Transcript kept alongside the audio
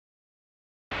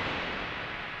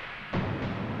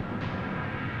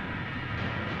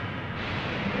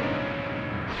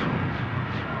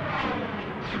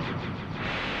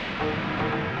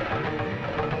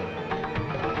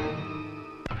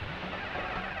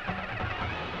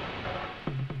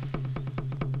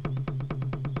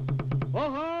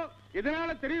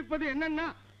இதனால தெரிவிப்பது என்னன்னா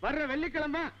வர்ற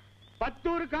வெள்ளிக்கிழமை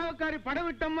பத்தூர் காவக்காரி படை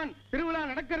வீட்டு அம்மன் திருவிழா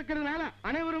நடக்க இருக்கிறதுனால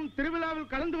அனைவரும்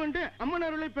திருவிழாவில் கலந்து கொண்டு அம்மன்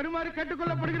அருளை பெறுமாறு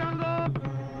கேட்டுக்கொள்ளப்படுகிறாங்க.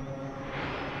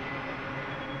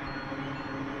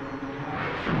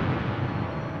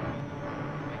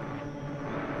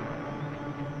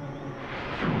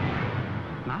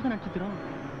 நாக நட்சத்திரம்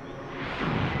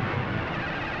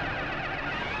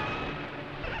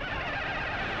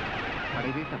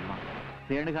படைவீட்டம்மா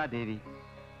ரேணுகா தேவி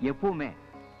எப்பவுமே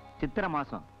சித்திரை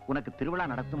மாசம் உனக்கு திருவிழா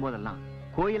நடத்தும் போதெல்லாம்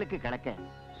கோயிலுக்கு கிழக்க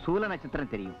சூல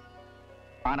நட்சத்திரம் தெரியும்.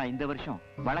 ஆனா இந்த வருஷம்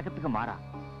வழக்கத்துக்கு மாறா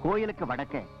கோயிலுக்கு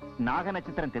வடக்க நாக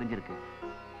நட்சத்திரம் தெரிஞ்சிருக்கு.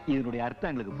 இதனுடைய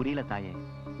அர்த்தம் எங்களுக்கு புரியல தாயே.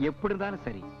 எப்படி இருந்தாலும்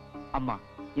சரி அம்மா,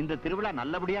 இந்த திருவிழா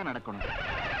நல்லபடியா நடக்கணும்.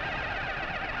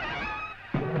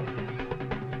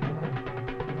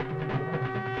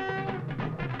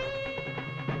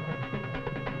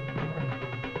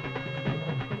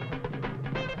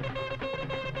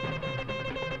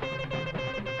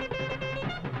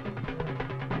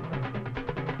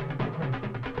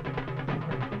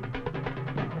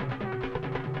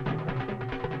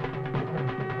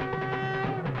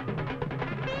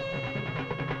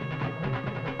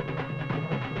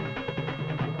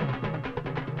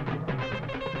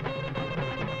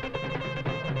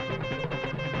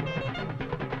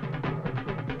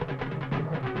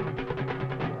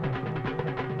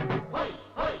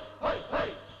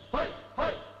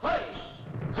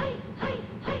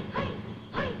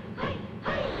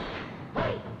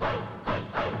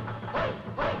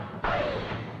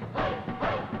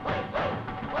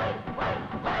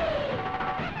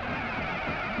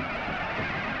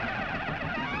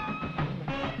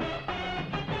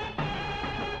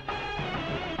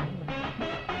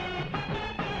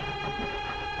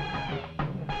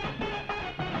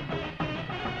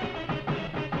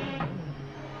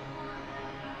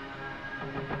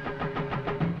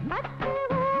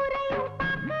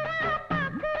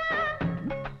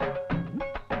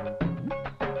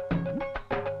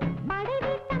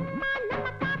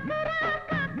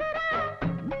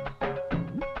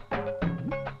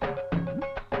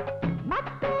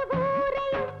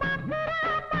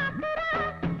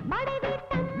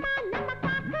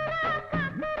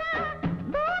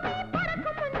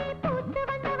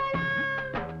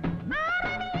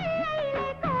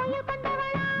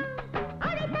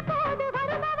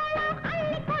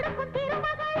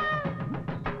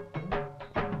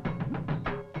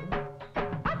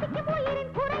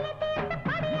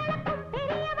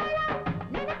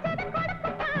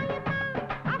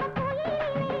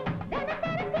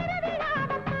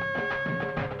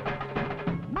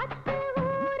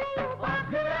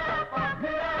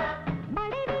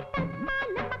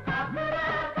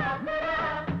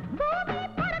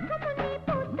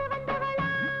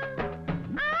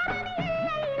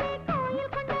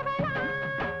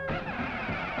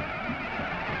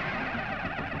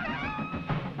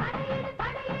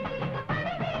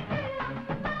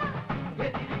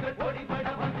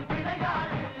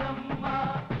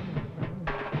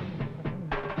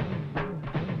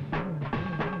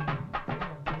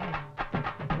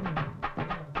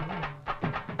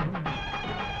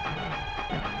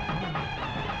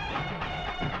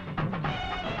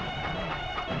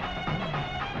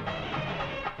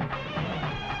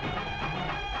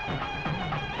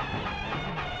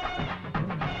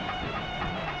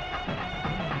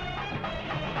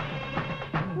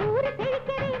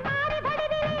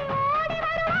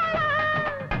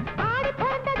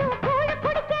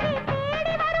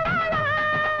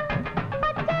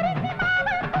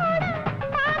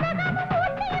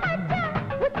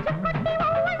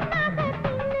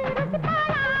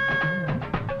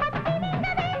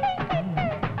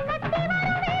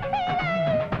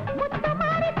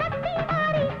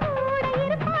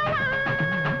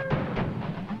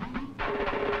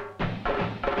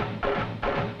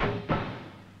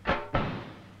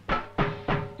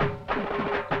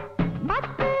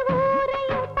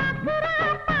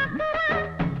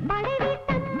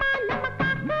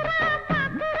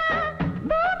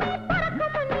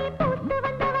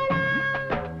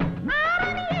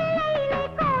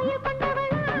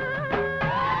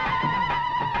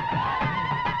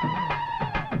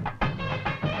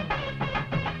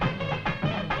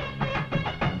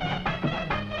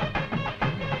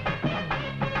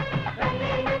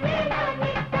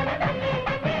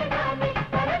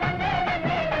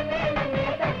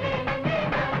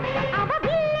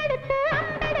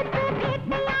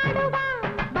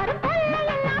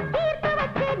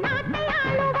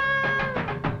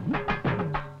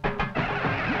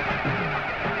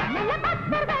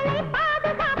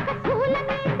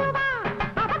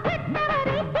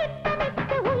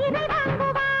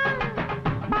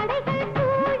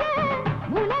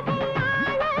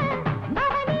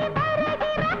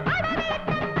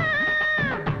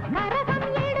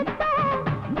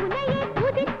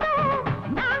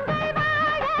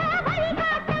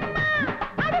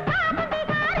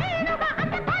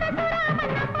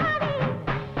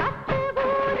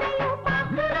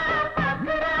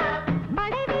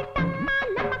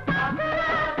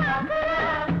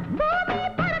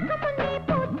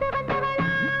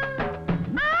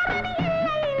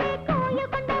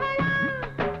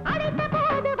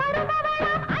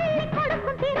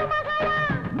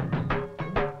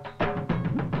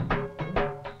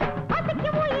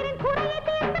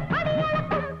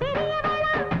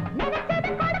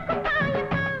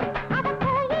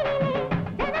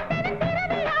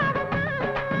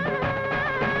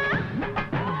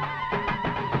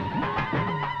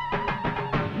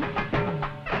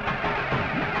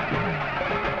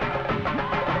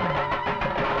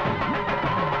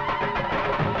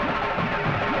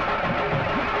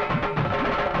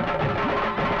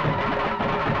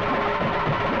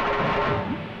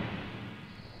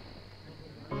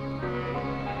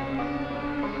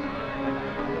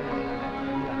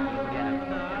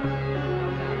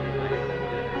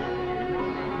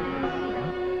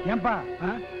 ஏன்பா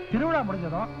திருவிழா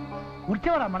முடிஞ்சதும்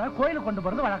உற்சவராமனை கோயிலுக்கு கொண்டு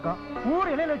போறது வழக்கம்.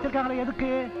 ஊர் இலையில வச்சிருக்காங்களே எதுக்கு?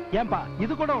 ஏன்பா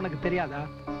இது கூட உனக்கு தெரியாதா?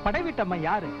 படை வீட்டம்மா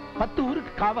யாரு? 10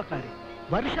 ஊருக்கு காவக்காரி.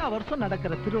 வருஷா வருஷம்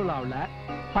நடக்கிற திருவிழாவுல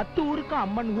 10 ஊருக்கு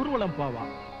அம்மன் ஊர்வலம்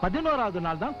போவான். 11வது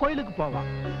நாள் தான் கோயிலுக்கு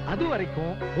போவான். அது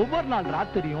வரைக்கும் ஒவ்வொரு நாள்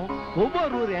ராத்திரியும்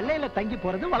ஒவ்வொரு ஊர் எல்லையில தங்கி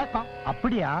போறது வழக்கம்.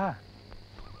 அப்படியா?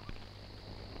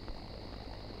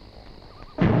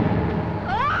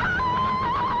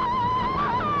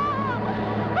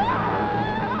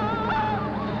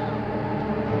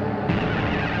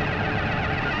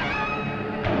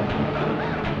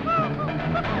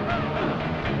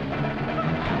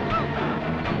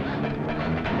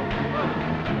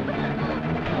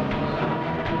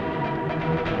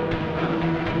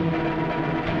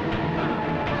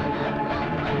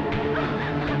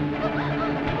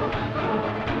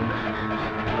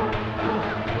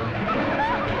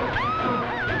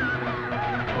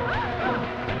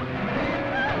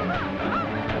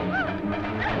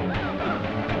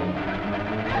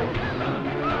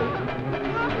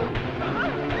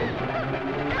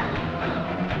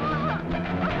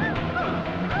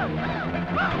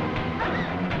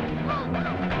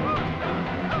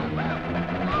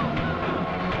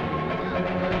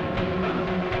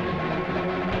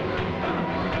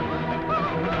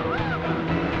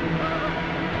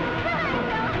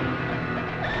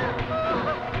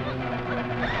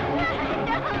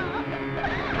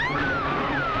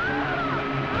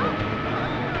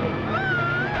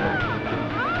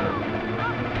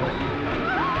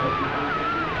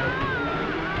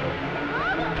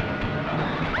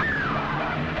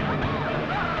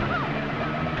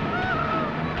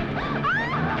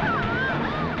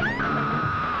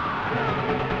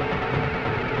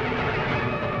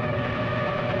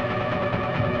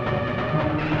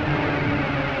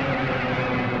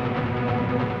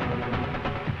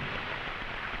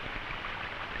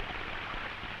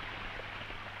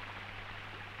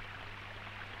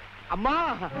 அம்மா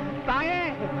தாயே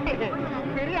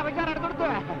பெரிய அவசாரம் எடுத்து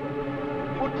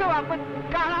உற்சவ அப்பன்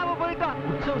காணாம போயிட்டான்.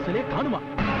 உற்சவ சிலையை காணுமா?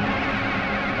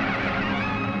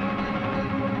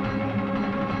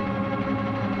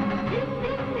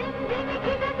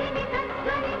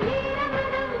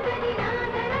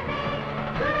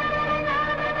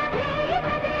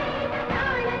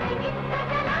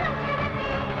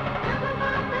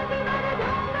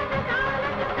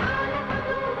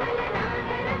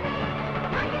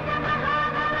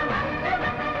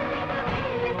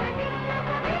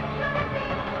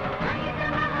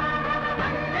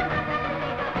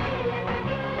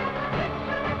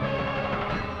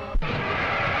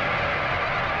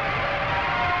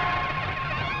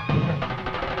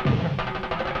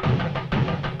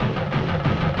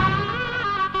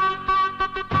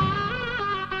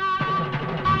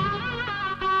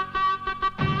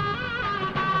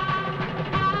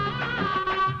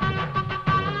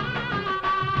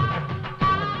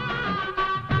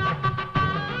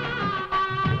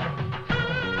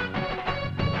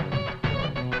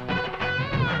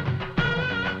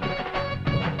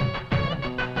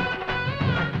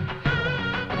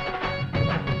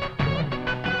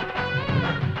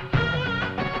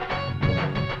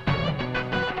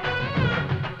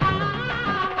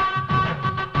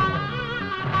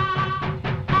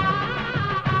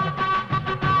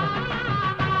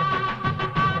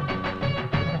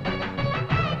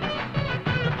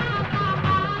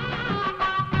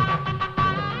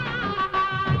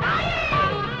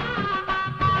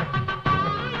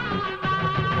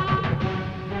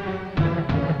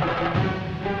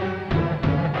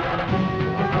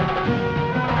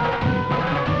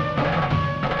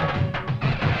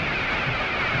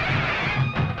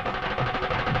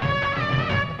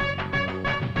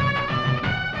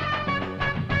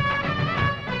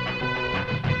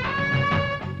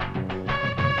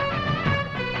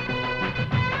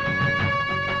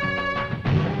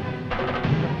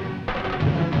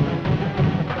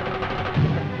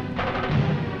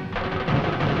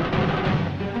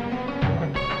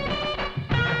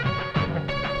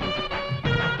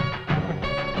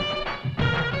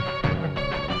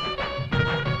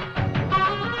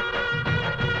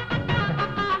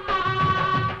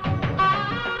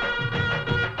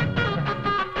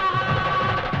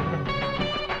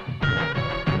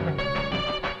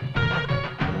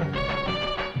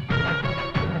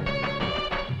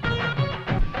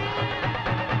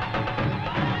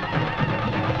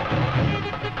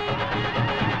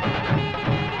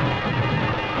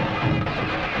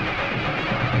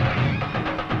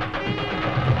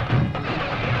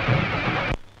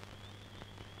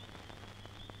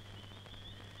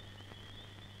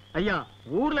 ஐயா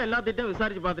ஊர்ல எல்லாத்திட்டும்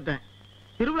விசாரிச்சு பார்த்துட்டேன்.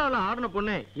 திருவிழாவில் ஆடின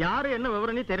பொண்ணு யாரு என்ன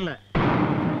விவரம்னே தெரியல.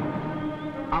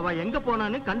 அவ எங்க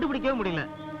போனான்னு கண்டுபிடிக்கவே முடியல.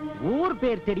 ஊர்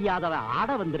பேர் தெரியாதவ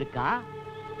ஆட வந்திருக்கா.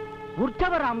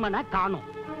 உற்சவர் அம்மனை காணோம்.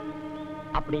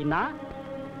 அப்படின்னா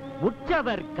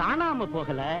உற்சவர் காணாம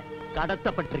போகல,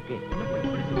 கடத்தப்பட்டிருக்கு.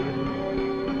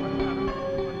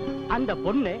 அந்த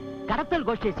பொண்ணு கடத்தல்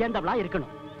கோஷ்டியை சேர்ந்தவளா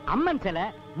இருக்கணும். அம்மன் சிலை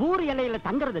ஊர் எல்லையில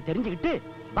தங்கறத தெரிஞ்சுக்கிட்டு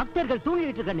பக்தர்கள்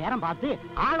தூங்கிட்டு இருக்க நேரம் பார்த்து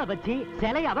ஆளை வச்சு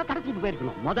சிலையை அவ கடத்திட்டு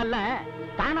போயிருக்கணும். முதல்ல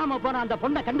காணாம போன அந்த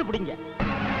பொண்ணை கண்டுபிடிங்க.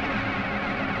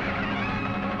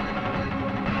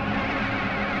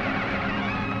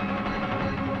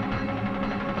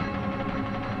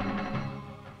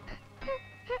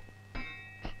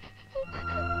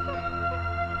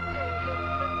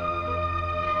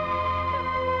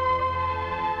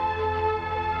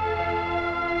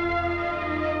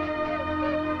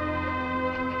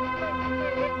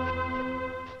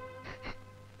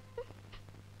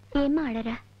 ஏமா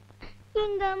அழற?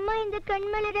 எங்க அம்மா இந்த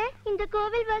கண்மலரை இந்த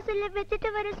கோவில் வாசல்ல வச்சுட்டு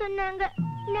வர சொன்னாங்க.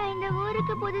 நான் இந்த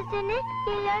ஊருக்கு புதுசுன்னு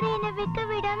எல்லாரும் என்ன விற்க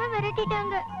விடாம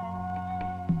விரட்டிட்டாங்க.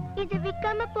 இது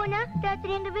விற்காம போனா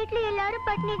ராத்திரி எங்க வீட்டுல எல்லாரும்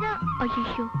பட்னிதான்.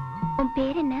 ஐயோ, உன்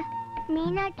பேர் என்ன?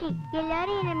 மீனாட்சி.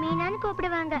 எல்லாரும் என்ன மீனான்னு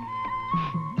கூப்பிடுவாங்க.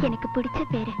 எனக்கு பிடிச்ச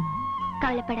பேரு.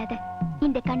 கவலைப்படாத,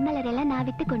 இந்த கண்மலர் எல்லாம் நான்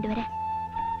வித்து கொண்டு வரேன்.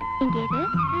 இங்க எது?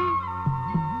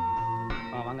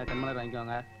 வாங்க, கண்மலர்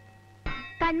வாங்கிக்கோங்க.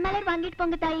 கண்மலர் வாங்கிட்டு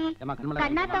போங்க தாயி.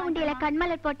 கண்ணாத்தா உண்டியில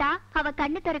கண்மலர் போட்டா அவ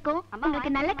கண்ணு திறக்கும், உங்களுக்கு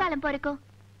நல்ல காலம் பிறக்கும்.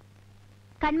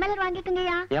 கண்மலர்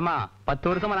வாங்கிக்கங்கயா. ஏமா 10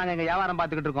 வருஷமா நாங்க எங்க வியாபாரம்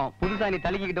பாத்துக்கிட்டு இருக்கோம். புதுசா நீ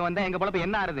தள்ளிக்கிட்டு வந்தா எங்க பொழப்பு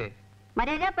என்ன ஆறுது?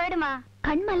 மரியாதையா போயிடுமா.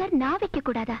 கண்மலர் நான் வைக்க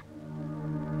கூடாதா?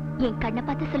 என் கண்ணை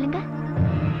பார்த்து சொல்லுங்க.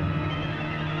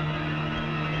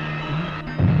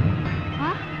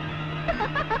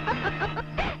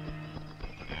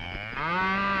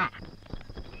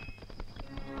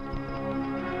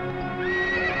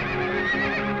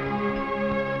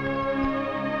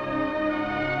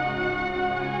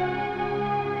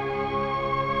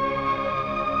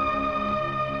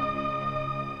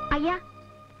 ஐயா,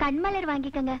 கண்மலர்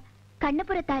வாங்கிக்கங்க.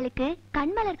 கண்ணபுரத்தாளுக்கு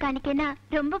கண்மலர் காணிக்கைன்னா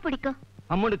ரொம்ப பிடிக்கும்.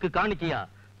 அம்மனுக்கு காணிக்கையா?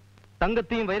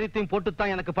 தங்கத்தையும் வைரத்தையும்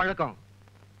போட்டுத்தான் எனக்கு பழக்கம்.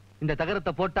 இந்த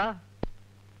தகரத்தை போட்டா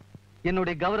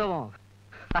என்னுடைய கௌரவம்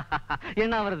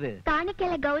என்ன வருது?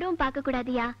 காணிக்கையில கௌரவம் பார்க்க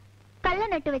கூடாதியா. கல்ல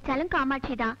நட்டு வச்சாலும்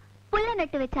காமாட்சி தான், புல்ல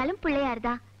நட்டு வச்சாலும் பிள்ளையார்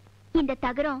தான். இந்த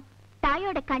தகரம்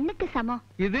தாயோட கண்ணுக்கு சமம்.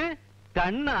 இது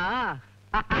கண்ணா?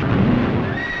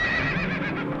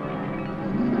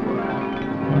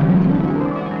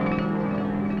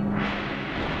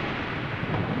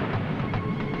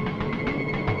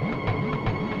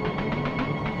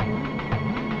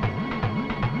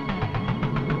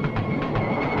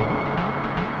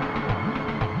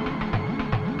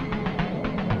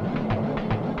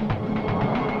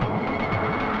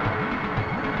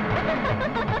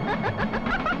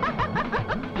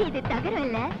 இது தகரம்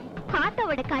இல்ல,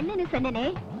 ஆத்தாவோட கண்ணுன்னு சொன்னனே.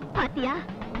 பாத்தியா,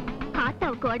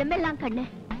 ஆத்தாவுக்கு உடம்பெல்லாம் கண்ணு,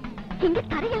 இங்க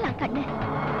தரையெல்லாம் கண்ணு.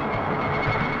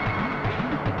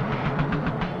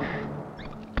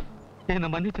 என்ன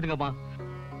மன்னிச்சிருங்கம்மா.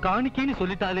 காணிக்கைன்னு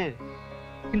சொல்லிட்டாலே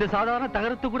இந்த சாதாரண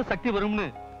தகரத்து கூட சக்தி வரும்னு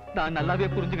நான் நல்லாவே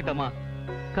புரிஞ்சுக்கிட்டமா.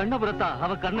 கண்ணபுரத்தா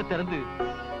அவ கண்ணை திறந்து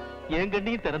என்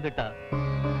கண்ணையும் திறந்துட்டா.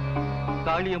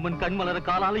 காளியம்மன் கண்மலர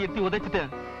காலால எட்டி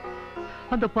உதைச்சிட்டேன்.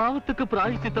 அந்த பாவத்துக்கு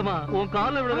பிராயச்சித்தமா உன்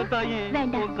கால விழற தாயி,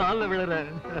 உன் கால விழற.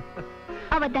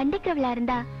 அவ தண்டிக்கிறவளா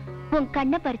இருந்தா உன்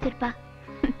கண்ணை பறிச்சிருப்பா.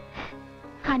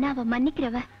 ஆனா அவ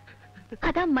மன்னிக்கிறவ.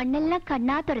 அதான் மண்ணெல்லாம்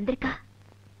கண்ணா திறந்திருக்கா.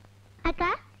 அக்கா,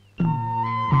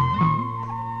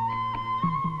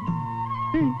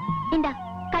 இந்தா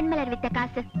கண்மலர் வித்த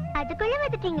காசு. அதுக்குள்ள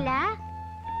வந்துட்டீங்களா?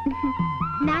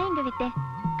 நான் எங்க வித்தேன்?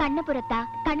 கண்ணபுரத்தா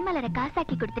கண்மலரை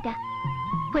காசாக்கி கொடுத்துட்டா.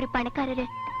 ஒரு பணக்காரரு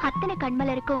அத்தனை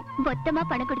கண்மலருக்கும் மொத்தமா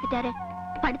பணம் கொடுத்துட்டாரு.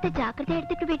 பணத்தை ஜாக்கிரதை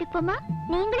எடுத்துட்டு வீட்டுக்கு போமா.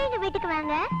 நீங்களே எங்க வீட்டுக்கு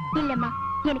வாங்க. இல்லம்மா,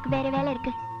 எனக்கு வேற வேலை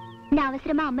இருக்கு. நான்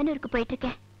அவசரமா அம்மனூருக்கு போயிட்டு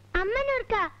இருக்கேன்.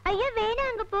 அம்மனூருக்கா? ஐயா வேணா,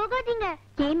 அங்க போகாதீங்க.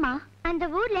 ஏமா? அந்த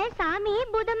ஊர்ல சாமியே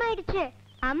பூதமாயிடுச்சு.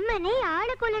 அம்மனே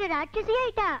ஆளை கொள்ளுற ராட்சசி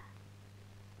ஆயிட்டா.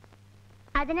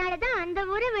 அதனாலதான் அந்த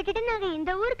ஊரை விட்டுட்டு நாங்க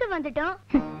இந்த ஊருக்கு வந்துட்டோம்.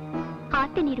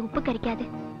 ஆத்து நீர் உப்பு கரிக்காது,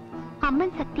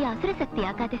 அம்மன் சக்தி அசுர சக்தி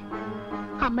ஆகாது.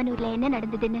 அம்மனூர்ல என்ன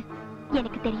நடந்ததுன்னு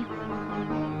எனக்கு தெரியும்.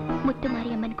 முத்துமாரி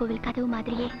அம்மன் கோவில் கதவு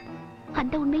மாதிரியே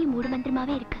அந்த உண்மையும் மூடு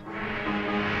மந்திரமாவே இருக்கு.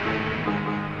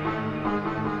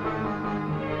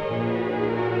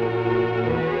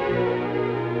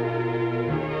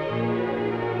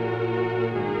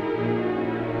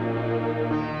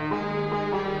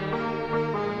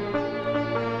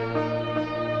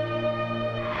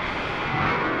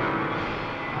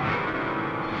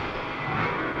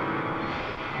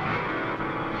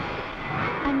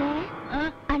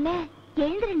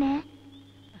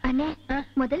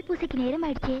 முதல் பூசைக்கு நேரம்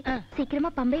ஆயிடுச்சு.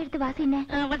 சீக்கிரமா பம்பை எடுத்து வாசினே.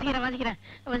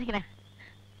 வாசிக்கிறேன்.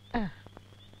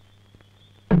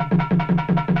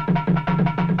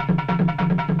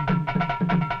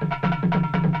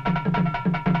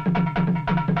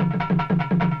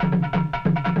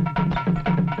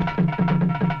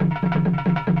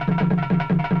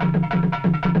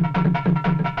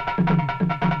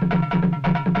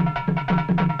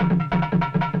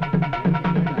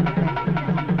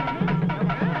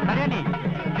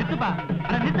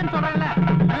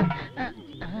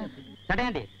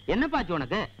 என்னப்பாச்சு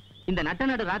உனக்கு? இந்த நட்ட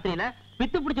நடு ராத்திரியில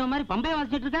பித்து பிடிச்ச மாதிரி பம்பைய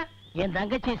வாசிச்சிட்டு இருக்க? என்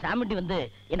தங்கச்சி சாமுண்டி வந்து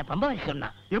என்ன பம்ப வாசி சொன்னா.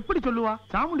 எப்படி சொல்லுவா?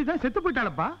 சாமுண்டி தான் செத்து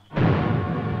போயிட்டாளப்பா.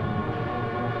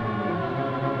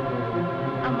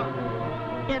 ஆமா,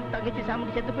 என் தங்கச்சி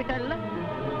சாமுண்டி செத்து போயிட்டா இல்ல?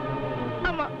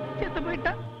 ஆமா, செத்து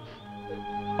போயிட்டா.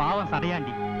 பாவம்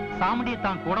சடையாண்டி சாமுண்டியை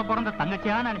தான் கூட பிறந்த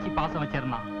தங்கச்சியா நினைச்சு பாசம்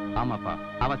வச்சிருந்தான். ஆமாப்பா,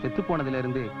 அவ செத்து போனதுல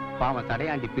இருந்து பாவம்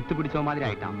சடையாண்டி பித்து பிடிச்ச மாதிரி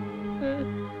ஆயிட்டான்.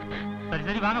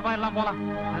 சரி வாங்கப்பா எல்லாம் போலாம்.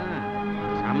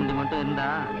 சாமுண்டி மட்டும் இருந்தா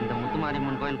இந்த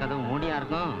முத்துமாரியம்மன் கோயில் கதவு மூடியா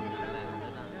இருக்கும்.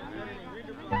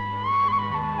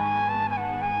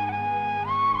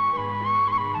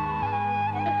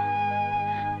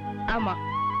 ஆமா,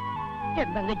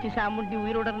 என் தங்கச்சி சாமுண்டி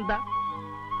உயிரோட இருந்தா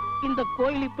இந்த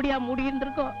கோயில் இப்படியா மூடி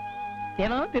இருந்திருக்கோம்?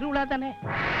 தினம் திருவிழா தானே.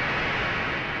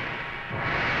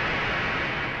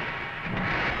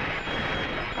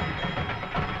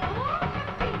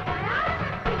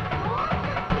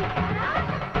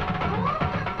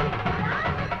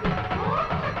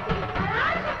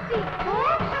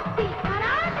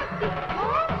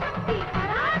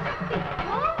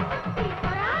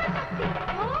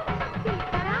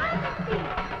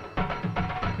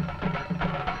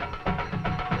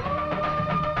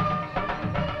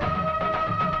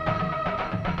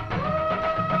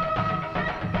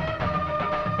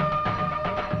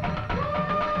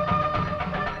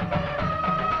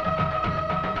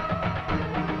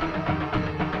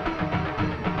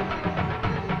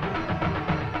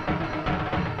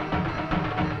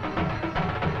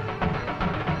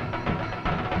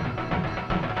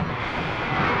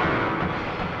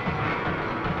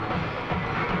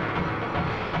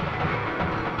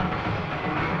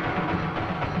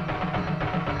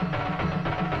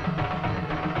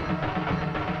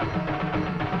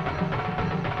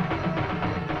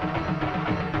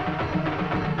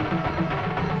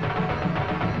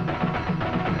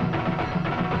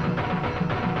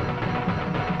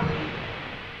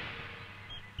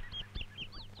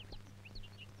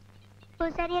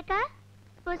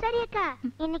 பூசாரி அக்கா,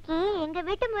 இன்னைக்கு எங்க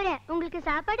வீட்டு முறை உங்களுக்கு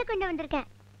சாப்பாடு கொண்டு வந்திருக்கேன்.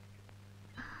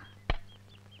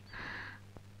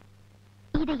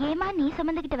 இத ஏமா நீ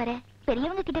சுமந்துகிட்டு வர?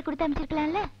 பெரியவங்க கிட்ட கொடுத்து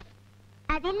அனுப்பிச்சிருக்கலாம்ல.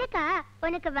 அது இல்லக்கா,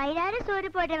 உனக்கு வயிறார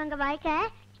சோறு போடுறவங்க வாழ்க்கை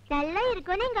நல்லா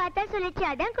இருக்கும்னு எங்க ஆத்தா சொல்லிச்சு,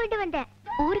 அதான் கொண்டு வந்தேன்.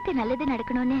 ஊருக்கு நல்லது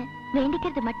நடக்கணும்னு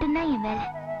வேண்டிக்கிறது மட்டும்தான் என் வேலை.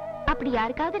 அப்படி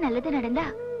யாருக்காவது நல்லது நடந்தா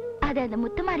அது அந்த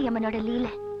முத்துமாரியம்மனோட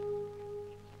லீலை.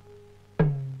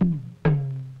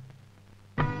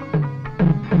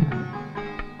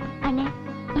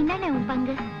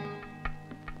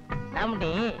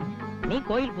 நீ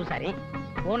கோயில் பூசாரி,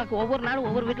 உனக்கு ஒவ்வொரு நாளும்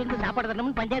ஒவ்வொரு வீட்டுல இருந்து சாப்பாடு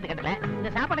தரணும்னு பஞ்சாயத்து கட்டல. இந்த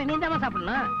சாப்பாடை நீ தான்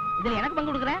சாப்பிடணும். இதுல எனக்கு பங்கு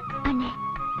கொடுக்குற? அண்ணே,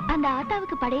 அந்த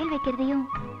ஆத்தாவுக்கு படையல் வைக்கிறதையும்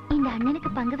இந்த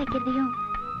அண்ணனுக்கு பங்கு வைக்கிறதையும்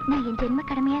நான் என் ஜென்ம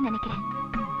கடமையா நினைக்கிறேன்.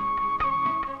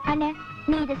 அண்ணே,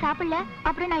 நீ இதை சாப்பிடல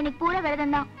அப்புறம் நான் இன்னைக்கு பூரா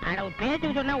விரதம் தான். ஆனா உன்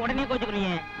பேச்சுக்கு சொன்னா உடனே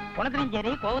கோச்சுக்கிறீங்க. குணத்திலும்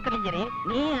சரி கோவத்திலும் சரி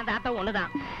நீ அந்த ஆத்தா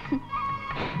ஒண்ணுதான்.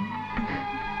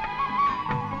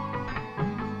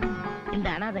 இந்த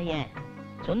அனாதைய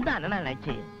சொந்த அண்ணனா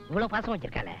நினைச்சு இவ்வளவு பாசம்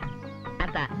வச்சிருக்காளே,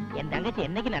 அத்தா என் தங்கச்சி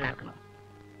என்னைக்கு நல்லா இருக்கணும்.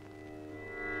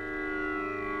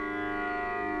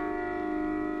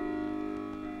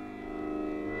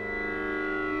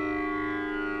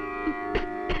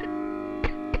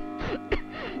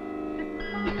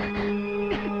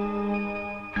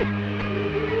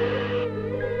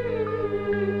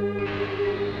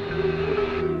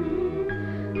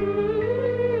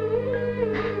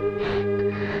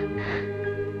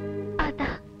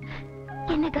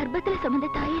 சுமந்த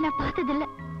தாயை நான் பார்த்ததில்ல.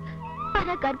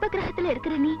 ஆனா கர்ப்ப கிரகத்துல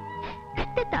இருக்கிற நீ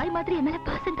பெத்த தாய் மாதிரி என் மேல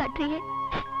பாசம் காட்டுறியே,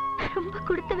 ரொம்ப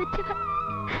கொடுத்து வச்சவ.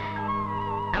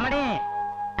 அம்மாடி,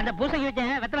 அந்த பூசைக்கு வச்ச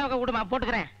வெத்தலை வகை கூடுமா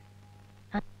போட்டுக்கிறேன்.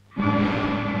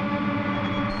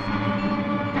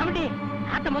 சாமட்டி,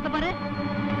 ஆத்த மொத்த பாரு.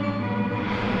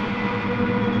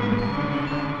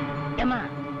 ஏமா,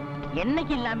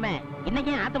 என்னைக்கு இல்லாம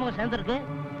இன்னைக்கு ஆத்த முகம் சேர்ந்திருக்கு.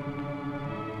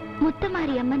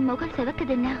 முத்துமாரி அம்மன் முகம்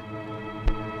சிவக்குதுன்னா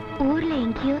ஊர்ல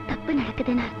எங்கேயோ தப்பு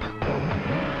நடக்குதுன்னு அர்த்தம்.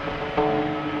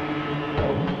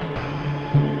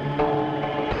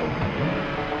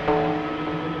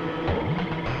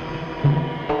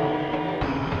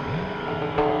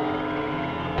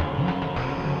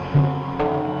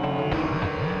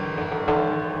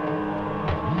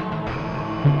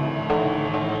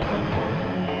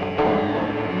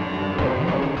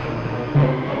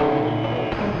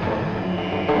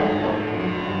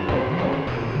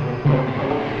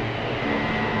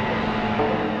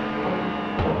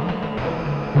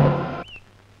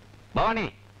 பவானி,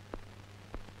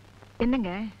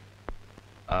 என்னங்க?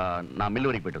 நான் மில்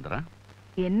வரைக்கும் போயிட்டு வந்துடுறேன்.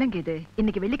 என்னங்க இது?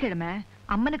 இன்னைக்கு வெள்ளிக்கிழமை,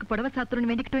 அம்மனுக்கு புடவை சாத்துறோம்னு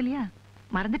வேண்டிக்கிட்டோம் இல்லையா?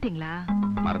 மறந்துட்டீங்களா?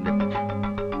 மறந்துட்டேன்.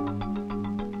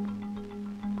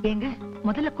 ஏங்க,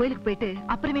 முதல்ல கோயிலுக்கு போயிட்டு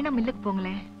அப்புறம் வேணா மில்லுக்கு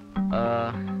போங்களேன்.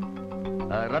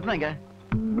 ரத்னா எங்க?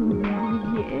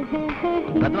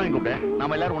 ரத்னா கூப்பிட்டு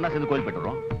நாம எல்லாரும் ஒன்னா சேர்ந்து கோயில் போயிட்டு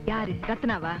வரோம். யாரு?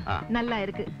 ரத்னாவா? நல்லா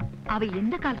இருக்கு. அவ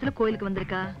எந்த காலத்துல கோயிலுக்கு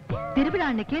வந்திருக்கா? திருவிழா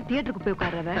அன்னைக்கே தியேட்டருக்கு போய்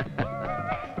உட்கார்றவ.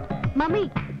 மம்மி,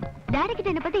 டாடி கிட்ட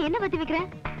என்ன பத்தி என்ன பத்தி வைக்கிற?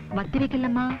 வத்தி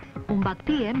வைக்கலம்மா, உன்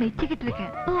பக்திய மெச்சிக்கிட்டு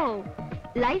இருக்கேன். ஓ,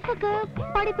 லைஃபுக்கு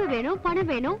படிப்பு வேணும், பணம்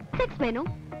வேணும், செக்ஸ் வேணும்,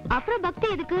 அப்புறம் பக்தி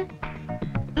எதுக்கு?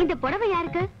 இந்த புடவை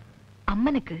யாருக்கு?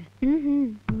 அம்மனுக்கு.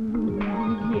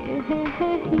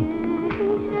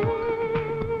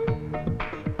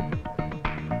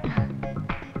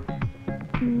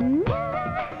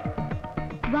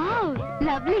 Wow,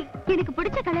 lovely. எனக்கு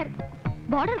பிடிச்ச கலர்.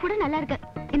 பார்டர் கூட நல்லா இருக்கு.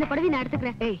 இந்த புடவை நான்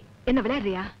எடுத்துக்கிறேன். ஏய், என்ன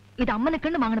விளையாடுறியா? இது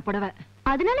அம்மனுக்குன்னு வாங்கின புடவை.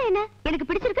 அதனால என்ன? எனக்கு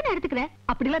பிடிச்சிருக்கு, நான் எடுத்துக்கிறேன்.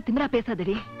 அப்படிலாம் திமிரா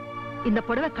பேசாதடி. இந்த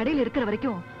புடவை கடையில இருக்கிற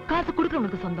வரைக்கும் காசு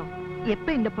கொடுக்கறவங்களுக்கு சொந்தம்.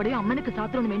 எப்ப இந்த புடவை அம்மனுக்கு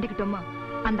சாத்துறோம்னு வேண்டிக்கிட்டோமா,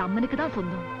 அந்த அம்மனுக்கு தான்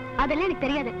சொந்தம். அதெல்லாம் எனக்கு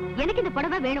தெரியாது. எனக்கு இந்த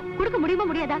புடவை வேணும். கொடுக்க முடியுமா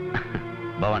முடியாதா?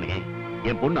 பவானி,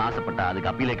 என் பொண்ணு ஆசைப்பட்டா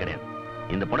அதுக்கு அப்பீலே கிடையாது.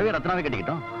 இந்த புடவை ரத்னாவே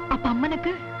கட்டிக்கிட்டோம். அப்ப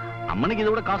அம்மனுக்கு? அம்மனுக்கு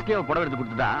இதோட காஸ்ட்லியா புடவை எடுத்து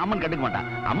கொடுத்துட்டா அம்மன் கட்டுக்க மாட்டா.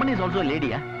 அம்மன் இஸ் ஆல்சோ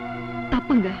லேடியா.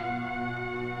 தப்புங்க.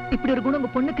 இப்படி ஒரு குணம் உங்க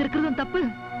பொண்ணுக்கு இருக்கிறதும் தப்பு.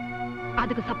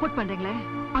 அதுக்கு சப்போர்ட் பண்றீங்களே,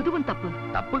 அதுவும் தப்பு.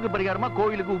 தப்புக்கு பரிகாரமா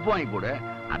கோவிலுக்கு உப்பு வாங்கி போடு.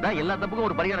 அதான் எல்லா தப்புக்கும்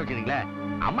ஒரு பரிகாரம் வச்சிருக்கீங்களே.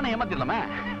 அம்மனை ஏமாத்திடலாமே.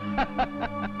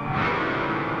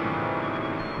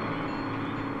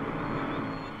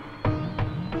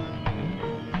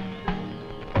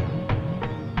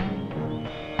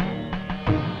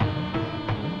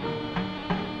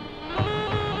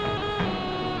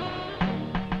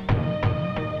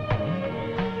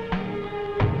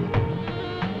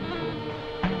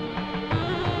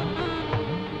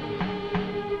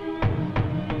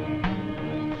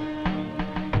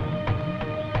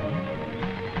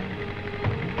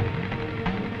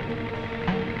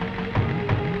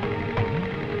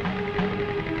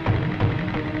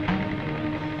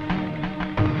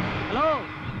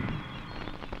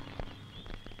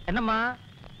 என்னம்மா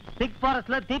திக்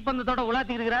ஃபாரஸ்ட்ல தீப்பந்தத்தோட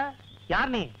உலாத்தி இருக்கிற? யார்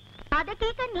நீ? அத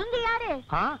கேட்க நீங்க யாரு?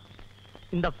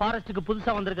 இந்த ஃபாரஸ்டுக்கு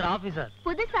புதுசா வந்திருக்கிற ஆபீசர்.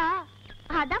 புதுசா?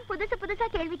 அதான் புதுசா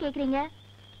கேள்வி கேக்குறீங்க.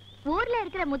 ஊர்ல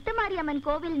இருக்கிற முத்துமாரியம்மன்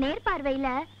கோவில் நேர்பார்வையில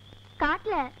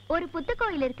காட்டுல ஒரு புத்து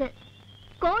கோயில் இருக்கு.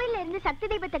 கோயில்ல இருந்து சக்தி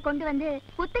தீபத்தை கொண்டு வந்து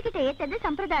புத்துக்கிட்ட ஏத்தது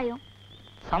சம்பிரதாயம்.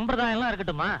 சம்பிரதாயம் எல்லாம்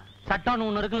இருக்கட்டுமா, சட்டம்னு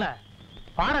ஒண்ணு இருக்குல்ல.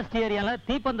 ஃபாரஸ்ட் ஏரியால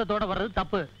தீப்பந்தத்தோட வர்றது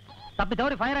தப்பு. தப்பி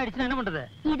தவறி ஃபயர் ஆயிடுச்சுன்னா என்ன பண்றது?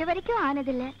 இது வரைக்கும்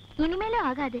ஆனதில்ல, இனிமேலும்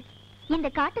ஆகாது. இந்த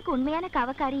காட்டுக்கு உண்மையான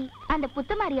காவக்காரி அந்த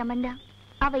புத்துமாரி அம்மன் தான்.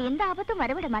 அவ எந்த ஆபத்தும்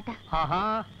வரவிட மாட்டா. ஆஹா,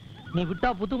 நீ விட்டா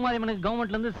புத்துமாரியம்மனுக்கு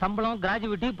கவர்மெண்ட்ல இருந்து சம்பளம்,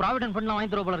 கிராஜுவிட்டி, ப்ராவிடன்ட் ஃபண்ட்லாம்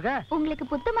வாங்கி தர போல இருக்க. உங்களுக்கு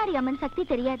புத்துமாரி அம்மன் சக்தி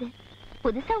தெரியாது.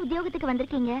 புதுசா உத்தியோகத்துக்கு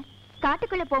வந்திருக்கீங்க.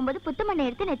 காட்டுக்குள்ள போகும்போது புத்து மண்ணை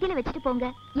எடுத்து நெத்தியில வச்சுட்டு போங்க.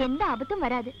 எந்த ஆபத்தும்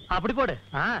வராது. அப்படி போடு.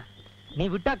 நீ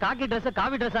விட்டா காக்கி ட்ரெஸ்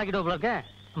காவி ட்ரெஸ் ஆக்கிடுவ போல இருக்க.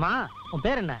 அம்மா, உன்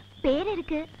பேர் என்ன? பேர்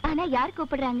இருக்கு, ஆனா யார்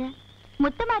கூப்பிடுறாங்க?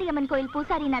 முத்துமாரியம்மன் கோயில்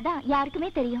பூசாரினா தான் யாருக்குமே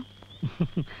தெரியும்.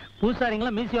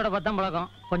 பூசாரிங்களா மீசியோட பார்த்தா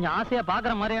பழக்கம். கொஞ்சம் ஆசையா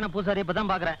பாக்குற மாதிரியான பூசாரி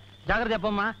இப்பதான் பாக்குறேன். ஜாகிரதையா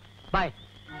போம்மா. பாய்.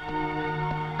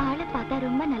 ஆளை பார்த்தா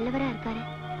ரொம்ப நல்லவரா இருக்காரு.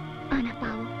 ஆனா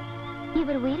பாவம்,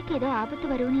 இவர் உயிருக்கு ஏதோ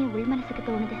ஆபத்து வரும்னு என் உள் மனசுக்கு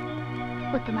தோணுது.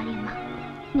 முத்துமாரியம்மா,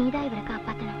 நீதான் இவரை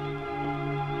காப்பாத்தணும்.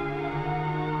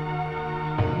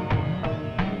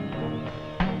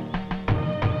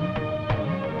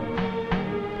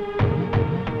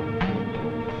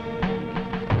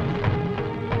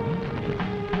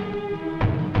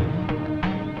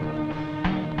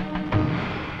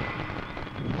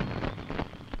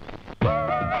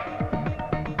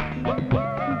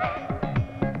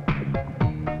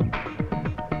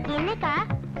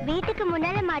 வீட்டுக்கு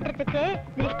முன்னால மாட்டுறதுக்கு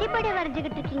திருஷ்டி படம்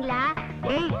வரைஞ்சுகிட்டு இருக்கீங்களா?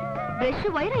 ஏய், பிரஷ்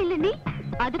வைரம் இல்ல நீ,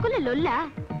 அதுக்குள்ள லொல்லா?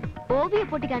 ஓவிய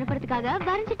போட்டிக்கு அனுப்புறதுக்காக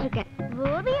வரைஞ்சிட்டு இருக்கேன்.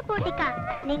 ஓவிய போட்டிக்கா?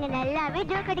 நீங்க நல்லாவே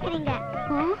ஜோக் அடிக்கிறீங்க.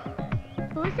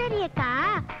 பூசாரி அக்கா,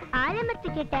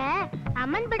 ஆலமரத்து கிட்ட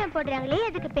அம்மன் படம் போடுறாங்களே,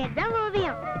 அதுக்கு பேர் தான்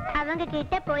ஓவியம். அவங்க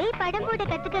கிட்ட போய் படம் போட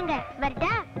கத்துக்கங்க.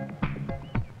 வரட்டா?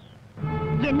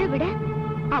 என்ன விட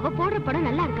அவ போடுற படம்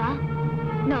நல்லா இருக்கா?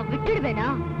 நான் விட்டுடுவேனா?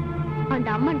 அந்த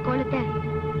அம்மன் கோலத்தை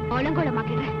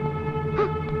அலங்கோலமாக்கிறேன்.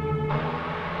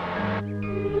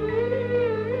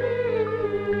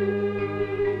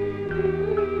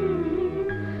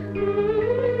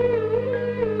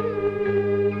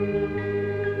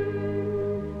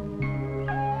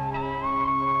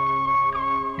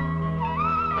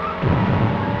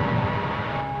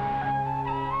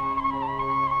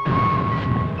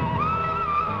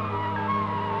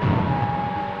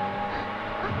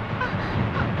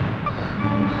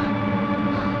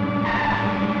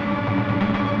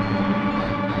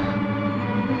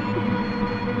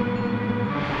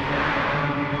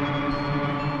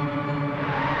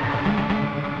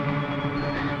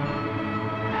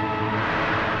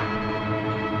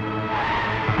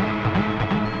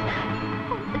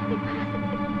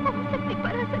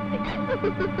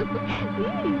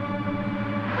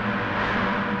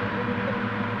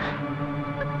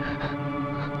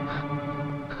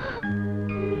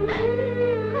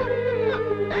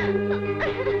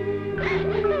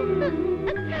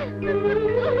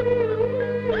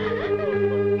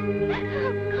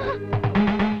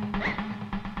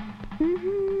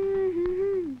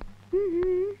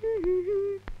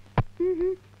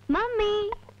 மம்மி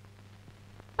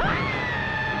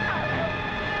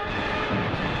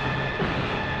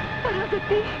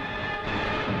பராசக்தி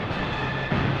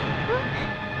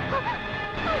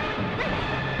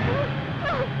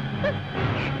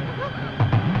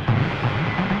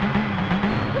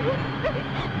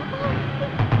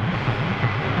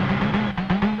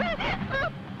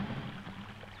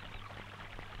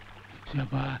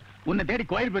உன்னை தேடி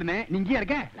கோயில் போயிருந்தேன். நீ இங்கே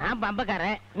இருக்க? நான்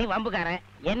பம்பக்காரன், நீ வம்புக்காரன்.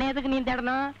 என்ன எதுக்கு நீ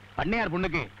தேடணும்? பண்ணையார்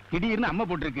பொண்ணுக்கு திடீர்னு அம்மா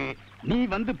போட்டிருக்கு. நீ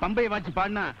வந்து பம்பையை வாச்சு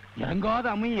பாடினா இறங்காத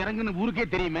அம்மையும் இறங்குன்னு ஊருக்கே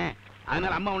தெரியுமே.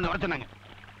 அதனால அம்மா உன்னை வர சொன்னாங்க.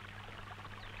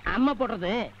 அம்மா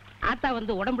போடுறது ஆத்தா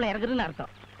வந்து உடம்புல இறங்குதுன்னு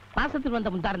அர்த்தம். பாசத்தில்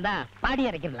வந்த முத்தா இருந்தா பாடி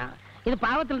இறக்கிடலாம். இது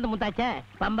பாவத்துல இருந்து முத்தாச்சே,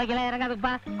 பம்பைக்கெல்லாம்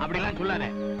இறங்காதுப்பா. அப்படிலாம் சொல்லாத.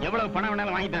 எவ்வளவு பணம்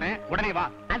வேணாலும் வாங்கி தரேன், உடனே வா.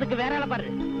 அதுக்கு வேற ஆள பாரு.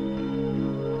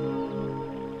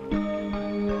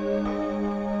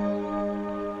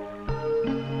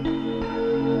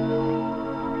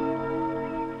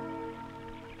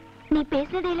 நீ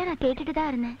பேசுனதையெல்லாம் நான் கேட்டுட்டு தான்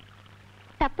இருந்தேன்.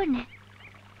 தப்புண்ணே.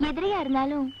 எதிரியா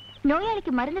இருந்தாலும்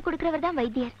நோயாளிக்கு மருந்து கொடுக்கிறவர் தான்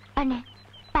வைத்தியர். அண்ணே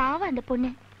பாவம் அந்த பொண்ணு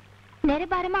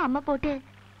நிரபாரமா அம்மா போட்டு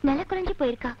நில குறைஞ்சு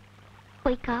போயிருக்கா.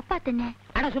 போய் காப்பாத்துனே.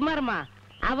 அட சும்மாருமா,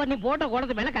 அவ நீ போட்ட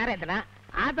கோலத்து மேல கார ஏத்தனா.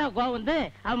 ஆத்தா கோவம் வந்து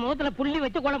அவன் முகத்துல புள்ளி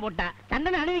வச்சு கோலம் போட்டா.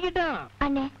 தண்டனை அனுபவிக்கட்டும்.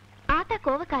 அண்ணே ஆத்தா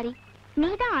கோவக்காரி.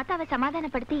 நீதான் ஆத்தாவை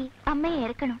சமாதானப்படுத்தி அம்மையை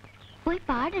இறக்கணும். போய்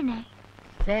பாடுனே.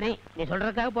 சரி, நீ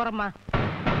சொல்றதுக்காக போறம்மா.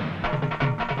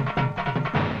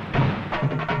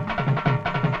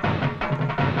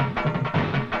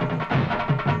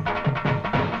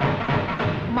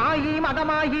 மாயி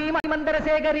மகமாயி மந்திர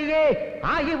சேகரியே,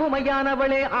 ஆயுவு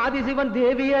மையானவளே ஆதிசிவன்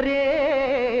தேவியரே.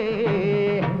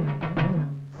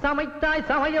 சமைத்தாய்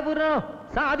சமயபுரம்,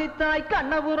 சாதித்தாய்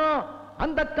கண்ணபுரம்.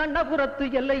 அந்த கண்ணபுரத்து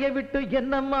எல்லையை விட்டு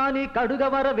என்னம்மா நீ கடுக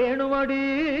வர வேணுமடி.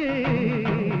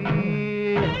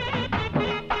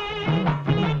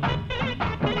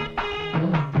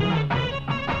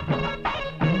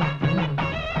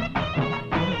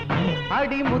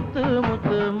 அடி முத்து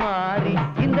முத்து மாறி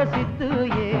இந்த சித்து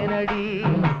ஏனடி.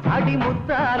 அடி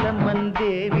முத்தாலம்மன்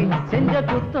தேவி செஞ்ச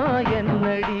குத்தம்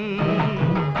என்னடி.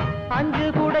 அஞ்சு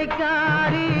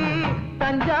குடைக்காரி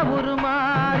தஞ்சாவூர்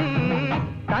மாறி,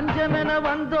 தஞ்சமென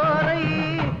வந்தோரை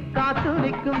காத்து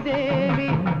நிற்கும் தேவி.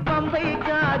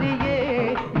 பம்பைக்காரியே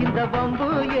இந்த பம்பு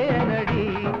ஏனடி.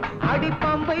 அடி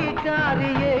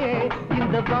பம்பைக்காரியே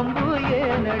இந்த பம்பு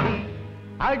ஏனடி.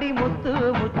 அடி முத்து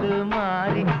முத்து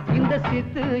மாறி இந்த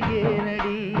சித்து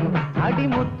ஏனடி. அடி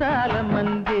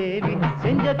முத்தாலம்மன் தேவி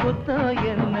செஞ்ச குத்தம்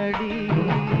என்னடி.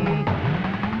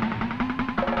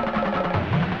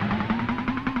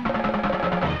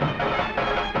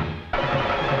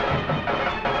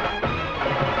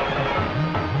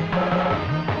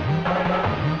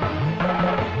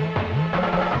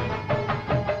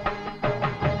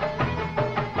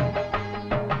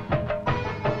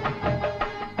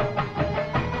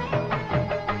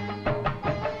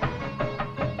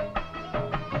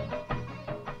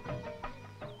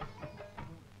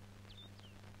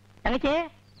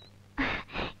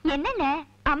 என்னென்ன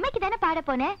அம்மைக்கு தானே பாட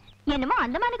போனேன். என்னமோ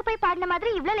அந்தமானுக்கு போய் பாடின மாதிரி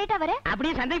இவ்வளவு லேட்டா வர.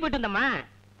 அப்படியே சந்தைக்கு போயிட்டு வந்தம்மா.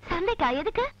 சந்தைக்கா?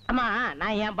 எதுக்கு? அம்மா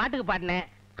நான் என் பாட்டுக்கு பாடினேன்.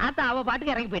 ஆத்தா அவ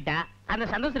பாட்டுக்கு இறங்கி போயிட்டா. அந்த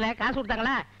சந்தோஷத்துல காசு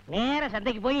கொடுத்தாங்களா, நேர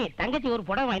சந்தைக்கு போய் தங்கச்சி ஒரு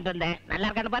புடவை வாங்கிட்டு வந்தேன். நல்லா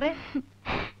இருக்கான்னு பாரு.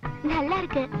 நல்லா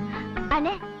இருக்கு.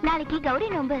 அண்ணே நாளைக்கு கௌரி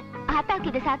நோம்பு.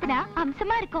 ஆத்தாவுக்கு இதை சாத்தினா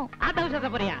அம்சமா இருக்கும். ஆத்தாவுக்கு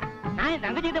சாத்த போறியா? நான் என்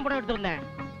தங்கச்சி தான் புடவை எடுத்து வந்தேன்.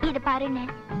 இது பாருண்ணே,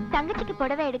 தங்கச்சிக்கு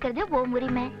புடவை எடுக்கிறது உன்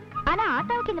உரிமை. ஆனா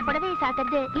ஆத்தாவுக்கு இந்த புடவையை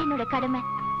சாத்துறது என்னோட கடமை.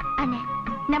 அண்ணே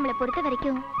நம்மளை பொறுத்த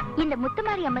வரைக்கும் இந்த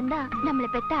முத்துமாரி அம்மன் தான் நம்மளை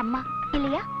பெத்த அம்மா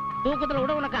இல்லையா? தூக்கத்துல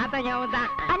விட உனக்கு ஆத்தா ஞாபகம் தான்.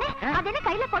 அண்ணே அது என்ன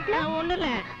கையில போட்டல? ஒண்ணு இல்ல.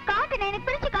 காட்டுனே, எனக்கு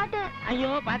பிரிச்சு காட்டு.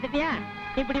 ஐயோ பாத்துட்டியா,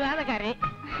 இப்படி வாதக்காரி.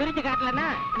 பிரிச்சு காட்டலன்னா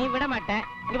நீ விட மாட்ட.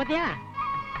 இங்க பாத்தியா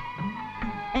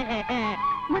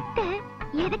முத்து?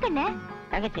 எதுக்குண்ணே?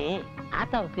 தங்கச்சி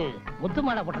ஆத்தாவுக்கு முத்து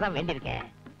மாலை போட்டதான் வேண்டியிருக்கேன்.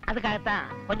 அதுக்காகத்தான்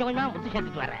கொஞ்சம் கொஞ்சமா முத்து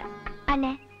சேர்த்துட்டு வரேன்.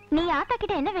 அண்ணே நீ ஆத்தா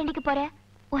கிட்ட என்ன வேண்டிக்க போற?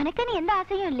 உனக்கு நீ எந்த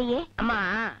ஆசையும் இல்லையே. அம்மா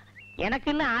எனக்கு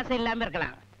இன்னும் ஆசை இல்லாம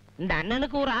இருக்கலாம், இந்த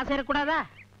அண்ணனுக்கு ஒரு ஆசை இருக்கக்கூடாதா?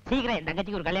 சீக்கிரம் என்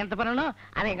தங்கச்சிக்கு ஒரு கல்யாணத்தை பண்ணணும்,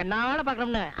 அதை எங்க நாள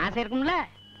பாக்கணும்னு ஆசை இருக்கும்ல.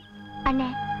 அண்ணே,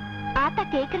 ஆத்தா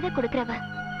கேக்குறத கொடுக்கறவ,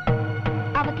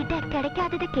 அவகிட்ட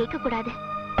கிடைக்காதத கேட்க கூடாது.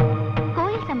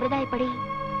 கோயில் சம்பிரதாயப்படி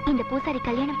இந்த பூசாரி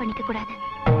கல்யாணம் பண்ணிக்க கூடாது.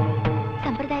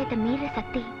 சம்பிரதாயத்தை மீற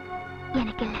சக்தி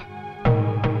எனக்கு இல்ல.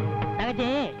 தங்கச்சி,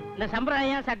 இந்த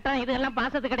சம்பிரதாயம் சட்டம் இதெல்லாம்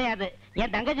பாசத்து கிடையாது.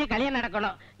 என் தங்கச்சி கல்யாணம்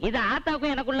நடக்கணும், இது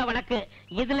ஆத்தாவுக்கும் எனக்குள்ள வழக்கு.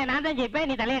 இதுல நான் தான் ஜெயிப்பேன்,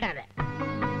 நீ தலையிடாத.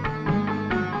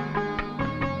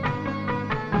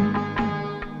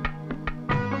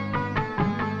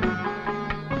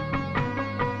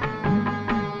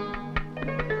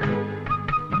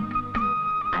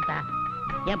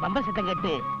 என் பம்ப சத்தம்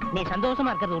கேட்டு நீ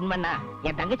சந்தோஷமா இருக்கிறது உண்மைன்னா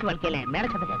என் தங்கச்சி வாழ்க்கையில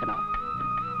மேல சத்தம் கேட்கணும்.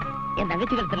 என்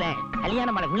தங்கச்சி கழுத்துல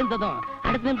கல்யாண மாலை விழுந்ததும்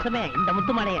அடுத்த நிமிஷமே இந்த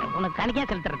முத்து மாலையை உனக்கு கணிக்கா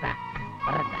செலுத்துறதா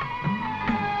வர்றதா.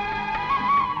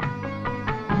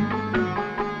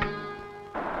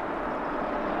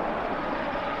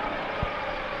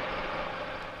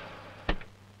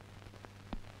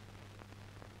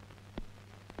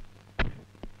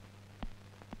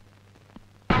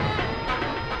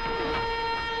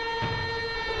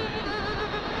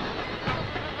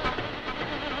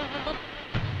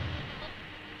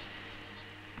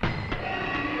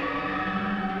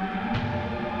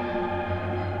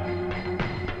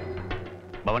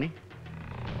 பவானி,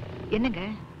 என்னங்க?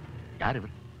 யார்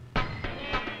இவர்?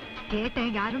 கேட்டேன்,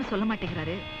 யாருன்னு சொல்ல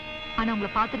மாட்டேங்கிறாரு. ஆனா உங்களை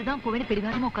பார்த்துட்டு தான் போவேன்னு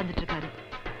பிடிவாதமா உட்கார்ந்துட்டு இருக்காரு.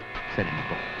 சரி, நீ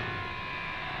போ.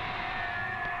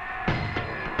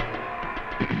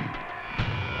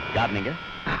 யார் நீங்க?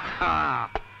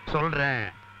 சொல்றேன்,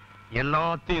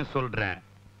 எல்லாத்தையும் சொல்றேன்.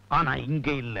 ஆனா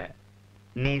இங்க இல்ல,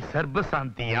 நீ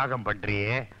சர்பசாந்தி யாகம்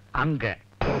பண்றியே அங்க.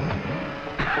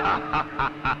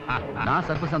 நான்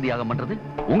சர்பசாந்தி யாகம் பண்றது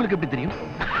உங்களுக்கு எப்படி தெரியும்?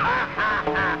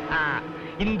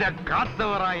 இந்த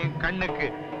காத்தவராயன் கண்ணுக்கு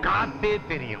காத்தே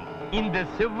தெரியும். இந்த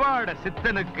செவ்வாட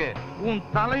சித்தனுக்கு உன்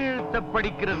தலையெழுத்த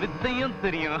படிக்கிற வித்தையும்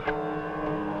தெரியும்.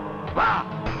 வா.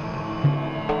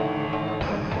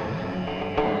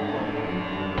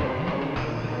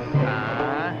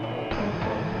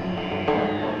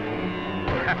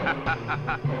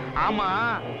 ஆமா,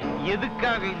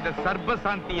 எதுக்காக இந்த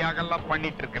சர்பசாந்தி யாகெல்லாம்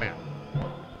பண்ணிட்டு இருக்கிறேன்?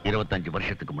 25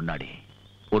 வருஷத்துக்கு முன்னாடி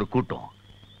ஒரு கூட்டம்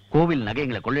கோவில்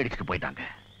நகைகளை கொள்ளையடிச்சுட்டு போயிட்டாங்க.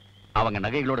 அவங்க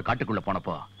நகைகளோட காட்டுக்குள்ள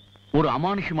போனப்போ ஒரு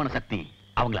அமானுஷ்யமான சக்தி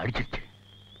அவங்களை அடிச்சிருச்சு.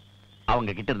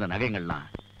 அவங்க கிட்ட இருந்த நகைகள்லாம்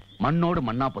மண்ணோடு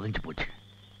மண்ணா புதைஞ்சு போச்சு.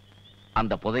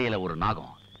 அந்த புதையல ஒரு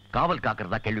நாகம் காவல்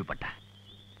காக்கிறதா கேள்விப்பட்டேன்.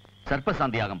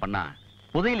 சர்ப்பசாந்தி யாகம் பண்ணா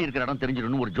புதையல் இருக்கிற இடம்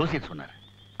தெரிஞ்சிடும் ஒரு ஜோசியர் சொன்னார்.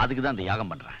 அதுக்குதான் அந்த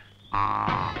யாகம் பண்றேன்.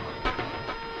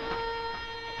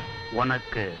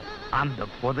 உனக்கு அந்த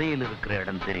புதையல் இருக்கிற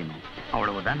இடம் தெரியணும்,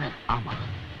 அவ்வளவுதானே? ஆமா,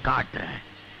 காட்டுறேன்.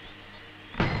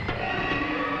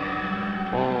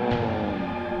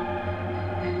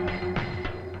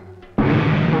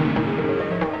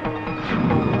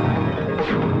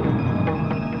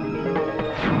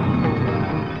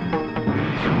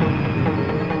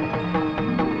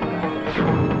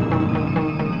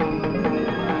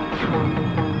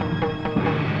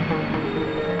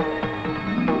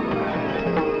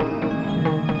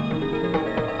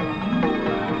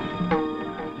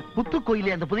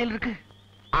 கோயிலே அந்த புதையல் இருக்கு?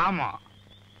 ஆமா,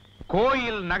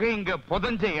 கோயில் நகை இங்க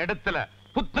புதஞ்ச இடத்துல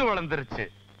புத்து வளர்ந்துருச்சு.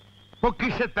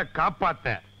 பொக்கிஷத்தை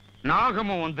காப்பாத்த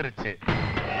நாகமும் வந்துருச்சு.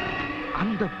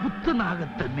 அந்த புத்து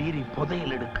நாகத்தை மீறி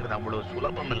புதையல் எடுக்கிறது அவ்வளவு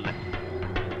சுலபம் இல்லை.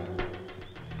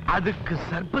 அதுக்கு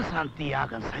சர்ப்பசாந்தி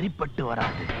யாகம் சரிப்பட்டு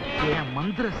வராது. என்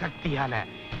மந்திர சக்தியால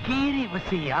கீரி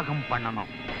வசி யாகம்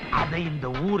பண்ணணும். அதை இந்த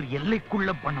ஊர்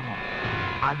எல்லைக்குள்ள பண்ணணும்.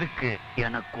 அதுக்கு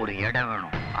எனக்கு ஒரு இடம்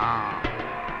வேணும்.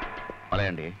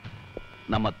 மலையாண்டி,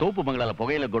 நம்ம தோப்பு பங்களால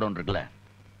புகையில கோடவுன் இருக்குல்ல,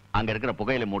 அங்க இருக்கிற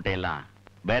புகையில மூட்டையெல்லாம்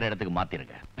வேற இடத்துக்கு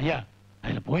மாத்திருங்க. ஐயா,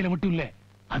 அதுல புகையில மட்டும் இல்ல,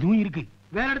 அதுவும் இருக்கு.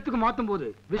 வேற இடத்துக்கு மாத்தும் போது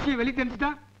விஷயம் வெளியே தெரிஞ்சுட்டா?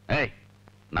 ஏய்,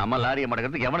 நம்ம லாரியை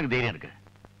மடக்கிறதுக்கு எவனுக்கு தைரியம் இருக்கு?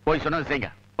 போய் சொன்னது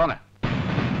செய்யுங்க, போங்க.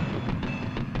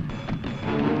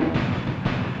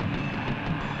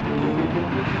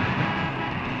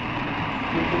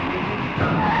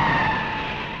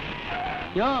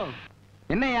 யோ,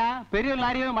 என்னையா பெரிய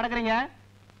லாரியை மடக்குறீங்க?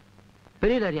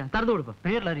 பெரிய லாரியா? திறந்து கொடுப்போம்.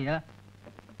 பெரிய லாரியா?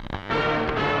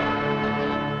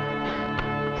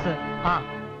 சார்,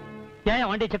 ஏன்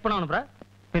வண்டியை செக் பண்ண அனுப்புற?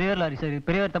 பெரியவர் லாரி சார்,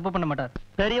 பெரியவர் தப்பு பண்ண மாட்டார்.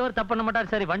 பெரியவர் தப்பு பண்ண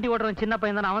மாட்டார். சரி, வண்டி ஓட்டுறவன் சின்ன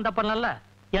பையன் தானே, அவன் தப்பு பண்ணல.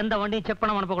 எந்த வண்டியும் செக்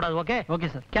பண்ண அனுப்பக்கூடாது. Okay?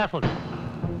 Okay sir. Careful.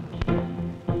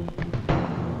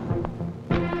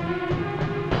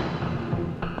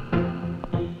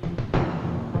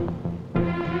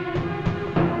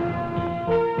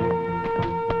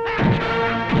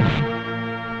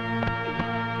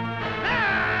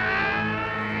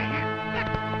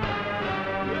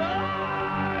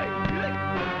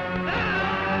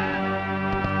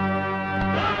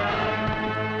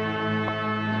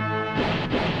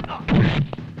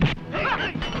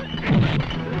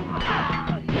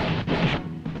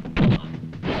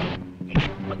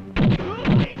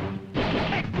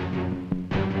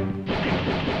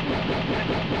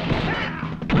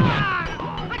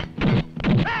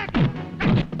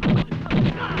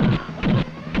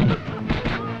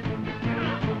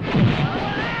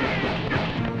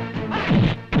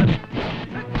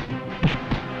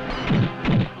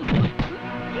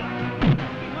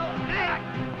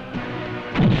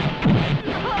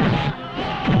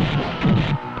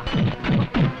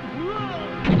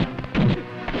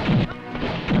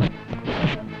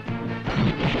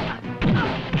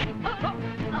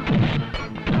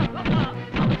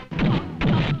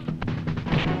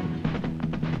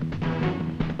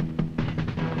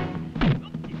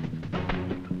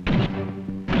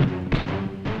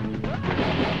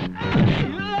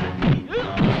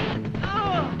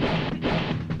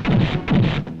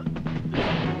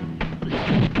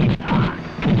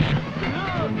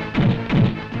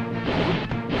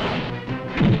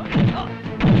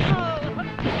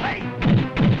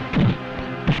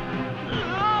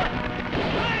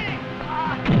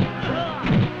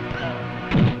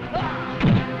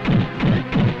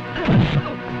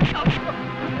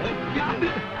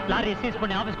 Cheese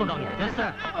பண்ணி ஆபீஸ் கொண்டு வாங்க. Yes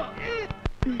sir.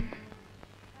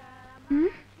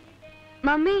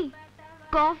 Mummy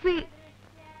coffee.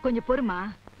 கொஞ்சம் பொறுமா,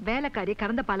 வேலைக்காரி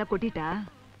கறந்த பாலை கொட்டிட்டா,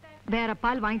 வேற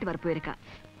பால் வாங்கிட்டு வர போயிருக்கா.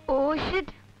 Oh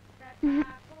shit.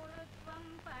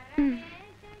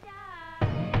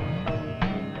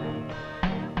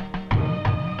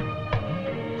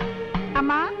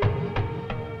 அம்மா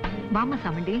வாமா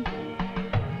சாமண்டி.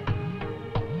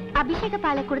 அபிஷேக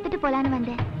பாலை கொடுத்துட்டு போலான்னு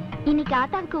வந்தேன். இன்னைக்கு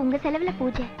ஆத்தாவுக்கு உங்க செலவுல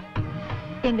பூஜை.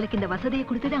 எங்களுக்கு இந்த வசதியை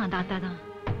கொடுத்தது அந்த ஆத்தா தான்.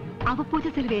 அவ பூஜை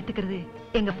செலவு ஏத்துக்கிறது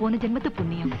எங்க போன ஜென்மத்து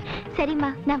புண்ணியம். சரிம்மா,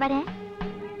 நான் வரேன்.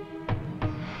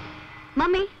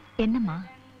 மம்மி. என்னம்மா?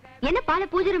 என்ன பாலை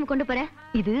பூஜை ரூம் கொண்டு போற?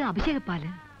 இது அபிஷேக பால்.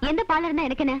 எந்த பால் இருந்தா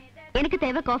எனக்கு என்ன? எனக்கு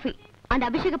தேவை காஃபி. அந்த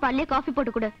அபிஷேக பால்லே காஃபி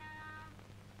போட்டு கொடு.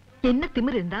 என்ன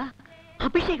திமிரு இருந்தா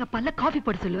அபிஷேக பால்ல காஃபி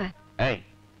போட சொல்லுவ? ஏய்,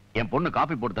 என் பொண்ணு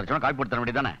காபி போட்டு தர சொன்னா காபி போட்டு தர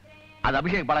வேண்டியதானே? அது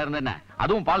அபிஷேக பாலா இருந்தா என்ன?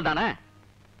 அதுவும் பால் தானே?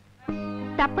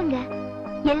 தப்புங்க.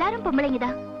 எல்லாரும்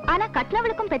பொம்பளைங்கதான். ஆனா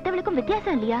கட்லவளுக்கும் பெத்தவளுக்கும்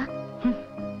வித்தியாசம் இல்லையா?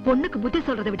 பொண்ணுக்கு புத்தி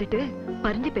சொல்றதை விட்டுட்டு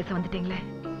பறிஞ்சு பேச வந்துட்டீங்களே.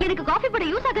 எனக்கு காஃபி போட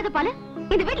யூஸ் ஆகாத பால்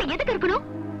இந்த வீட்ல எதுக்கு இருக்கணும்?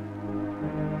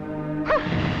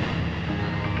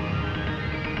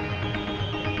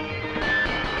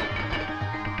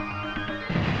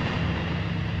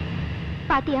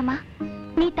 பாத்தியாமா,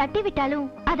 நீ தட்டி விட்டாலும்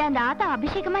அத அந்த ஆத்தா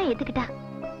அபிஷேகமா ஏத்துக்கிட்டா.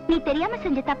 நீ தெரியாம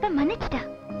செஞ்ச தப்ப மன்னிச்சிட்டா.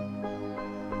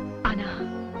 ஆனா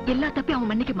எல்லா தப்பையும் அவன்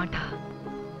மன்னிக்க மாட்டா.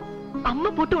 அம்மா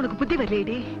போட்டு உனக்கு புத்தி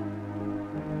வரலையேடி.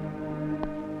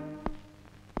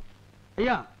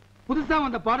 ஐயா, புதுசா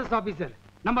வந்த ஃபாரஸ்ட் ஆபீசர்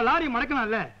நம்ம லாரி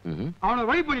மடக்கணும்ல, அவனை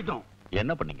வழி பண்ணிட்டோம்.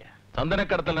 என்ன பண்ணீங்க? சந்தன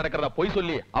கடத்தல் நடக்கிறதா போய்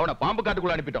சொல்லி அவனை பாம்பு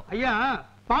காட்டுக்குள்ள அனுப்பிட்டோம். ஐயா,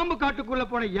 பாம்பு காட்டுக்குள்ள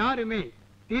போன யாருமே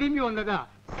திரும்பி வந்ததா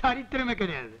சரித்திரமே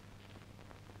கிடையாது.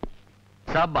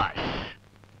 சபாஷ்.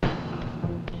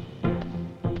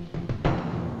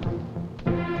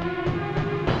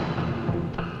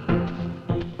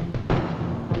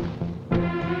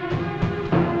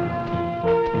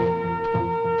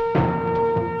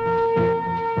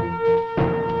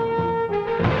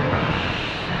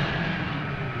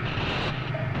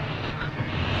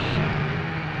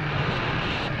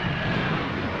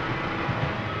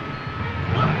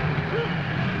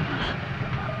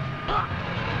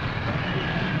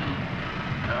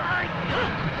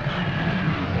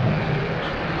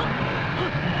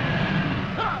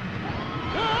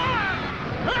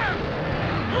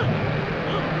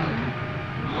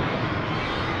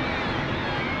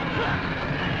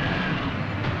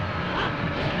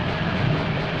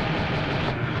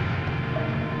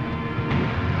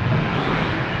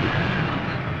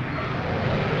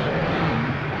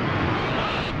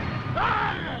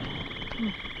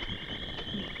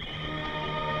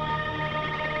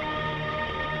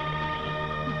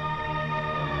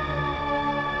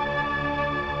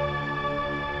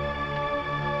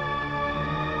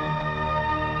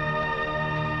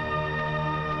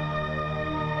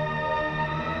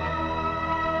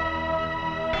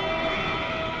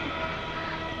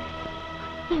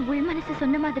 என் உள் மனசு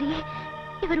சொன்ன மாதிரியே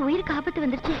இவர் உயிருக்கு ஆபத்து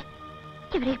வந்துருச்சு.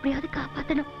 இவரை எப்படியாவது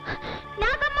காப்பாத்தணும்.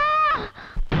 நாகம்மா!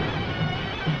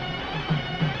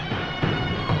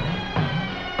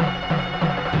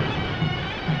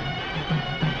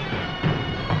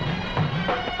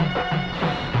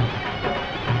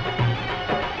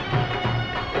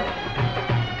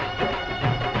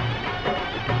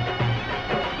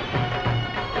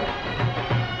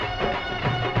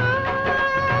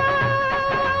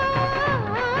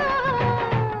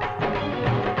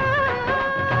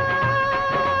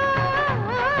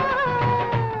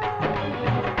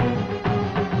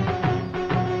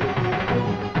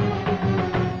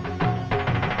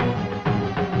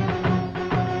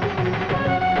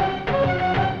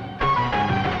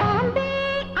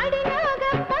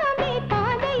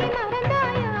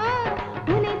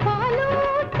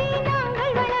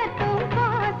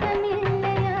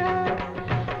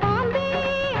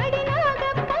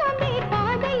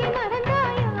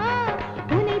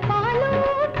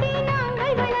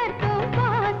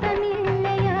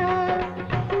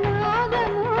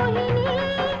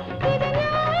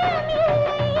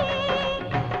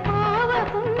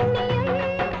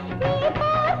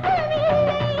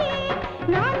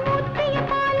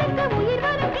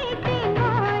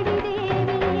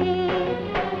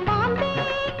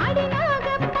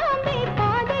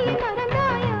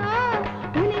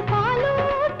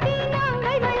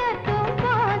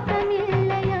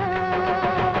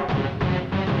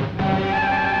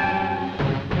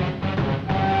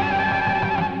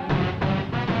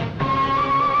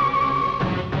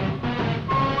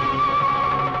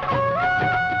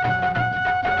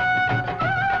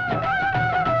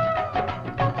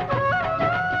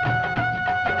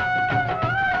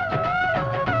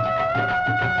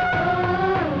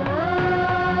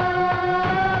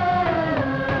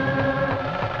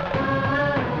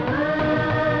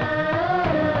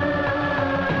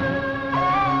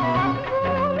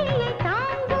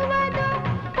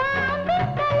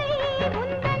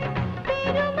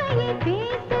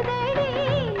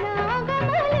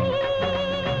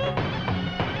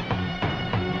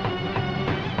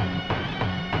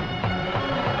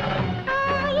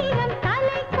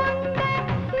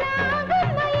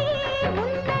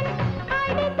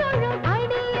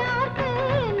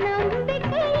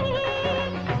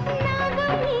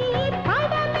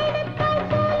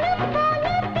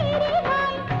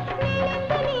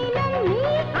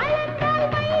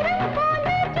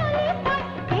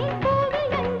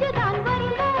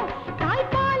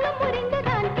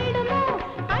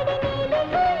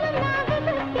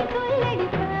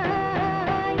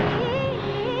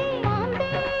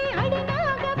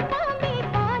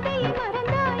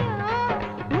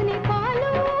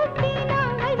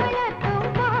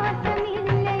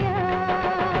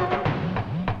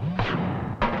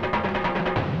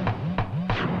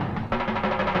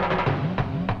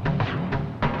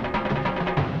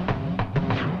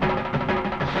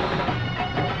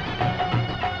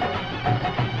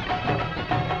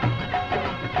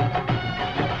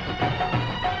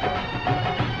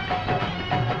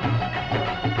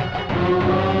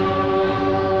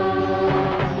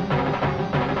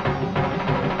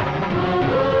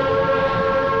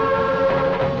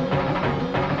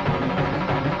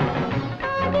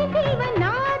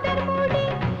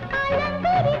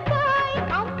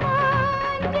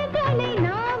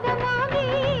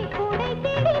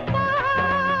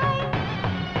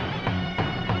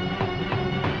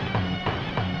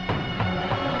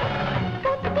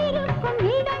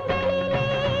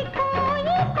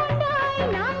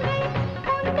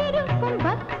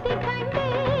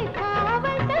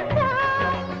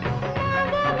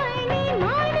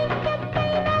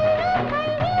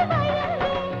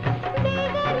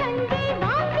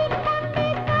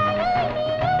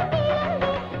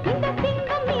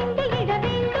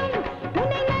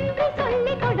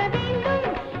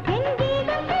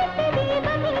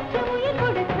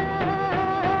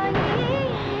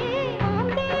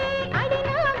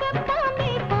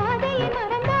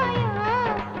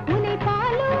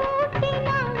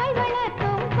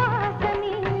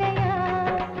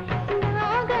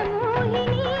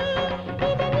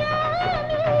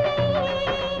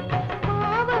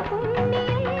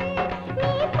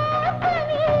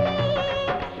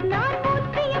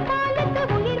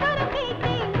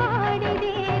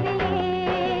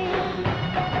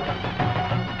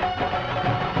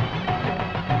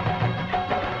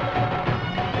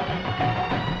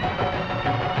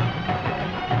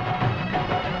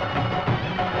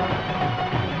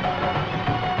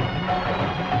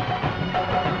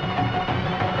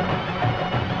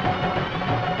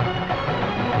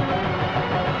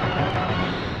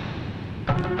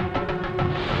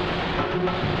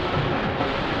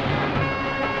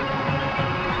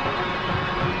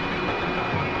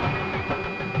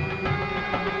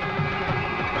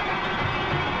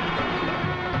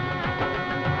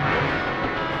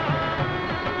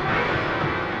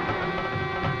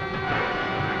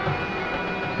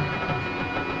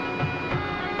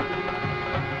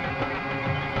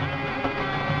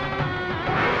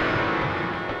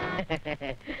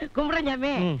 கும்பிடுறேன்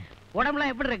சாமி.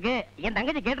 உடம்புலாம் எப்படி இருக்கு? என்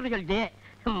தங்கச்சி கேட்டுன்னு சொல்லிச்சு.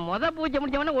 முத பூஜை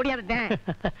முடிஞ்சவன ஓடியாருட்டேன்.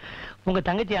 உங்க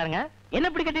தங்கச்சி யாருங்க? என்ன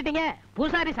இப்படி கட்டிட்டீங்க?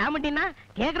 பூசாரி சாமுண்டினா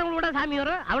கேக்குறவங்களோட சாமி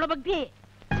வரும், அவ்வளவு பக்தி.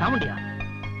 சாமுண்டியா?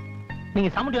 நீங்க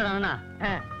சாமுண்டியோட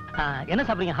என்ன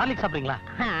சாப்பிடுறீங்க? ஹார்லிக்ஸ் சாப்பிடுறீங்களா?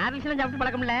 ஹார்லிக்ஸ்லாம் சாப்பிட்டு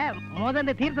பழக்கம் இல்ல. முத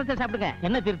இந்த தீர்த்தத்தை சாப்பிடுங்க.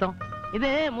 என்ன தீர்த்தம்? இது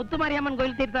முத்துமாரியம்மன்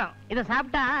கோயில் தீர்த்தம். இதை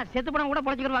சாப்பிட்டா செத்து பணம் கூட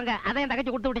பொழைச்சுக்கிடுவாங்க. அதான் என்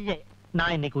தங்கச்சி கொடுத்து விட்டுச்சு.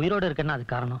 நான் இன்னைக்கு உயிரோட இருக்கேன்னா அது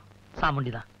காரணம்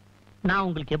சாமுண்டி தான். நான்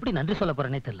உங்களுக்கு எப்படி நன்றி சொல்ல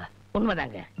போறேனே தெரியல.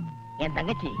 உண்மைதாங்க. என்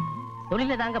தங்கச்சி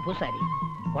தொழில தாங்க பூசாரி,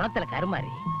 குணத்துல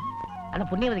கருமாறி. அந்த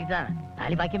புண்ணியவதிக்கு தான்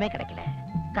தாலி பாக்கியமே கிடைக்கல.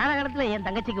 காலகாலத்துல என்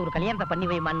தங்கச்சிக்கு ஒரு கல்யாணத்தை பண்ணி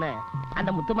வைமான்னு அந்த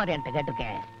முத்துமாரி என்கிட்ட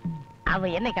கேட்டிருக்கேன். அவ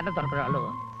என்னை கண்ணை திறக்கிறாளோ.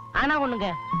 ஆனா ஒண்ணுங்க,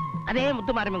 அதே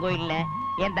முத்துமாரியம்மன் கோயில்ல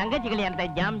என் தங்கச்சி கல்யாணத்தை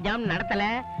ஜாம் ஜாம் நடத்தல.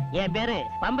 என் பேரு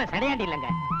பம்ப சடையாண்டி இல்லைங்க.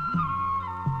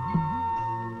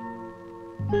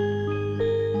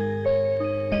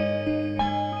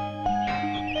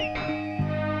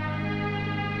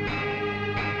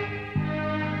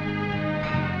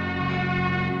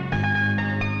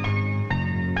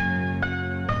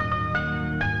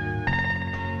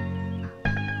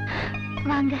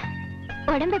 வாங்க.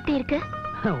 உடம்பு எப்படி இருக்கு?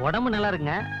 உடம்பு நல்லா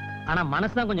இருக்குங்க, ஆனா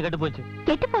மனசுதான் கொஞ்சம் கெட்டு போச்சு.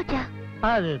 கெட்டு போச்சா?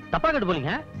 அது தப்பா கெட்டு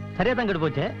போலீங்க, சரியா தான் கெட்டு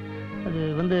போச்சு. அது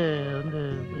வந்து வந்து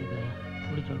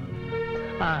எப்படி சொல்றது?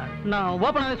 நான்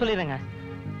ஓப்பனாவே சொல்லிடுறேங்க.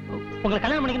 உங்களை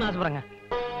கல்யாணம் பண்ணிக்கணும்னு ஆசைப்படுறேங்க.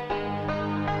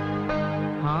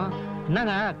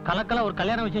 என்னங்க கலக்கலா ஒரு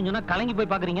கல்யாணம் விஷயம் சொன்னா கலங்கி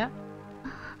போய் பாக்குறீங்க?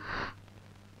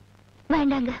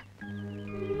 வேண்டாங்க,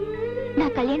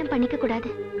 நான் கல்யாணம் பண்ணிக்க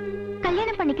கூடாது.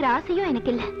 கல்யாணம் பண்ணிக்கிற ஆசையும்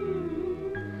எனக்கு இல்ல.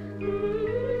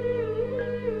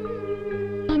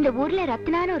 இந்த ஊர்ல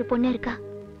ரத்னான ஒரு பொண்ணு இருக்கா.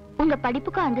 உங்க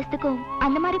படிப்புக்கும் அந்தஸ்துக்கும்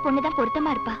அந்த மாதிரி பொண்ணுதான்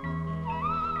பொருத்தமா இருப்பா.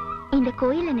 இந்த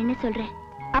கோயில நின்னு சொல்றேன்,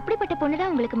 அப்படிப்பட்ட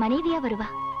பொண்ணுதான் உங்களுக்கு மனைவியா வருவா.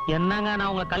 என்னங்க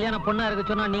நான் உங்க கல்யாண பொண்ணா இருக்க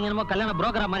சொன்னா நீங்க என்னமோ கல்யாண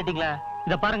புரோக்கரா மாறிட்டீங்களா?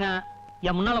 இத பாருங்க,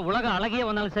 என் முன்னால உலக அழகியே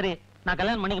வந்தாலும் சரி நான்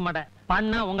கல்யாணம் பண்ணிக்க மாட்டேன்.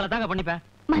 பண்ணா உங்களை தாங்க பண்ணிப்பேன்.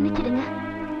 மன்னிச்சிடுங்க,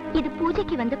 இது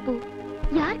பூஜைக்கு வந்த பூ,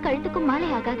 யார் கழுத்துக்கும் மாலை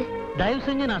ஆகாது. தயவு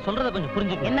செஞ்சு நான் சொல்றத கொஞ்சம்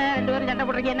புரிஞ்சுக்க. என்ன ரெண்டு பேரும் சண்டை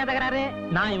போடுறீங்க? என்ன தகராறு?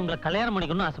 நான் இவங்களை கல்யாணம்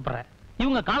பண்ணிக்கணும்னு ஆசைப்படுறேன்.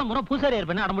 இவங்க காலமுறை பூசாரி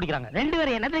இருப்பேன்னு அடம்பிடிக்கிறாங்க. ரெண்டு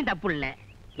பேரும் என்னதும் தப்பு இல்ல.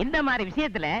 இந்த மாதிரி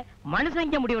விஷயத்துல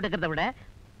மனுஷங்க முடிவு எடுக்கிறத விட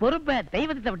பொறுப்பை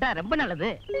தெய்வத்தை விட்டா ரொம்ப நல்லது.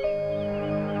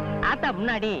 ஆத்தா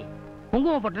முன்னாடி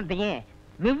குங்குமம் பொட்டணத்தையும்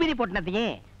விவ்விரி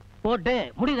பொட்டணத்தையும் போட்டு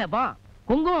முடிவு கேட்போம்.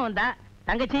 குங்குமம் வந்தா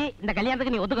தங்கச்சி இந்த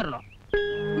கல்யாணத்துக்கு நீ ஒத்துக்கிறணும்.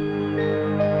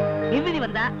 விவ்விரி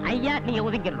வந்தா ஐயா நீங்க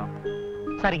ஒதுக்கிடணும்.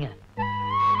 சரிங்க.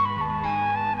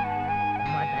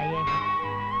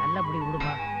 நல்ல முடிவு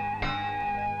விடுமா.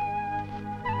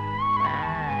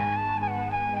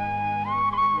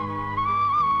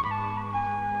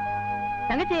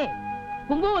 தங்கச்சி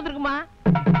குங்குமம் வந்திருக்குமா?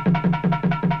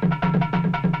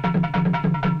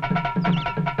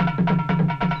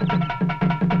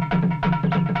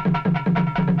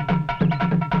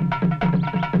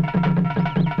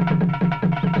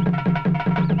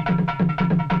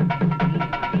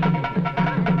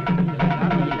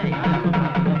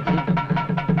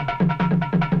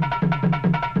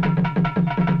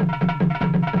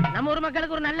 நம்ம ஊர்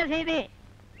மக்களுக்கு ஒரு நல்ல செய்தி.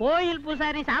 கோயில்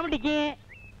பூசாரி சாமுண்டிக்கு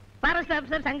ஃபாரஸ்ட்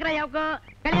ஆபீசர் சங்கரையாவுக்கும்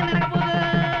கல்யாணம் நடக்க போகுது.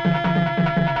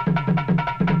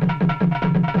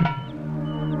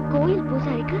 கோயில்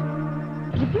பூசாரிக்கு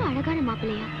இவ்வளவு அழகான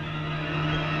மாப்பிள்ளையா?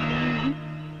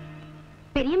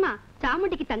 பெரியம்மா,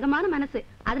 சாமுண்டிக்கு தங்கமான மனசு,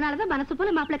 அதனாலதான் மனசு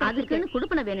போல மாப்பிள்ளை. அதுக்குன்னு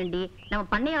குடுப்பன வேணுண்டி. நம்ம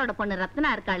பண்ணையாரோட பொண்ணு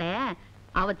ரத்னா இருக்காளே,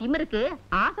 அவ திமிருக்கு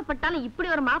ஆசைப்பட்டாலும் இப்படி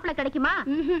ஒரு மாப்பிள்ளை கிடைக்குமா?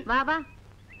 வா வா.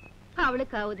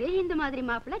 அவளுக்காவது இந்த மாதிரி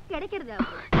மாப்பிள்ளை கிடைக்கிறது.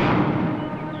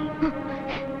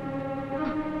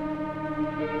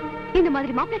 இந்த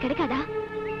மாதிரி மாப்பிள்ளை கிடைக்காதா?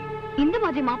 இந்த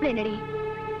மாதிரி மாப்பிள்ளை என்னடி?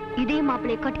 இதே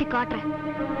மாப்பிள்ளையை கட்டி காட்டுறேன்.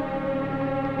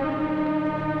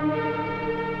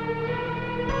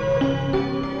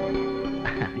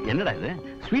 என்னடா இது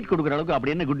ஸ்வீட் கொடுக்குற அளவுக்கு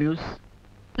அப்படி என்ன குட் நியூஸ்?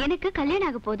 எனக்கு கல்யாணம்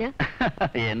ஆக போகுது.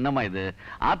 என்னம்மா இது?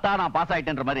 ஆத்தா நான் பாஸ்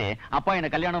ஆயிட்டேன்ற மாதிரி அப்பா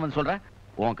என்ன கல்யாணம் வந்து சொல்ற?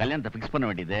 உன் கல்யாணத்தை ஃபிக்ஸ் பண்ண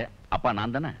வேண்டியது அப்பா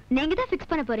நான் தானே. நீங்க தான்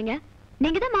ஃபிக்ஸ் பண்ண போறீங்க,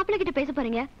 நீங்க தான் மாப்பிள்ளை கிட்ட பேச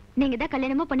போறீங்க, நீங்க தான்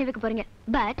கல்யாணமா பண்ணி வைக்க போறீங்க.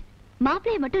 பட்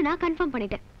மாப்பிள்ளைய மட்டும் நான் கன்ஃபார்ம்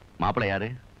பண்ணிட்டேன். மாப்பிள்ளை யாரு?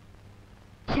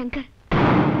 சங்கர்.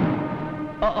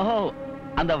 ஓ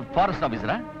அந்த ஃபாரஸ்ட்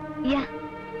ஆபீசரா? யா.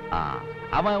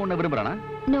 அவன் உன்னை விரும்புறானா?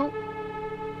 நோ,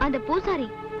 அந்த பூசாரி,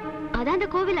 அதான் அந்த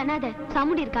கோவில் அனாதை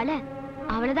சாமுண்டி இருக்கால,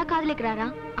 அவளதான் காதலிக்கிறாரா,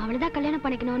 அவளதான் கல்யாணம்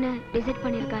பண்ணிக்கணும்னு டிசைட்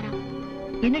பண்ணிருக்காரா.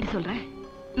 என்னடி சொல்ற?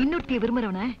 இன்னொருத்திய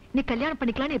விரும்புறவன நீ கல்யாணம்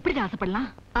பண்ணிக்கலாம்னு எப்படி ஆசைப்படலாம்?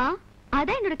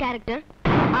 அதான் என்னோட கேரக்டர்.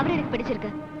 அவர் எனக்கு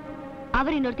பிடிச்சிருக்கு.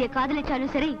 அவர் இன்னொருத்திய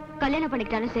காதலிச்சாலும் சரி, கல்யாணம்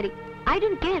பண்ணிக்கிட்டாலும் சரி, ஐ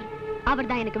டோன்ட் கேர். அவர்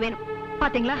தான் எனக்கு வேணும்.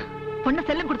 பாத்தீங்களா, பொண்ணை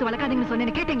செல்லம் கொடுத்து வளர்க்காதீங்கன்னு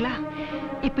சொன்னேன்னு கேட்டீங்களா?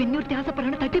 இப்ப இன்னொருத்தி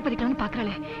ஆசைப்படுறவன தட்டி பறிக்கலாம்னு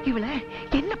பாக்குறாளே, இவள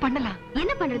என்ன பண்ணலாம்?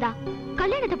 என்ன பண்றதா?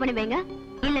 கல்யாணத்தை பண்ணி வைங்க,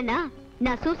 இல்லன்னா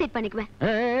நான் சூசைட் பண்ணிக்குவேன்.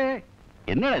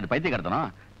 என்னடா இது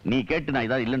பைத்தியக்காரத்தனம்? நீ கேட்டு நான்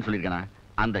ஏதாவது இல்லைன்னு சொல்லிருக்கேனா?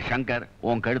 அந்த சங்கர்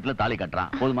உன் கழுத்துல தாலி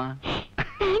கட்டுறான், போதுமா?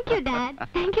 Thank you dad.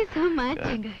 Thank you so much.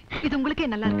 இது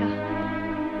உங்களுக்கே நல்லா இருக்கா?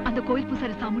 அந்த கோயில்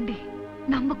பூசாரி சாமுண்டி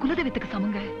நம்ம குலதெய்வத்துக்கு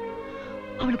சமங்க.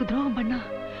 அவளுக்கு துரோகம் பண்ணா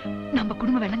நம்ம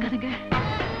குடும்பம் விளங்காதுங்க.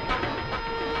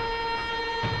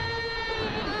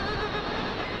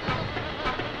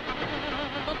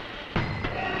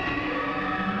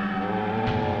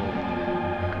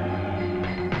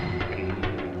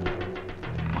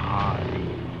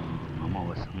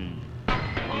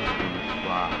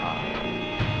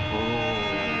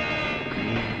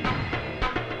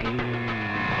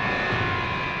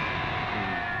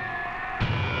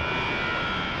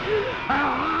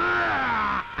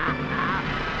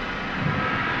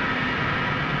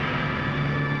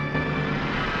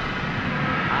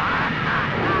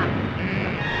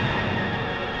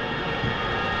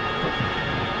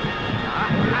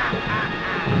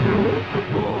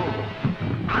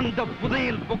 அந்த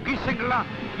புதையல் பொக்கிஷங்கள்லாம்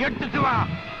எடுத்துட்டு வா,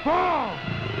 போ.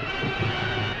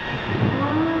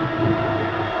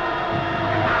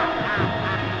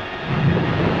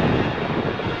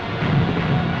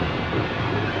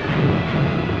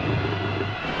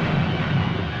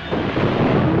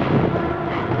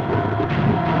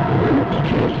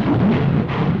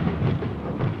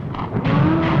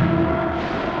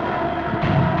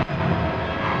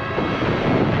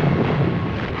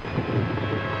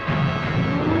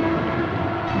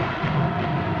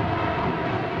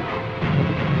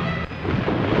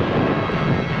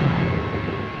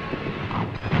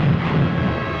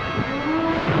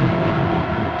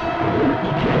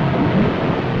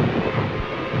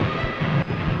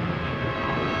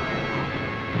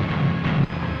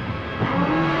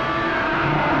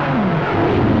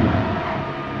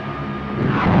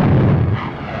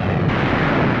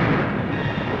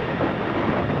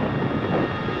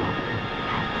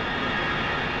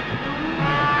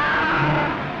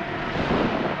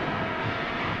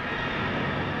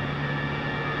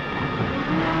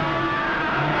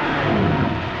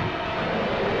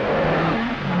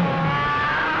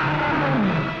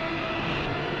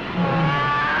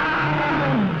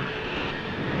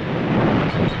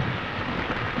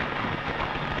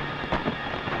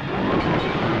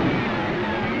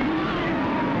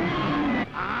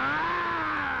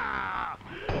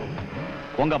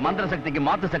 உங்க மந்திர சக்திக்கு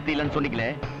மாத்து சக்தி இல்லைன்னு சொன்னீங்களே,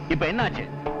 இப்ப என்னாச்சு?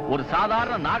 ஒரு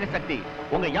சாதாரண நாக சக்தி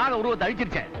உங்க யாக உருவத்தை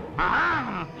அழிச்சிருச்சேன்.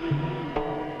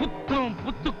 புத்தும்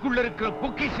புத்துக்குள்ள இருக்கிற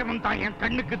பொக்கிஷமும் தான் என்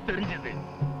கண்ணுக்கு தெரிஞ்சது.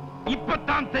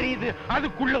 இப்பதான் தெரியுது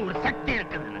அதுக்குள்ள ஒரு சக்தி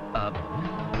இருக்குது.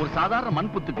 ஒரு சாதாரண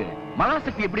மண் புத்துக்கு மகா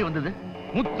சக்தி எப்படி வந்தது?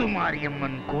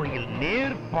 முத்துமாரியம்மன் கோயில்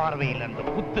நேர் பார்வையில் அந்த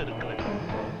புத்து இருக்கிறது.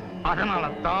 அதனால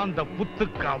தான் அந்த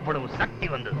புத்துக்கு அவ்வளவு சக்தி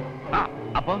வந்தது.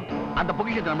 அப்போ அந்த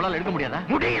பொக்கிஷத்தை நம்மளால எடுக்க முடியாதா?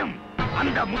 முடியும்.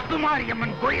 அந்த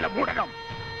முத்துமாரியம்மன் கோயில மூடணும்.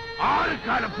 6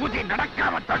 கால பூஜை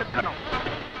நடக்காம தடுக்கணும்.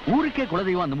 ஊருக்கே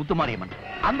குலதெய்வம் அந்த முத்துமாரியம்மன்.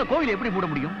 அந்த கோயிலை எப்படி மூட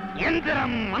முடியும்?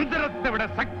 எந்திரம் மந்திரத்தை விட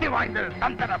சக்தி வாய்ந்தது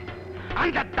தந்திரம்.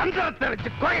 அந்த தந்திரத்தை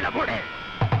வச்சு கோயில மூடு.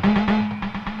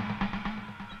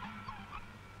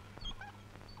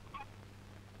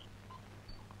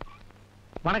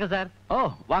 வணக்கம் சார். ஓ,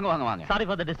 வாங்க வாங்க வாங்க. Sorry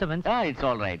for the disturbance. It's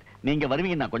all right. நீங்க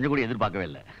வருவீங்க நான் கொஞ்சம் கூட எதிர்பார்க்கவே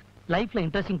இல்லை. லைஃப்ல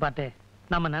இன்ட்ரெஸ்டிங் பார்ட்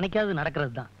நம்ம நினைக்காது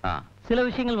நடக்கிறது தான். சில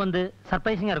விஷயங்கள் வந்து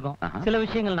சர்ப்ரைசிங்கா இருக்கும், சில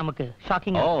விஷயங்கள் நமக்கு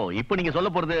ஷாக்கிங்கா. ஓ, இப்போ நீங்க சொல்ல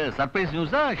போறது சர்ப்ரைஸ்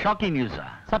நியூஸா ஷாக்கிங் நியூஸா?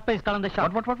 சர்ப்ரைஸ் கலந்த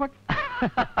ஷாக். வாட்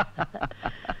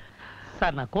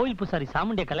சார், நான் கோயில் பூசாரி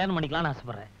சாமுண்டியை கல்யாணம் பண்ணிக்கலாம்னு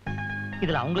ஆசைப்படுறேன்.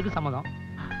 இதுல அவங்களுக்கு சம்மதம்.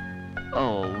 ஓ,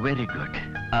 வெரி குட்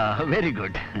வெரி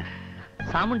குட்.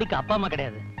 சாமுண்டிக்கு அப்பா அம்மா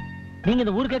கிடையாது. நீங்க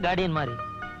இந்த ஊருக்கே கார்டியன் மாதிரி.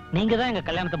 நீங்க தான் எங்க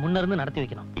கல்யாணத்தை முன்னிருந்து நடத்தி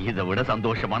வைக்கணும். இதை விட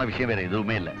சந்தோஷமான விஷயம் வேற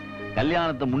எதுவுமே இல்ல.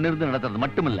 கல்யாணத்தை முன்னிருந்து நடத்துறது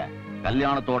மட்டும் இல்ல,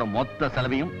 கல்யாணத்தோட மொத்த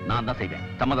செலவையும் நான் தான் செய்வேன்.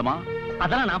 சம்மதமா?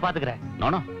 அதெல்லாம் நான் பாத்துக்கிறேன்.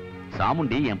 நானோ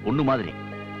சாமுண்டி என் பொண்ணு மாதிரி.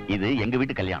 இது எங்க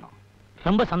வீட்டு கல்யாணம்.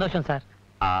 ரொம்ப சந்தோஷம் சார்.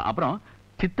 அப்புறம்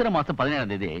சித்திரை மாசம்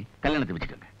 17ஆம் தேதி கல்யாணத்தை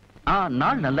வச்சுக்கோங்க.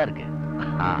 நாள் நல்லா இருக்கு.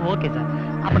 Okay sir.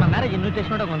 அப்ப நான் மேரேஜ்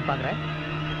இன்விடேஷனோட வந்து பாக்குறேன்.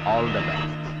 All the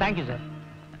best. Thank you sir.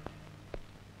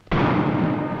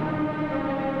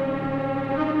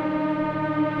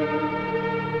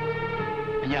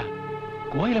 ஐயா,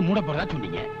 கோயில மூட போறதா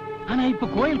சொன்னீங்க. ஆனா இப்ப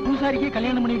கோயில் பூசாரிக்கே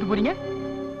கல்யாணம் பண்ணிட்டு போறீங்க.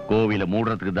 கோவில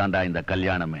மூடுறதுக்கு தாண்டா இந்த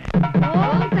கல்யாணமே.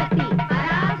 ஓம் சக்தி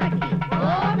பராசக்தி,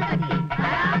 ஓம் சக்தி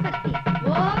பராசக்தி,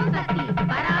 ஓம் சக்தி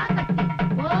பராசக்தி,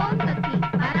 ஓம் சக்தி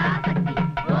பராசக்தி,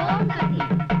 ஓம் சக்தி.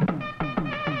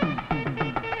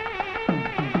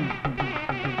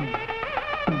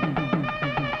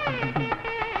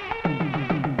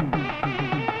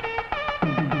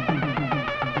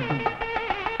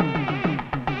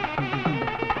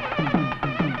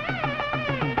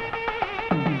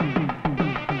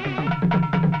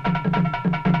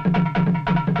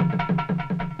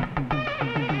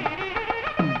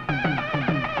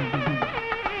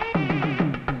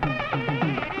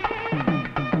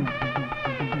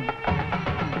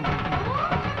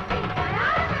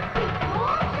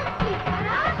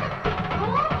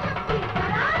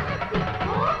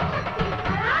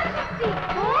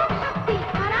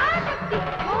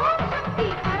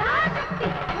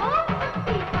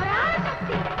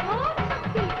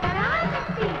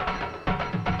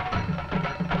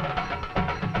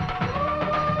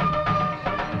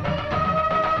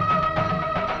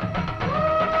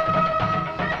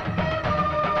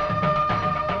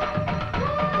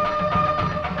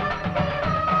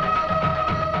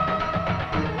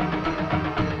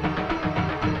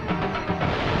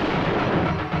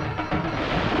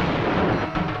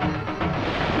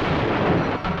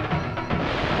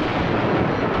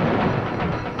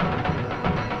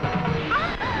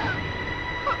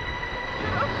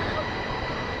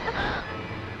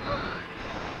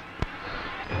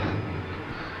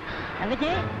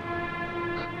 தங்கச்சி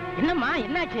என்னம்மா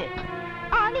என்னாச்சு?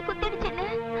 ஆணி குத்திடுச்சுன்னு.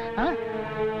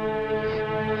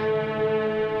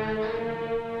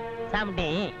 சாமுண்டி,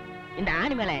 இந்த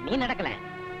ஆணி மேல நீ நடக்கல,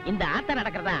 இந்த ஆத்த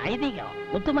நடக்கிறதா ஐதீகம்.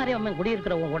 முத்துமாரி அம்மன்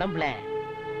குடியிருக்கிற உன் உடம்புல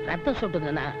ரத்தம்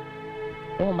சொட்டுதுன்னா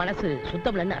உன் மனசு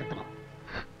சுத்தம்லன்னு அர்த்தம்.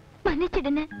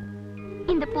 மன்னிச்சிடுன்னு.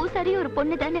 இந்த பூசாரி ஒரு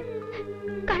பொண்ணு தானே.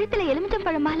 கழுத்துல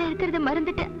எலுமிச்சம்பழம் மாலை இருக்கிறத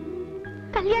மறந்துட்டேன்.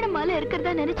 கல்யாண மாலை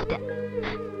இருக்கிறதா நினைச்சிட்டேன்.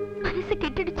 மனசு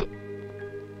கெட்டுடுச்சு.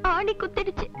 ஆணி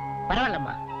குத்திடுச்சு.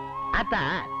 பரவாயில்லம்மா, ஆத்தா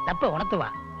தப்ப உணர்த்துவா,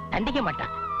 தண்டிக்க மாட்டா.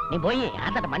 நீ போய்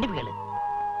ஆத்தாட்ட மன்னிப்பு கேளு.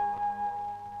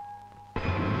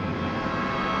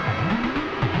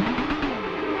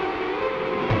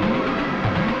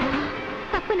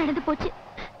 தப்பு நடந்து போச்சு,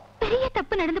 பெரிய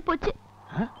தப்பு நடந்து போச்சு.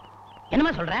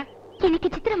 என்னமா சொல்ற?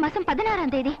 இன்னைக்கு சித்திரை மாசம்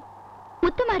 16ஆம் தேதி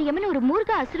முத்துமாரியம்மன் ஒரு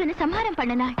மூர்க்க அசுரனை சம்ஹாரம்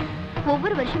பண்ண நாள்.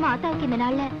 ஒவ்வொரு வருஷமும் ஆத்தாவுக்கு இந்த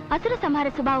நாள்ல அசுர சம்ஹார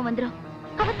சுபாவம் வந்துரும்.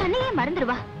 அவ தன்னையே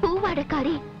மறந்துடுவா.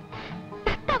 பூவாடக்காரி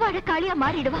ரத்தவாடக்காளியா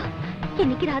மாறிடுவா.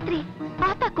 இன்னைக்கு ராத்திரி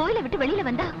ஆத்தா கோயிலை விட்டு வெளியில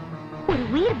வந்தா ஒரு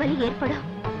உயிர் பலி ஏற்படும்.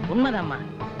 உண்மைதாம்மா.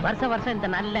 வருஷம் இந்த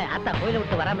நாள்ல ஆத்தா கோயிலை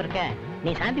விட்டு வராம இருக்க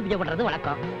நீ சாந்தி பூஜை பண்றது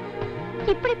வழக்கம்.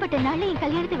 இப்படிப்பட்ட நாள்ல என்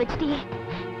கல்யாணத்தை வச்சுட்டியே.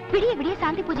 விடிய விடிய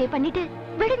சாந்தி பூஜை பண்ணிட்டு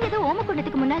விடுஞ்சது ஓம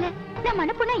குண்டத்துக்கு முன்னால நான்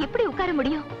மனப்புண்ணா எப்படி உட்கார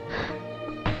முடியும்?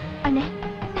 அண்ணே,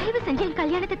 தயவு செஞ்சு என்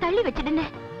கல்யாணத்தை தள்ளி வச்சிடுன்னு.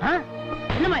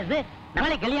 என்னமா இது?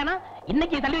 நாளை கல்யாணம்,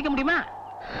 இன்னைக்கு தள்ளி வைக்க முடியுமா?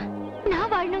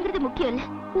 நான் வாழணுங்கிறது முக்கியம் இல்ல,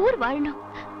 ஊர் வாழணும்.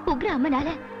 உக்ர அம்மனால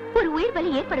ஒரு உயிர் பலி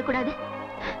ஏற்படக்கூடாது.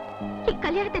 என்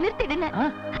கல்யாணத்தை நிறுத்திடுன்னு.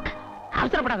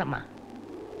 அவசரப்படாதம்மா.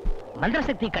 மந்திர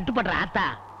சக்தி கட்டுப்படுற ஆத்தா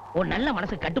உன் நல்ல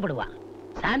மனசு கட்டுப்படுவா.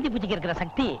 சாந்தி பூஜைக்கு இருக்கிற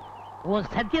சக்தி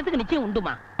உன் சத்தியத்துக்கு நிச்சயம்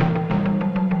உண்டுமா.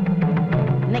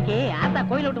 இன்னைக்கு ஆத்தா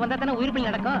கோயில விட்டு வந்தா தானே உயிர் பலி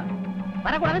நடக்கும்.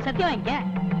 வரக்கூடாது, சத்தியம் வாங்கிக்க.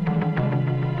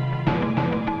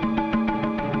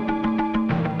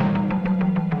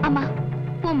 அம்மா,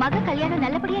 உன் மக கல்யாணம்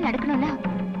நல்லபடியா நடக்கணும்னா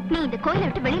நீ இந்த கோயிலை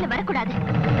விட்டு வெளியில வரக்கூடாது.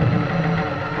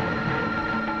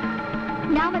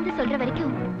 நான் வந்து சொல்ற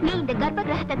வரைக்கும் நீ இந்த கர்ப்ப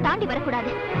கிரகத்தை தாண்டி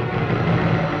வரக்கூடாது.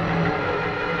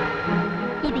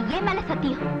 இது ஏன் மேல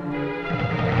சத்தியம்.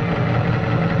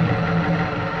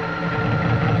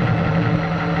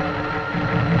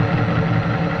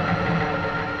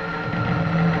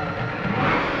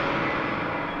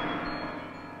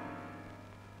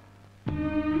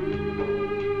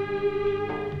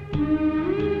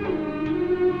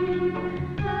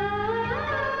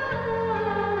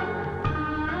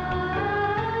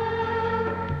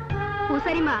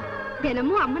 சரிம்மா,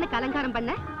 தினமும் அம்மனுக்கு அலங்காரம்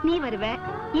பண்ண நீ வருவ.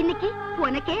 இன்னைக்கு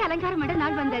உனக்கே அலங்காரம் பண்ண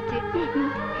நாள் வந்தாச்சு.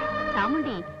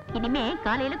 சாமுண்டி, இனிமே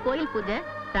காலையில கோயில் பூஜை,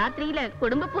 ராத்திரியில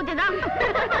குடும்ப பூஜை தான்.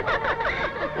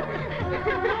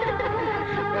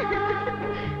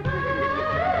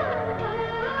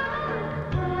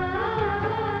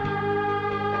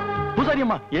 பூசாரி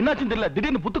அம்மா, என்னாச்சுன்னு தெரியல,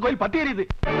 திடீர்னு புத்து கோயில் பத்தி எரியுது.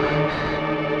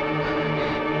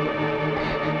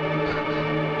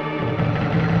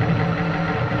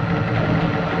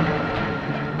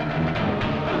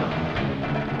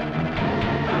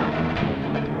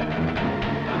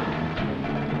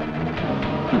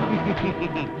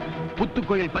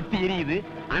 புத்துக்கோயில் பத்தி எரியுது,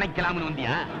 அணைக்கலாம்னு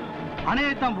வந்தியா?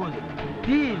 அணையத்தான் போகுது,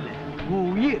 தீ இல்ல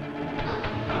உயிர்.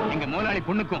 எங்க முதலாளி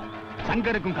பொண்ணுக்கும்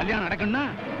சங்கருக்கும் கல்யாணம் நடக்கணும்னா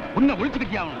உன்னை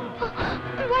ஒழிச்சுக்கிட்டே ஆகணும்.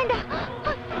 வேண்டாம்,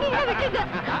 என்ன விட்டுங்க.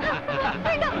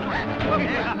 வேண்டாம்,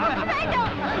 வேண்டாம்,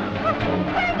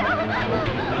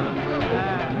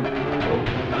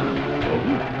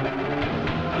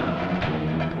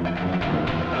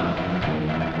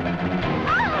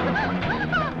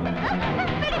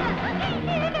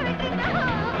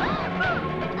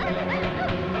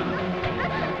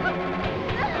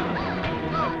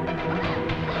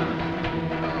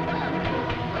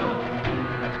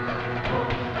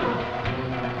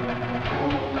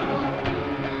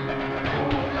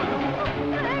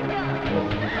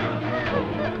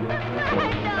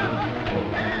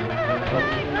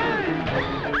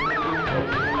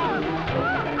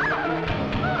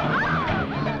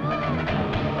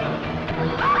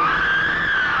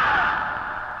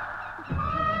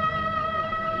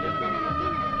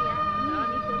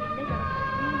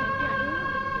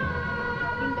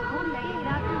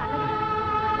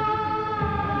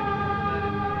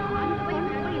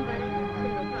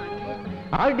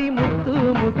 அடி முத்து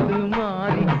முத்து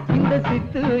மாறி இந்த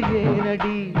சித்து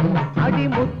ஏனடி, அடி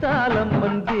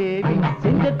முத்தாலம்மன் தேவி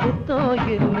செஞ்ச குத்தம்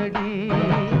என்னடி.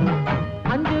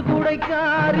 அஞ்சு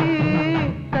குடைக்காரி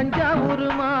தஞ்சாவூர்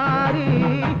மாறி,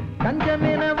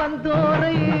 தஞ்சமென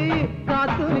வந்தோரை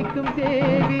காத்து நிற்கும்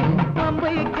தேவி.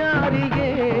 பம்பைக்காரியே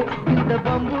இந்த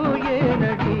பம்பு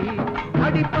ஏனடி,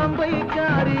 அடி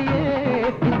பம்பைக்காரியே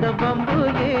இந்த பம்பு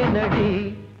ஏனடி.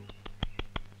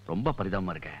 ரொம்ப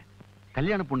பரிதாபமா இருக்க.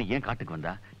 கல்யாண பொண்ணு ஏன் காட்டுக்கு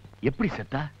வந்தா? எப்படி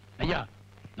செத்தா? ஐயா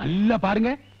நல்லா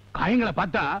பாருங்க, காயங்களை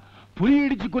பார்த்தா புலி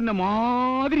அடிச்சு கொன்ன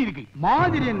மாதிரி இருக்கு.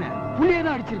 மாதிரி என்ன, புளியே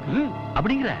தான் அடிச்சிருக்கு.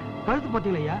 அப்படிங்கிற கழுத்து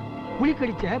பாத்தீங்களா ஐயா, புலி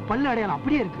கடிச்ச பல்லு அடையாளம்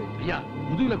அப்படியே இருக்கு. ஐயா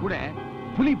முதுகுல கூட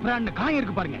புலி பிராண்ட காயம்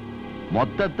இருக்கு பாருங்க.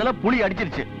 மொத்தத்துல புலி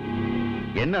அடிச்சிருச்சு.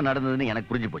 என்ன நடந்ததுன்னு எனக்கு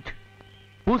புரிஞ்சு போச்சு.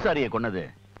 பூசாரியை கொன்னது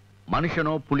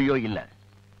மனுஷனோ புலியோ இல்ல,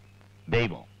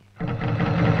 தெய்வம்.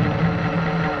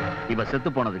 இவ செத்து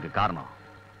போனதுக்கு காரணம்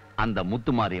அந்த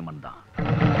முத்து மாரியம்மன் தான்.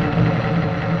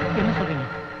 என்ன சொல்றீங்க?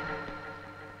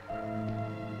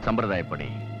 சம்பிரதாயப்படி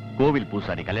கோவில்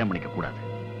பூசாரி கல்யாணம் பண்ணிக்க கூடாது.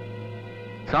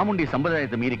 சாமுண்டி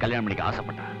சம்பிரதாயத்தை மீறி கல்யாணம் பண்ணிக்க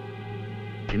ஆசைப்பட்டா.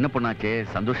 சின்ன பொண்ணாச்சே,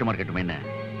 சந்தோஷமா இருக்கட்டுமேன்னு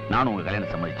நானும் உங்க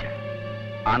கல்யாணம் சம்மதிச்சேன்.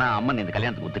 ஆனா அம்மன் இந்த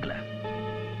கல்யாணத்துக்கு ஒத்துக்கல.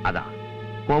 அதான்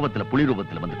கோபத்துல புலி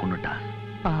ரூபத்துல வந்து கொன்னுட்டா.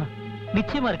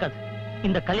 நிச்சயமா இருக்காது.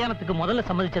 இந்த கல்யாணத்துக்கு முதல்ல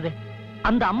சம்மதிச்சதே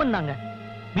அந்த அம்மன் தாங்க.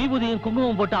 விபூதியும்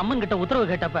குங்குமம் போட்டு அம்மன் கிட்ட உத்தரவு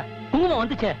கேட்டப்ப குங்குமம்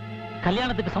வந்துச்சே.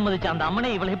 கல்யாணத்துக்கு சம்மதிச்ச அந்த அம்மனை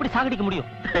இவளை எப்படி சாகடிக்க முடியும்?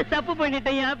 தப்பு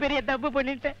பண்ணிட்டேன், பெரிய தப்பு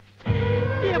பண்ணிட்டேன்.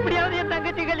 எப்படியாவது என்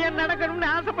தங்கச்சி கல்யாணம் நடக்கணும்னு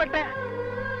ஆசைப்பட்டேன்.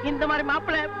 இந்த மாதிரி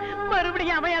மாப்பிள்ளை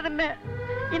மறுபடியும் அமையாதுன்னு,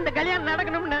 இந்த கல்யாணம்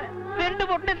நடக்கணும்னு 2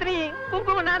 பொட்டத்திலையும்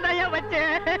குங்குமம் நான் தான்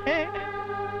வச்சேன்.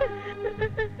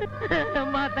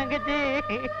 அம்மா தங்கச்சி,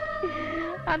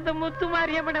 அந்த முத்து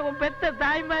மாரியம்மனை உன் பெத்த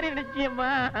தாய் மாதிரி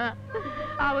நினைச்சியம்மா.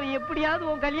 அவ எப்படியாவது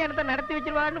உன் கல்யாணத்தை நடத்தி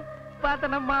வச்சிருவான்னு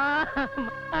பார்த்தனம்மா.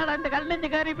 ஆனா அந்த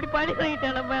கல்லஞ்சக்காரி இப்படி பழி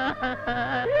வாங்கிட்டாளம்மா.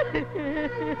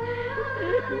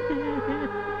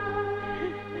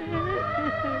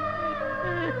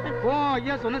 ஓ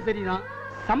ஐயா சொன்ன சரிதான்.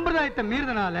 சம்பிரதாயத்தை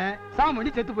மீறதுனால சாமணி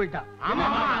செத்து போயிட்டா.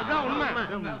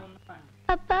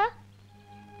 அப்பா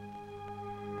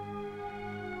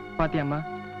பாத்தியாம்மா,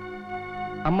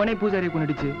 அம்மனே பூஜாரியை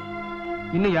கொண்டுடுச்சு.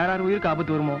 இன்னும் யார் உயிருக்கு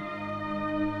ஆபத்து வருமோ?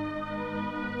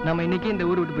 நம்ம இன்னைக்கு இந்த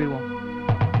ஊர் விட்டு போயிடுவோம்.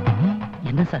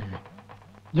 என்ன சார் இது?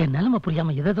 என் நிலைமை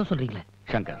புரியாம எதோ சொல்றீங்களே.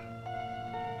 Shankar,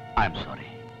 I am sorry.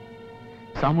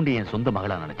 Chamundi என் சொந்த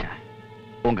மகளா நினைச்சேன்.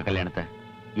 உங்க கல்யாணத்தை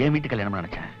என் வீட்டு கல்யாணம்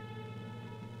நினைச்சேன்.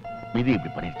 விதி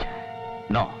இப்படி பண்ணிருச்சேன்.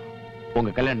 நோ,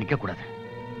 உங்க கல்யாணம் நிக்க கூடாது.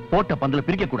 போட்ட பந்தல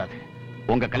பிரிக்க கூடாது.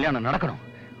 உங்க கல்யாணம் நடக்கணும்.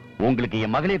 உங்களுக்கு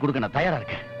என் மகளே கொடுக்க நான் தயாரா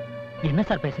இருக்கேன். என்ன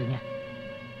சார் பேசுறீங்க?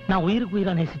 நான் உயிருக்கு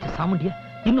உயிரா நேசிச்ச சாமுண்டிய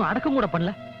இன்னும் அடக்கம் கூட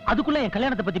பண்ணல. அதுக்குள்ள என்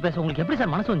கல்யாணத்தை பத்தி பேச உங்களுக்கு எப்படி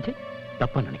சார் மனசு வந்துச்சு?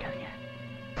 தப்பா நினைக்காதீங்க.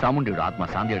 சாமுண்டியோட ஆத்மா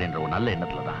சாந்தி அடைன்ற ஒரு நல்ல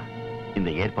எண்ணத்துலதான் இந்த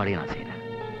ஏற்பாடையை நான் செய்யறேன்.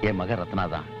 என் மக ரத்னா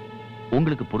தான்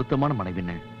உங்களுக்கு பொருத்தமான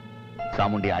மனைவின்னு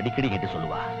சாமுண்டி அடிக்கடி கேட்டு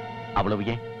சொல்லுவா. அவ்வளவு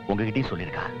ஏன் உங்ககிட்டயும்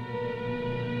சொல்லியிருக்கா.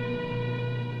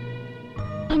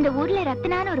 இந்த ஊர்ல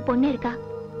ரத்னான்னு ஒரு பொண்ணு இருக்கா.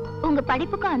 உங்க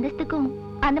படிப்புக்கும் அந்தஸ்துக்கும்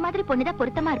அந்த மாதிரி பொண்ணுதான்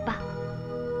பொருத்தமா இருப்பா.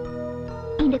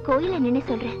 இந்த கோயில நின்னு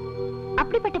சொல்றேன்,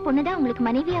 அப்படிப்பட்ட பொண்ணுதான் உங்களுக்கு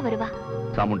மனைவியா வருவா.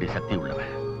 சாமுண்டி சக்தி உள்ளவ.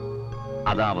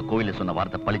 அதான் அவ கோயில சொன்ன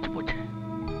வார்த்தை பழிச்சு போச்சு.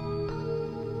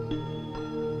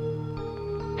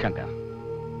 சங்கர்,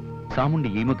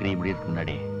 சாமுண்டி ஈமக்கிரியை முடியறதுக்கு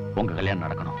முன்னாடி உங்க கல்யாணம்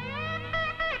நடக்கணும்.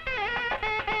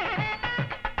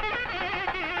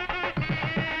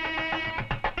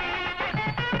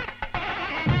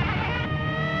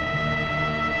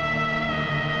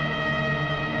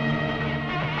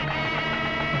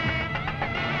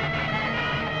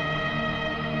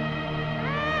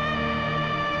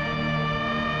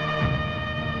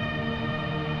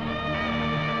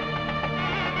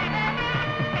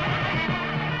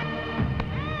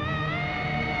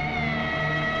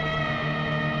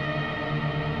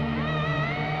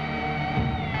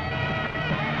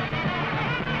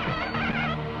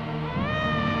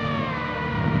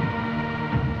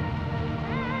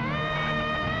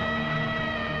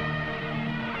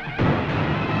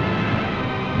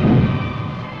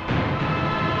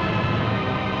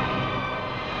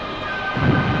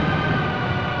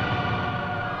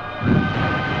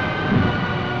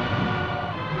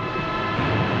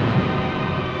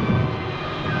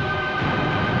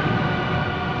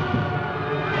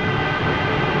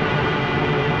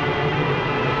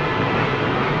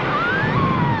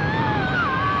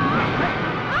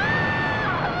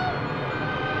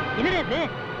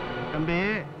 தம்பி,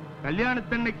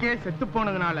 கல்யாணத்தன்னைக்கே செத்து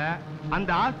போனதுனால அந்த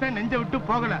ஆசை நெஞ்ச விட்டு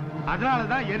போகல.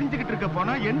 அதனாலதான் எரிஞ்சுக்கிட்டு இருக்க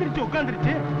போனா எந்திரிச்சு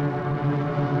உட்காந்துருச்சு.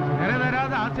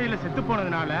 நிறைவேறாத ஆசையில செத்து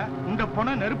போனதுனால இந்த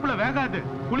பொணம் நெருப்புல வேகாது.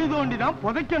 குழி தோண்டி தான்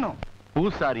புதைக்கணும்.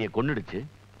 பூசாரிய கொன்னுடுச்சு.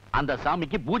 அந்த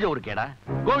சாமிக்கு பூஜை ஒரு கேடா?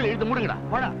 கோவில் இழுத்து மூடுங்கடா.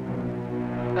 போடா.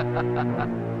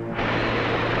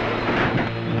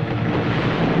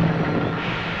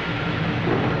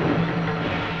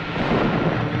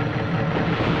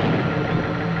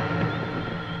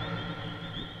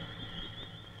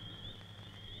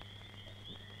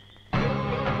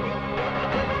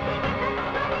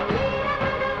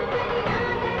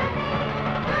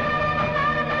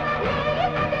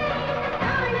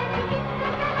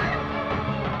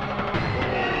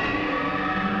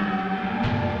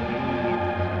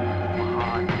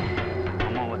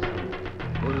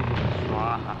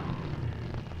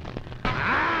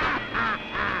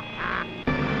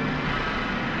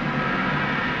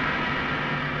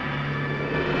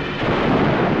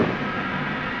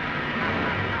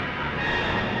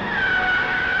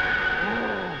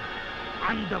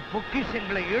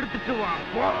 பொக்கிஷங்களை எடுத்துட்டு வா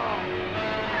போ.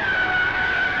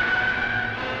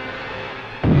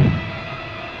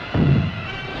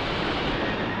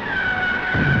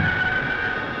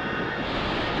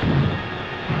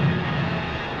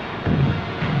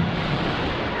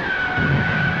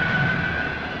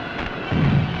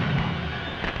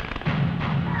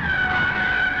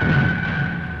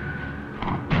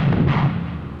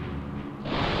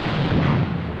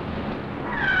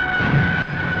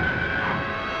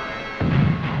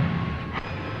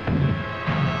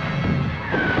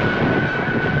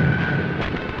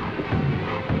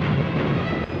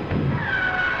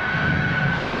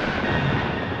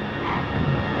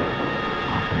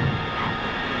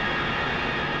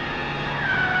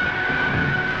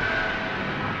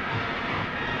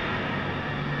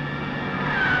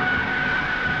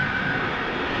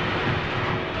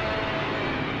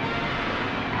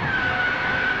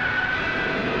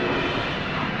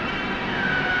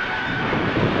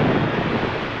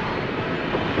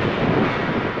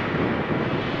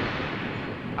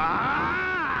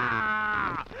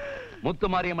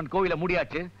 முத்துமாரியம்மன் கோவில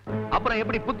முடியாச்சு. அப்புறம்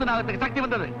எப்படி புத்து நாகத்துக்கு சக்தி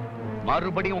வந்தது?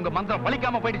 மறுபடியும் உங்க மந்திரம்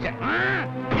பலிக்காம போயிடுச்சு.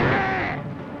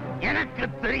 எனக்கு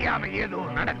தெரியாம ஏதோ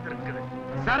நடந்திருக்குது.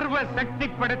 சர்வ சக்தி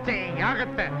படைச்ச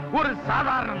யாகத்தை ஒரு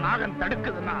சாதாரண நாகம்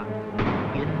தடுக்குதுன்னா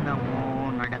என்னமோ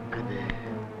நடக்குது.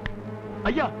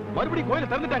 ஐயா, மறுபடியும்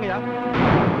கோயில திறந்துட்டாங்கய்யா.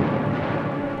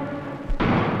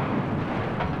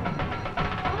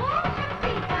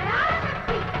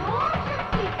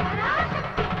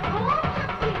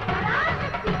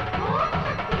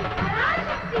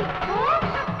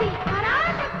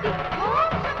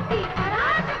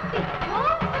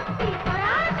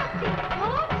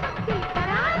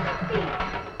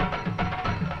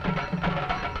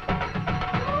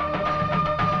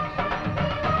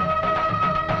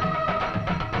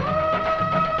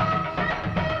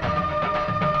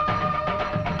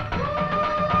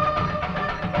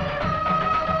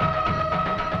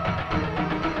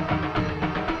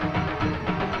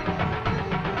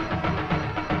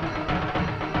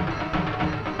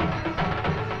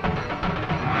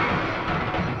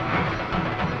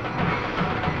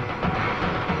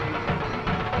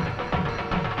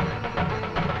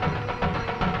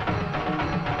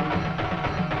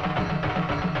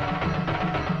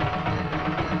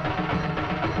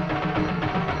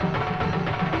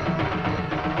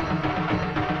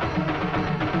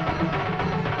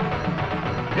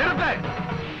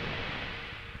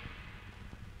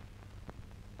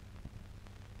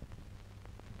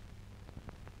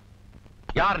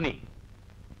 யார் நீ?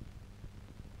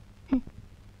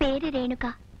 பேரு ரேணுகா,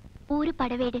 ஊரு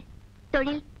படவேடு,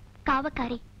 தொழில்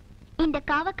காவக்காரி. இந்த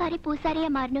காவக்காரி பூசாரியா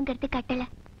மாறணுங்கிறது கட்டளை.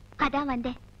 அதான்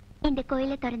வந்தேன், இந்த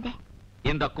கோயிலை திறந்தேன்.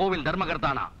 இந்த கோவில்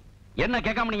தர்மகர்த்தானா? என்ன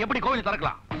கேட்காம நீ எப்படி கோவில்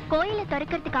திறக்கலாம்? கோயிலை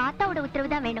திறக்கிறதுக்கு ஆத்தாவோட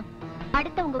உத்தரவு தான் வேணும்.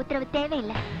 அடுத்த உங்க உத்தரவு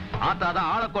தேவையில்லை.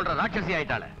 ஆத்தாதான் ஆளை கொள்ற ராட்சசி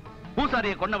ஆயிட்டாள.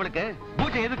 பூசாரியை கொன்னவளுக்கு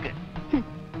பூஜை எதுக்கு?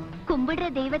 கும்பிடுற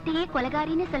தெய்வத்தையே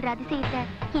கொலகாரின்னு சொல்ற அதிசயத்தை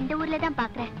இந்த ஊர்ல தான்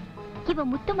பாக்குறேன். இவ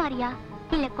முத்துமாரியா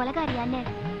இல்ல கொலகாரியான்னு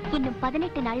இன்னும்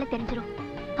 18 நாள்ல தெரிஞ்சிரும்.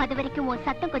 அது வரைக்கும் உன்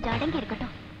சத்தம் கொஞ்சம் அடங்கி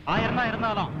இருக்கட்டும். 1000 தான்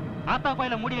இருந்தாலும் ஆத்தா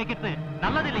கோயில மூடி வைக்கிறது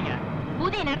நல்லது இல்லைங்க.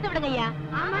 பூஜையை நடத்த விடுங்க ஐயா.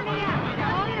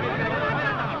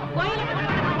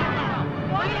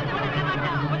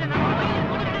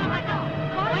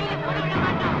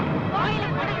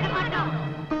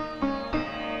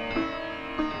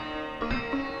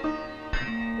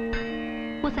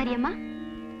 பூசாரி அம்மா,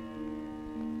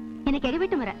 எனக்கு எங்க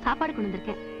வீட்டு முறை சாப்பாடு கொண்டு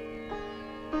வந்திருக்கேன்.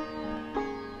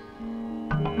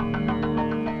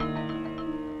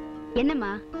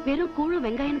 என்னம்மா, வெறும் கூழு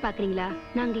வெங்காயம்னு பாக்குறீங்களா?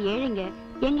 நாங்க ஏழைங்க,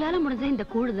 எங்களால முடிஞ்ச இந்த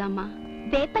கூழு தான்மா.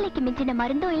 வேப்பலைக்கு மிஞ்சின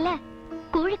மருந்தும் இல்ல,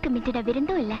 கூழுக்கு மிஞ்சின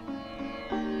விருந்தும் இல்ல.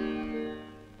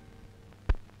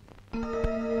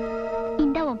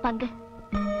 இந்த உன் பங்கு.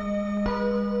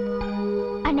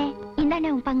 அண்ணே,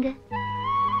 இந்தாண்ணே உன் பங்கு.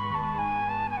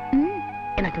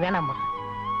 எனக்கு வேணாமா,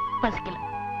 பசிக்கல.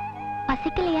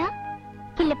 பசிக்கலையா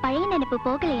இல்ல பழைய நினைப்பு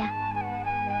போகலையா?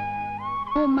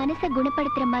 உன் மனசை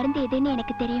குணப்படுத்துற மருந்து எதுன்னு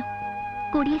எனக்கு தெரியும்.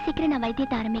 கூடிய சீக்கிரம் நான்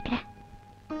வைத்தியத்தை ஆரம்பிக்கிறேன்.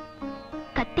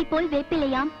 கத்தி போல்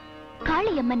வேப்பிலையாம்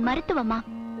காளியம்மன் மருத்துவமாம்,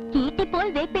 ஈட்டி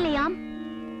போல் வேப்பிலையாம்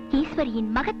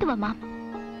ஈஸ்வரியின் மகத்துவமாம்.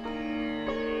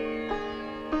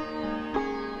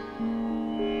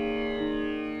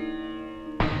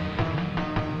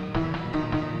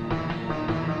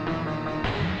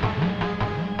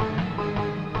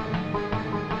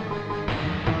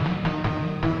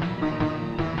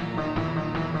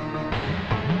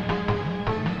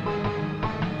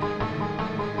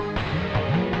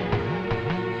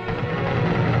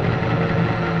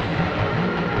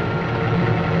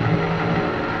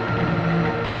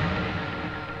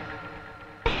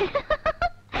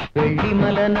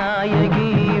 காலநாயகி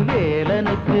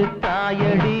வேலனுக்கு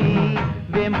தாயடி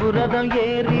வெம்புரதம்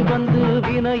ஏறி வந்து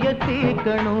வினய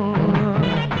தீக்கணும்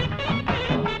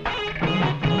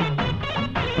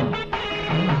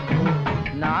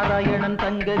நாராயணன்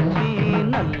தங்கச்சி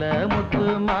நல்ல முத்து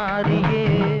மாறியே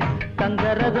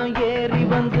தங்கரதம் ஏறி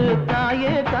வந்து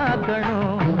தாயே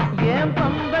காக்கணும் ஏன்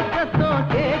பம்ப சத்தம்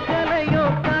கேட்கலையோ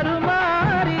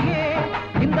கருமாறியே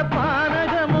இந்த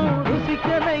பானகமும்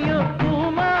ருசிக்கலையோ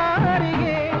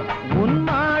பூமாரியே உன்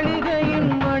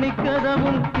மாளிகையின்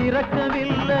மணிக்கதமும்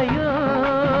திறக்கவில்லையோ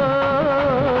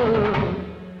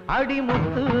அடி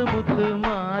முத்து முத்து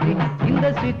மாறி இந்த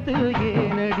சித்து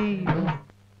ஏனடி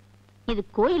இது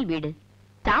கோயில் வீடு.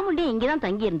 சாமுண்டி இங்கதான்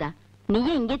தங்கி இருந்தா,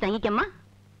 நீயே இங்கே தங்கிக்கம்மா.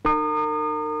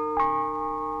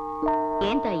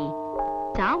 ஏன் தாயி,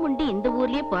 சாமுண்டி இந்த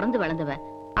ஊர்லயே பிறந்து வளர்ந்தவ.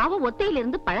 அவ ஒத்தையில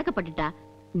இருந்து பழக்கப்பட்டுட்டா.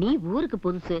 நீ ஊருக்கு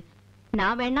புதுசு.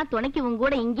 நான் வேணா துணைக்கு உன்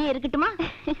கூட இங்கே இருக்கட்டுமா?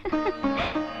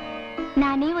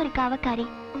 நானே ஒரு காவக்காரி,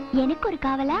 எனக்கு ஒரு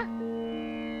காவலா?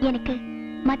 எனக்கு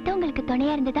மத்தவங்களுக்கு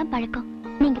துணையா இருந்துதான் பழக்கம்.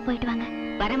 நீங்க போயிட்டு வாங்க.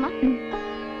 வரமா?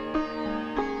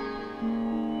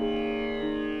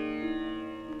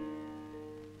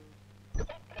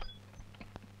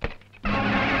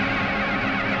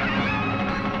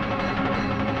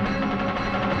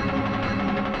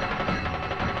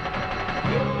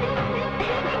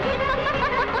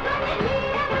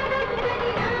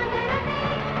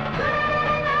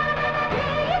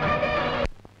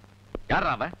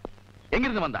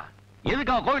 எங்கிருந்து வந்தா?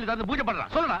 எதுக்காக கோவில் தந்து பூஜை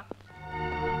பண்றான் சொல்லுடா.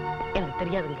 எனக்கு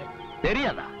தெரியாதுங்க.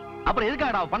 தெரியாதா? அப்புறம்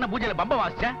எதுக்காக பண்ண பூஜையில பம்ப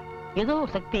வாசிச்ச? ஏதோ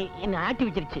சக்தி என்ன ஆட்டி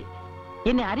வச்சிருச்சு.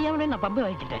 என்னை அறியாமலே நான் பம்ப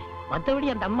வச்சுட்டேன்.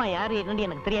 மத்தபடி அந்த அம்மா யாரு என்னன்னு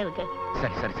எனக்கு தெரியாதுங்க.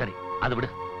 சரி சரி சரி, அது விடு.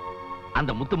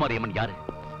 அந்த முத்துமாரியம்மன் யாரு?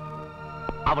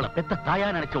 அவளை பெத்த தாயா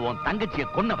நினைச்ச உன் தங்கச்சியை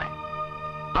கொன்னவன்.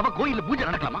 அவ கோயில்ல பூஜை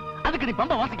நடக்கலாமா? அதுக்கு நீ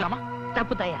பம்ப வாசிக்கலாமா?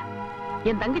 தப்பு தாயா.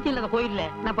 என் தங்கச்சி இல்லாத கோயில்ல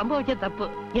நான் பம்ப வச்ச தப்பு.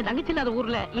 என் தங்கச்சி இல்லாத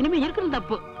ஊர்ல இனிமே இருக்கிறது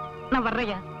தப்பு. நான்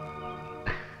வர்றையா.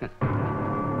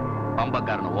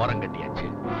 பம்பக்காரனை ஓரம் கட்டியாச்சு.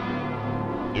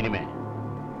 இனிமே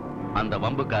அந்த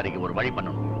வம்புக்காரிக்கு ஒரு வழி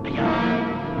பண்ணணும். ஐயா,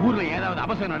 ஊர்ல ஏதாவது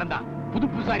அவசரம் நடந்தா புது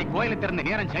புதுசாரி கோயில திறந்த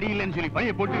நேரம் சரியில்லைன்னு சொல்லி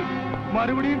பழைய போட்டு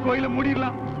மறுபடியும் கோயில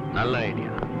மூடிடலாம். நல்ல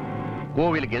ஐடியா.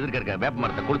 கோவிலுக்கு எதிர்க்க இருக்க வேப்ப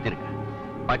மரத்தை கொளுத்திருக்கு.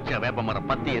 பச்சை வேப்ப மரம்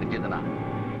பத்தி எரிஞ்சதுன்னா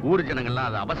ஊர் ஜனங்கள்லாம்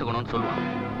அதை அபசகுணம்னு சொல்லுவாங்க.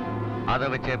 அதை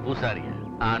வச்சே பூசாரிய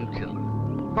ஆரம்பிச்சிடலாம்.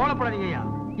 கவலைப்படாதீங்க ஐயா,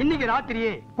 இன்னைக்கு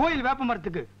ராத்திரியே கோயில் வேப்ப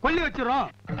மரத்துக்கு கொல்லி வச்சிடறோம்.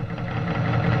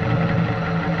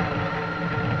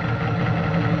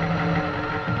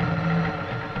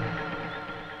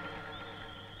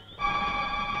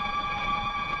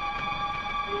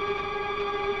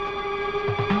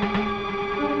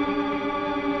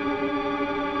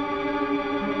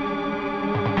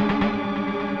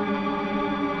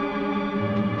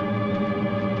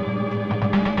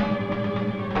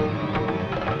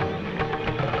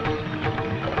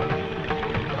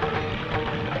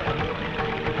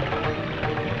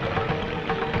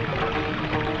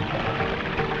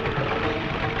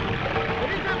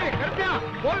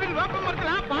 கோவில் வேப்ப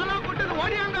மரத்துல பாலா கொட்டது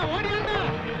ஓடியாங்க ஓடியாங்க.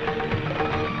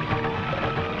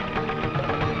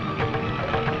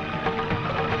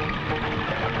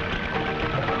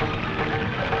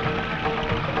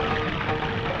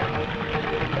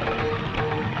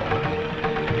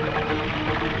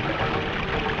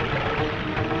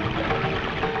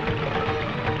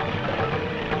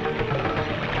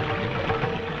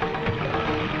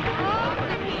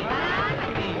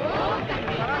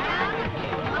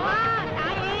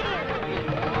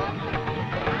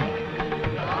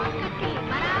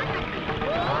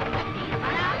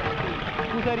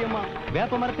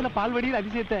 வேப்ப மரத்துல பால்வடியில்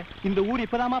அதிசயத்தை இந்த ஊர்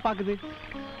இப்பதாமா பாக்குது.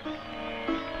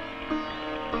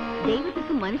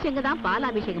 தெய்வத்துக்கு மனுஷங்க தான்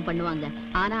பாலாபிஷேகம் பண்ணுவாங்க.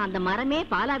 ஆனா அந்த மரமே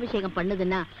பாலாபிஷேகம்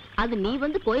பண்ணுதுன்னா அது நீ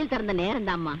வந்து கோயில் திறந்த நேரம்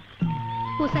தான்மா.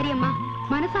 பூசாரியம்மா,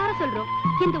 மனசார சொல்றோம்,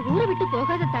 இந்த ஊரை விட்டு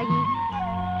போகாத தாயி.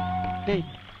 டேய்,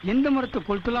 எந்த மரத்தை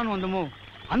கொளுத்தலான்னு வந்தோமோ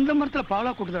அந்த மரத்துல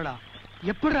பாலா கூட்டுதடா.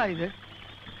 எப்படிடா இது?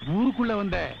 ஊருக்குள்ள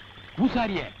வந்த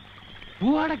பூசாரிய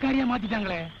பூவாடக்காரியா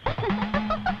மாத்திட்டாங்களே.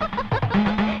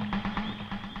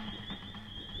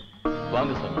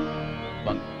 வாங்க சார்,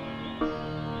 வாங்க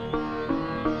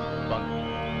வாங்க.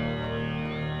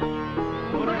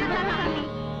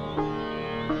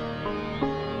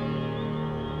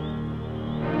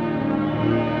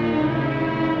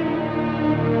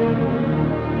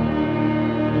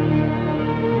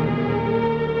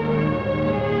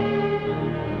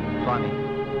 சுவாமி,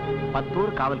 10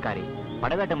 ஊர் காவல்காரி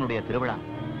படவேட்டம்மனுடைய திருவிழா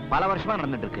பல வருஷமா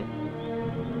நடந்துட்டு இருக்கு.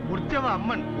 உற்சவ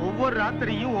அம்மன் ஒவ்வொரு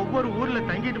ராத்திரியும் ஒவ்வொரு ஊர்ல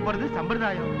தங்கிட்டு போறது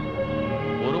சம்பிரதாயம்.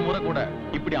 ஒரு முறை கூட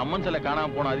இப்படி அம்மன் சிலை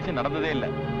காணாம போன அதிசயம் நடந்ததே இல்ல.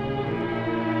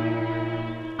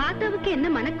 ஆத்தாவுக்கு என்ன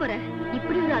மனக்குறை?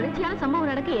 இப்படி ஒரு அதிர்ச்சியான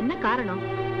சம்பவம் நடக்க என்ன காரணம்?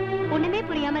 ஒண்ணுமே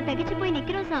புரியாம தகிச்சு போய்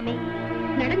நிக்கிறோம் சாமி.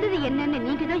 நடந்தது என்னன்னு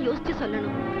நீங்க தான் யோசிச்சு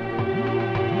சொல்லணும்.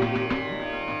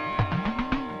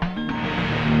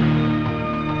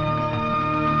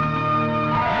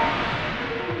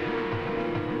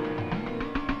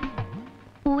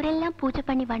 ஊரெல்லாம் பூஜை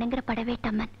பண்ணி வணங்குற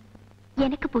படவேட்டம்மன்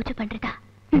எனக்கு பூஜை பண்றதா?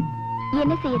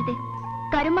 என்ன செய்யறது?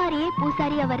 கருமாரியே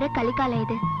பூசாரியா வர்ற கலிகாலம்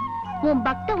இது. உன்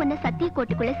பக்த உன்னை சத்திய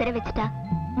கோட்டுக்குள்ள சிறை வச்சுட்டா.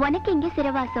 உனக்கு இங்க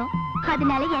சிறைவாசம்,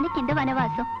 அதனால எனக்கு இந்த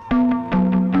வனவாசம்.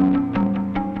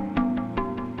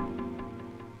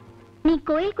 நீ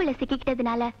கோயிலுக்குள்ள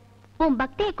சிக்கிக்கிட்டதுனால உன்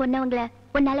பக்தியை கொன்னவங்கள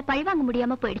உன்னால பழிவாங்க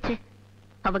முடியாம போயிடுச்சு.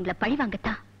 அவங்கள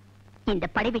பழிவாங்கத்தான் இந்த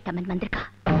படைவீட்டம்மன் வந்திருக்கா.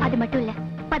 அது மட்டும் இல்ல,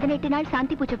 18 நாள்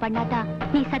சாந்தி பூஜை பண்ணாதான்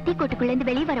நீ சத்தியக்கோட்டுக்குள்ள இருந்து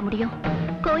வெளியே வர முடியும்.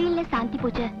 கோயில்ல சாந்தி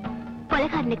பூஜை,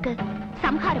 கொலகாரனுக்கு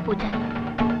சம்ஹார பூஜை.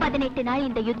 18 நாள்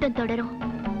இந்த யுத்தம் தொடரும்.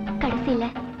 கடைசியில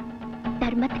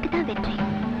தர்மத்துக்கு தான் வெற்றி.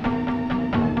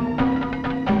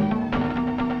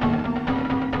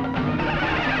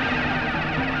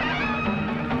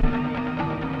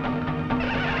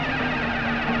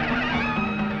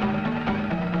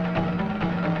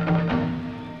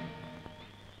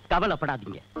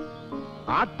 கவலைப்படாதீங்க,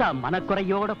 ஆத்தா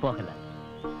மனக்குறையோட போகல,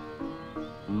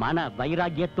 மன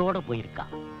வைராக்கியத்தோட போயிருக்கா.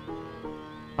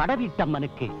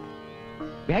 படவீட்டம்மனுக்கு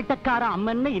வேட்டக்கார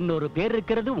அம்மன்னு இன்னொரு பேர்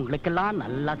இருக்கிறது உங்களுக்கெல்லாம்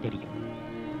நல்லா தெரியும்.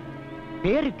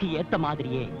 பேருக்கு ஏத்த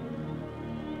மாதிரியே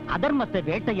அதர்மத்தை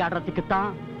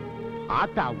வேட்டையாடுறதுக்குத்தான்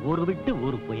ஆத்தா ஊரு விட்டு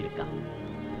ஊரு போயிருக்கா.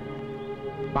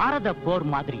 பாரத போர்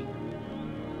மாதிரி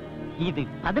இது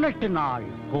 18 நாள்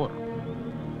போர்.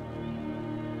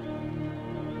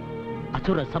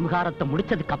 அசுர சம்ஹாரத்தை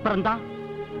முடிச்சதுக்கு அப்புறம் தான்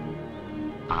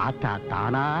ஆத்தா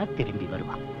தானா திரும்பி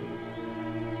வருவான்.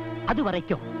 அது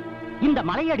வரைக்கும் இந்த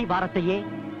மலையடி வாரத்தையே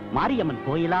மாரியம்மன்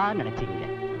கோயிலா நினைச்சீங்க.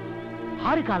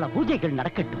 6 கால பூஜைகள்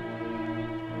நடக்கட்டும்,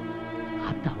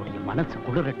 ஆத்தாவுடைய மனசு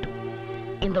குளிரட்டும்.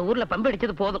 இந்த ஊர்ல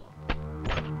பம்படிச்சது போதும்.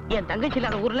 என் தங்கச்சி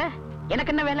இல்லாத ஊர்ல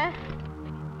எனக்கு என்ன வேலை?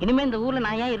 இனிமே இந்த ஊர்ல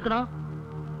நான் ஏன் இருக்கணும்?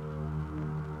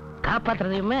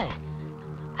 காப்பாத்துறதையுமே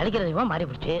அழிக்கிறதையுமா மாறி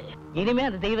போச்சு. இனிமே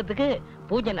அந்த தெய்வத்துக்கு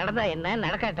பூஜை நடந்தா என்ன,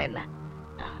 நடக்காட்டா என்ன?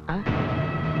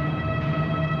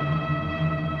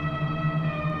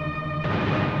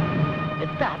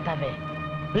 பெத்த ஆத்தாவே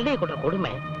பிள்ளைய கொண்ட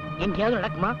கொடுமை எங்கேயாவது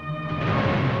நடக்குமா?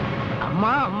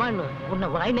 அம்மா அம்மான்னு உன்னை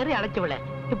வாய் நிறைய அழைச்சவள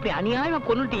இப்படி அநியாயமா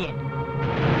கொன்னுட்டியே.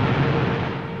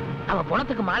 அவ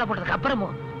பணத்துக்கு மாலை போட்டதுக்கு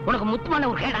அப்புறமும் உனக்கு முத்துமான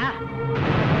ஒரு கேடா?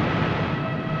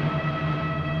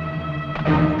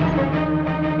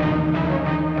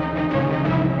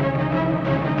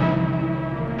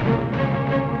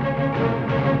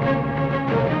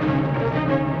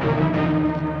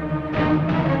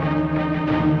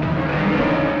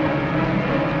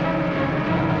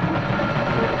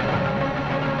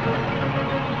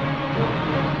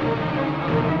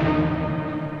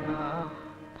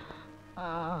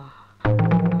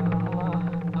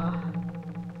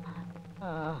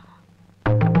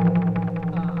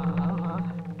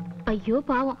 ஐயோ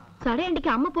பாவம், சடையாண்டிக்கு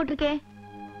அம்மா போட்டிருக்கே.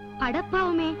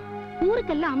 அடப்பாவுமே,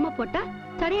 ஊருக்கெல்லாம் அம்மா போட்டா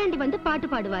சடையாண்டி வந்து பாட்டு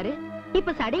பாடுவாரு.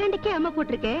 இப்ப சடையாண்டிக்கே அம்மா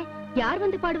போட்டிருக்கே, யார்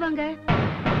வந்து பாடுவாங்க?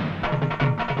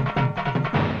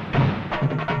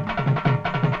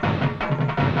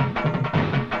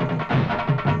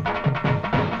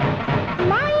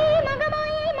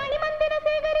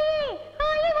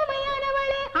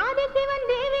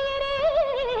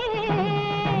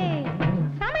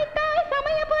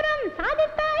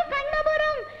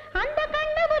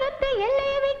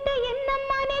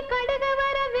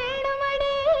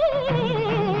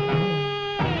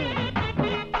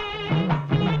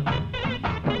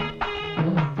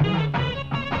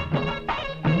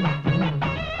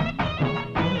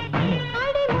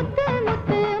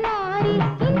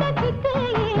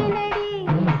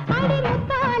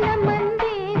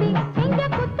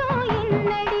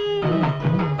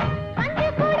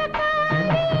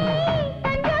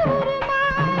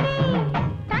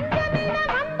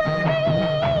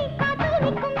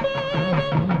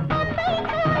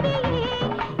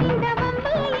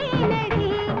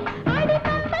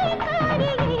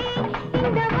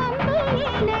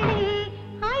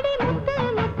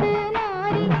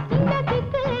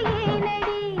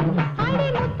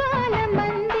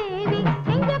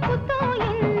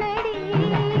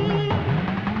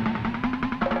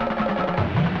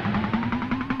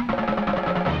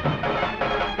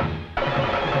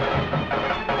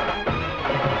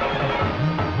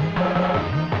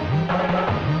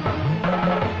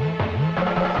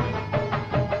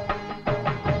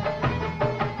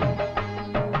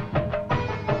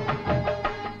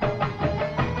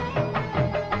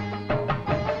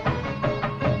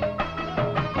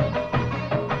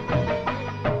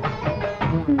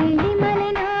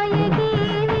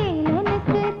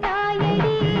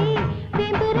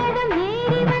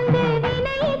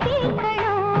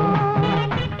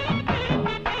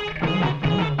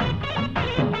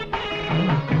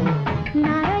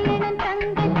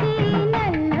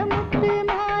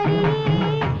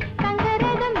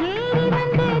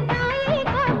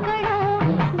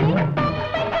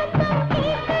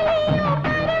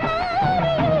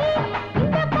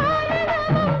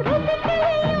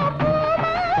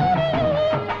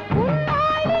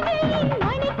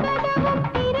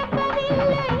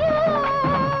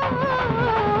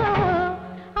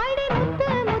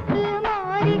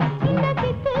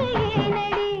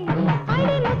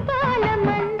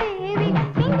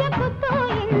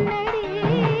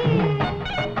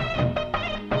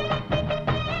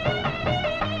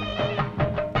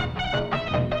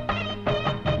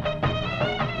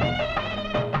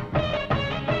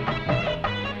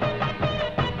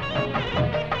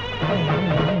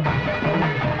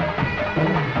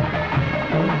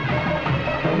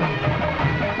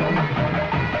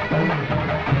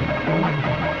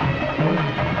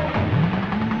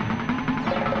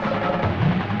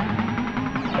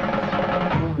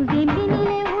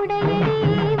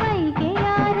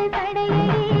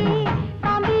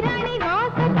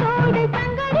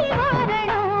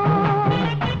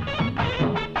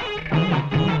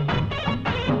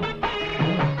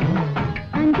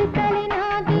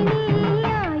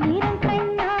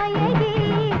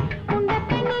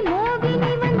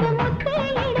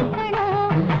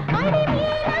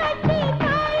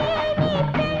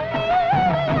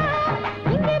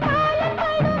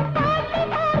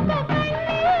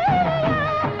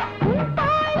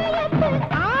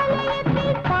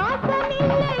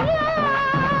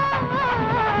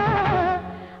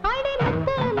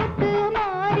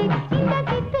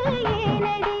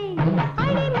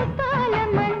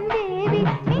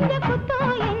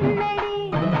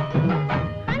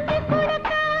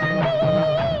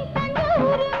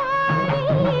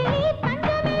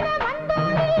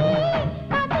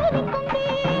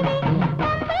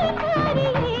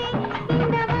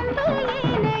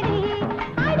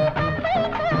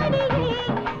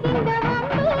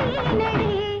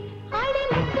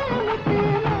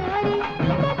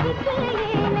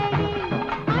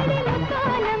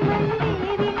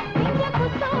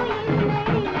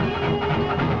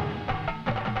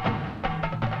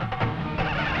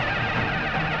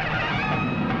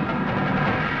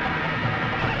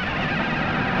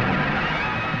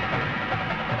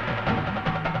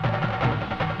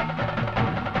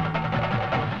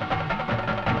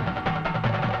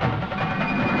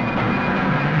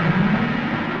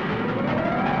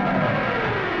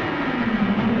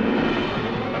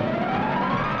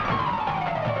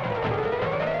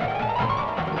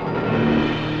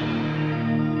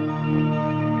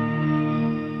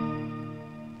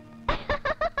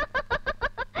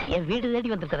 என் வீடு தேடி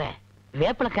வந்திருக்கிற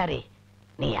வேப்பலக்காரி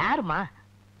நீ யாருமா?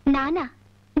 நானா?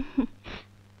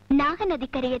 நாக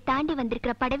நதிக்கரையை தாண்டி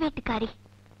வந்திருக்கிற படவேட்டுக்காரி.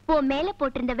 உன் மேல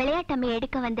போட்டிருந்த விளையாட்டம்மையை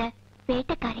எடுக்க வந்த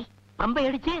வேட்டக்காரி. பம்பை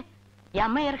அடிச்சு என்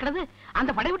அம்மா இறக்கிறது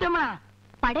அந்த படைவிட்டம்மா?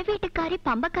 படவேட்டுக்காரி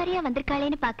பம்பக்காரியா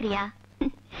வந்திருக்காளேன்னு பாக்குறியா?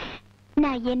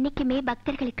 நான் என்னைக்குமே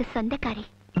பக்தர்களுக்கு சொந்தக்காரி.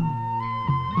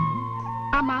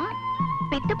 ஆமா,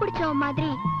 பித்து பிடிச்சவ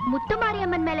மாதிரி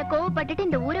முத்துமாரியம்மன் மேல கோவப்பட்டுட்டு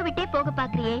இந்த ஊரை விட்டே போக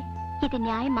பாக்குறியே, இது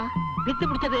நியாயமா? பித்து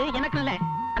பிடிச்சது எனக்கு இல்ல,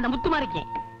 அந்த முத்துமாரிக்கு.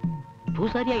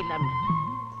 பூசாரியா இல்லாம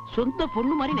சொந்த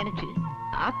பொண்ணு மாதிரி நினைச்சு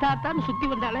ஆத்தாத்தான்னு சுத்தி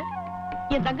வந்தால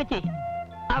என் தங்கச்சி,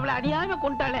 அவளை அடியாம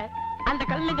கொண்டால அந்த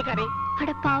கல்லஞ்சக்காரே.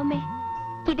 அட பாவமே,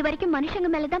 இது வரைக்கும் மனுஷங்க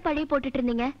மேலதான் பழைய போட்டுட்டு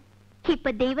இருந்தீங்க,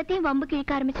 இப்ப தெய்வத்தையும் வம்பு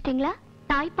கிழக்க ஆரம்பிச்சிட்டீங்களா?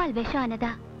 தாய்ப்பால் விஷம்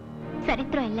ஆனதா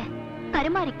சரித்திரம் இல்ல,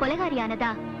 கருமாரி கொலைகாரி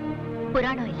ஆனதா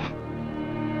புராணம் இல்ல.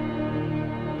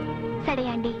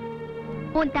 சடையாண்டி,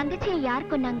 உன் தங்கச்சியை யார்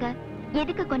கொன்னாங்க,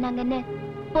 எதுக்கு கொன்னாங்கன்னு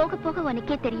போக போக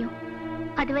உனக்கே தெரியும்.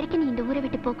 அது வரைக்கும் நீ இந்த ஊரை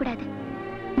விட்டு போக கூடாது.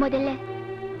 முதல்ல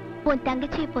உன்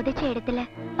தங்கச்சியை புதைச்ச இடத்துல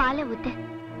பாலை ஊத்து,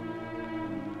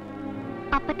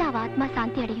 அப்பதான் அவ ஆத்மா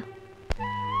சாந்தி அடையும்.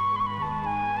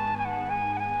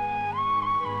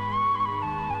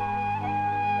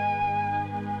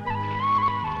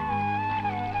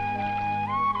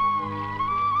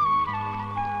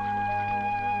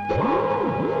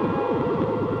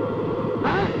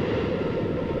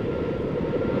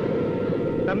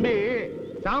 தம்பி,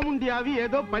 சாமுண்டியாவி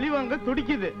ஏதோ பழிவாங்க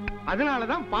துடிக்குது,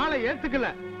 அதனாலதான் பாலை ஏத்துக்கல.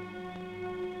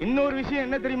 இன்னொரு விஷயம்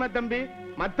என்ன தெரியுமா தம்பி,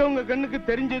 மத்தவங்க கண்ணுக்கு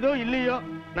தெரிஞ்சதோ இல்லையோ,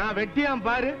 நான் வெட்டியாம்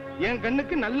பாரு, என்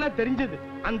கண்ணுக்கு நல்லா தெரிஞ்சது.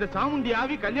 அந்த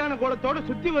சாமுண்டியாவி கல்யாண கோலத்தோட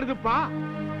சுத்தி வருதுப்பா.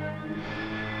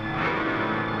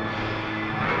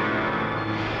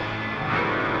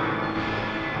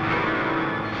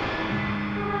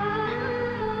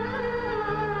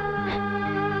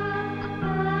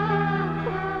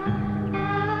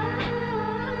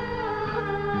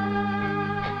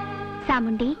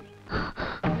 சாமுண்டி,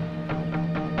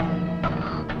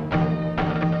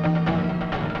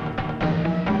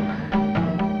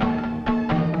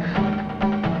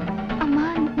 அம்மா,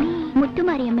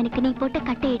 முத்துமாரி அம்மனுக்கு நீ போட்ட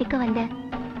கட்டை எடுக்க வந்த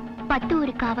 10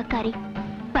 ஊரு காவக்காரி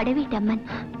படவீட்டம்மன்.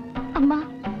 அம்மா,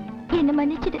 என்ன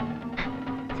மன்னிச்சிடு,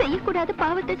 செய்யக்கூடாத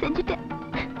பாவத்தை செஞ்சுட்டேன்.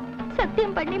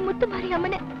 சத்தியம் பண்ணி முத்துமாரி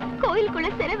அம்மனை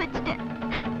கோயிலுக்குள்ள சிறை வச்சுட்டேன்.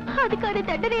 அதுக்கான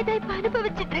தண்டனை தான் இப்ப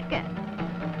அனுபவிச்சுட்டு இருக்கேன்.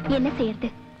 என்ன செய்யறது?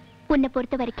 உன்னை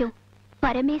பொறுத்த வரைக்கும்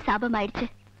பரமே சாபம் ஆயிடுச்சு.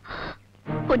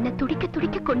 உன்னை துடிக்க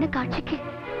துடிக்க கொன்ன காட்சிக்கு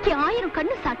 1000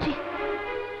 கண்ணு சாட்சி.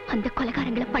 அந்த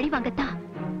கொலைகாரங்களை பழி வாங்கத்தான்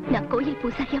நான் கோயில்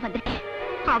பூசாரியா வந்திருக்கேன்.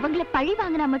 அவங்கள பழி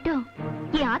வாங்கினா மட்டும்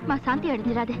என் ஆத்மா சாந்தி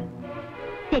அடைஞ்சிடாது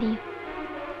தெரியும்.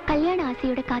 கல்யாண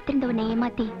ஆசையோட காத்திருந்த உன்னை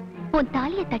ஏமாத்தி உன்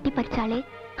தாலியை தட்டி பறிச்சாலே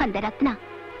அந்த ரத்னா,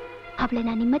 அவளை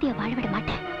நான் நிம்மதியா வாழ விட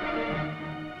மாட்டேன்.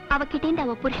 அவகிட்டேந்து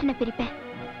அவ புருஷனை பிரிப்பேன்,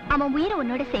 அவன் உயிரை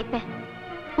உன்னோட சேர்ப்பேன்,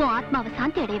 உன் ஆத்மாவை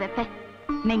சாந்தி அடைய வைப்பேன்.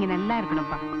 நீங்க நல்லா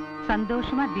இருக்கணும்ப்பா,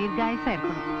 சந்தோஷமா தீர்காயுசா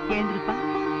இருக்கணும். எழுந்திருப்பா.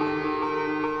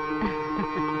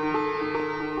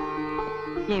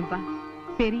 ஏன்பா,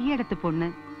 பெரிய இடத்து பொண்ணு,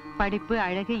 படிப்பு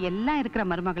அழகு எல்லாம் இருக்கிற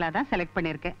மருமகளா தான் செலக்ட்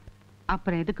பண்ணிருக்கேன்.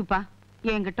 அப்புறம் எதுக்குப்பா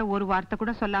என்கிட்ட ஒரு வார்த்தை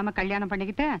கூட சொல்லாம கல்யாணம்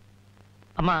பண்ணிக்கிட்ட?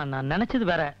 அம்மா, நான் நினைச்சது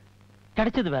வேற,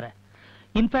 கிடைச்சது வேற.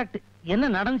 இன்ஃபேக்ட் என்ன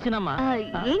நடந்துச்சுனாமா,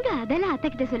 ஏங்க அதெல்லாம் அத்தை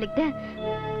கிட்ட சொல்லிக்கிட்டு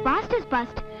பாஸ்ட் இஸ்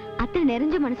பாஸ்ட். அத்தை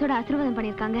நிறைஞ்ச மனசோட ஆசீர்வாதம்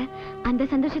பண்ணிருக்காங்க. அந்த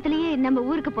சந்தோஷத்திலேயே நம்ம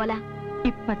ஊருக்கு போலாம்.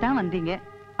 இப்பதான் வந்தீங்க,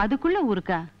 அதுக்குள்ள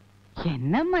ஊருக்கா?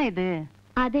 என்னம்மா இது?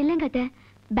 அதெல்லாம் கதை.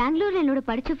 பெங்களூர்ல என்னோட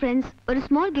படிச்ச ஃப்ரெண்ட்ஸ் ஒரு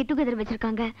ஸ்மால் கெட் டுகெதர்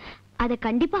வச்சிருக்காங்க, அதை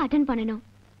கண்டிப்பா அட்டெண்ட் பண்ணணும்.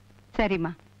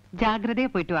 சரிம்மா,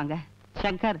 ஜாக்கிரதையா போயிட்டு வாங்க.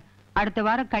 சங்கர், அடுத்த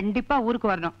வாரம் கண்டிப்பா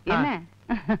ஊருக்கு வரணும். என்ன?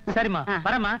 சரிம்மா,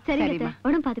 வரமா? சரிம்மா,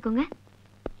 உடம்பு பாத்துக்கோங்க.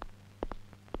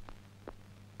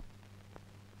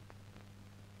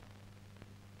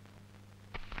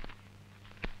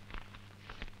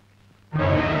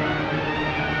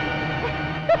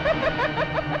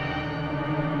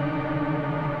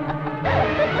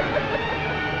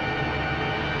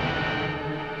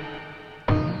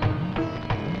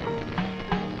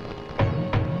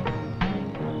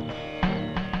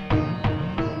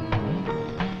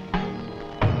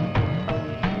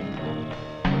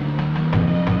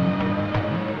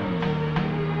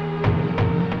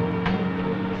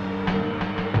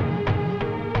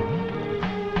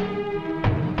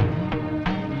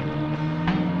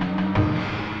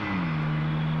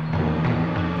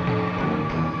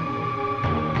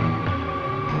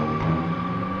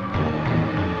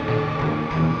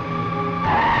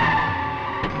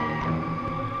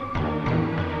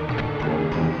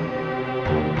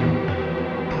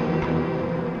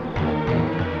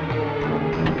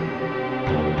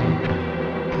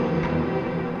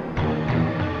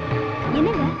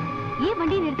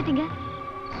 வண்டியை நிறுத்திட்டீங்க?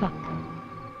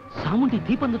 சாமுண்டி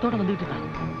தீப்பந்தத்தோட வந்துட்டு இருக்கா.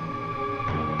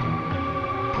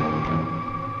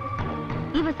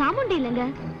 இவ சாமுண்டி இல்லங்க,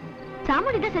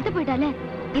 சாமுண்டி தான் செத்து போயிட்டாலே.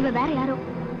 இவ வேற யாரோ.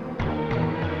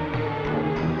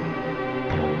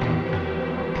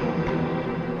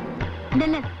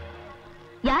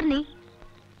 யார் நீ?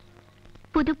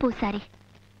 புது பூசாரி.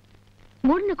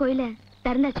 மூடின கோயில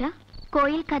திறந்தாச்சா?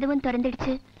 கோயில் கதவும்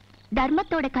திறந்துடுச்சு,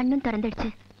 தர்மத்தோட கண்ணும் திறந்துடுச்சு.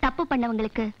 தப்பு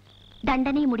பண்ணவங்களுக்கு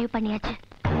தண்டனை முடிவு பண்ணியாச்சு.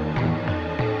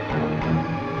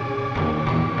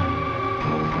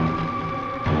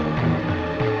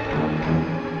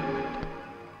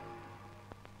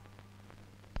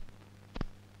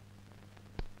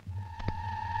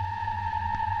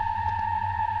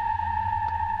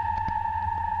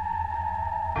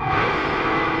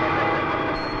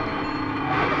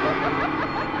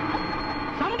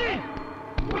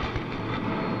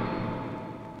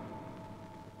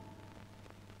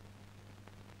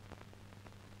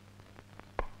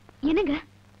 என்னங்க,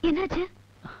 என்னாச்சு?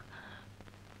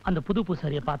 அந்த புது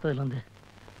பூசாரியை பார்த்ததுல இருந்து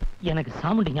எனக்கு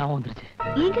சாமுண்டி ஞாபகம் வந்துருச்சு.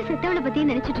 எங்க செத்தவளை பத்தி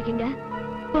நினைச்சிட்டு இருக்கீங்க?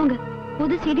 போங்க,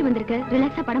 புது CD வந்திருக்கு,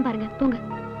 ரிலாக்ஸா படம் பாருங்க. போங்க.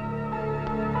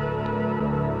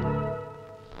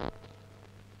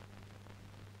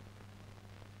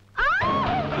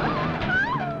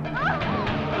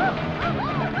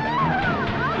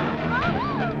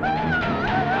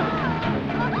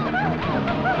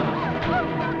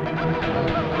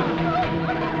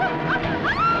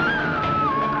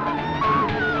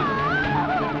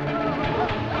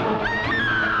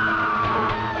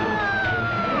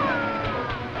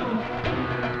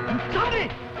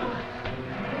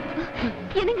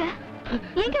 என்னங்க,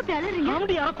 எங்க அப்படி அலறீங்க?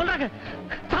 சாமுண்டி யாரோ கொல்றாங்க,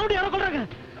 சாமுண்டி யாரோ கொல்றாங்க.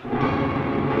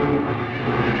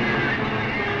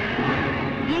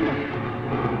 ஏங்க,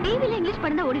 டிவில இங்கிலீஷ்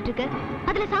படம் தான் ஓடிட்டு இருக்கு,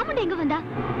 அதுல சாமுண்டி எங்க வந்தா?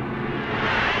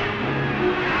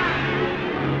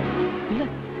 இல்ல,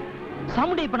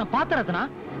 சாமுண்டி இப்ப நான் பார்த்த ரத்னா,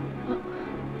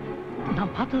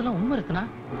 நான் பார்த்ததெல்லாம் உண்மை ரத்னா.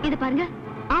 இது பாருங்க,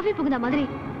 ஆவி புகுந்த மாதிரி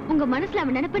உங்க மனசுல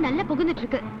அவன் நினைப்பு நல்லா புகுந்துட்டு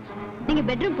இருக்கு. நீங்க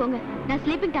பெட்ரூம் போங்க, நான்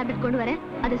ஸ்லீப்பிங் டேப்லெட் கொண்டு வரேன்,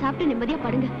 அதை சாப்பிட்டு நிம்மதியா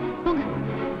படுங்க. போங்க.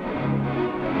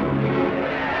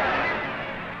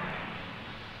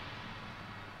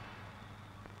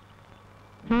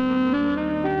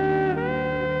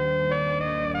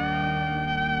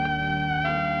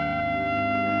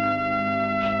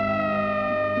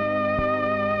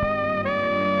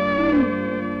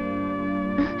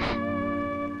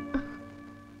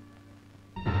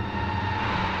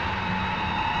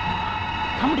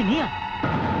 சாமுண்டி நீயா?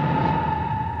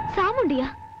 சாமுண்டியா?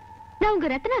 நான் உங்க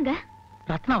ரத்னாங்க.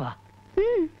 ரத்னாவா?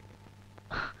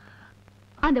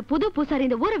 அந்த புது பூசாரி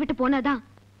இந்த ஊரை விட்டு போனாதான்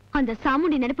அந்த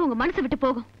சாமுண்டி நினைப்பு உங்க மனசை விட்டு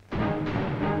போகும்.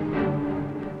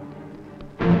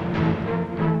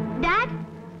 டாட்,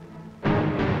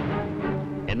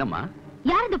 என்னம்மா?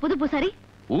 யார் இந்த புது பூசாரி?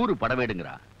 ஊரு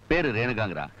படவேடுங்கறா, பேரு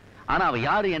ரேணுகாங்கறா. ஆனா அவ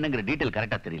யாரு என்னங்கிற டீடைல்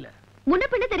கரெக்டா தெரியல. முன்ன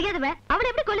பின்ன தெரியாதவ அவளை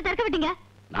எப்படி கோயில திறக்க விட்டீங்க?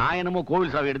 நான் என்னமோ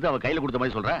கோவில் சாவி எடுத்து அவ கையில கொடுத்த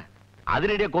மாதிரி சொல்றேன்.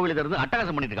 அதிரடியா கோவில திறந்து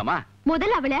அட்டகாசம் பண்ணிட்டு இருக்காமா?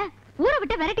 முதல்ல அவளை ஊரை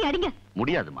விட்டு விரட்டி அடிங்க.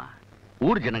 முடியாதுமா,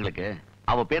 ஊர் ஜனங்களுக்கு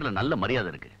அவ பேர்ல நல்ல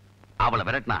மரியாதை இருக்கு. அவளை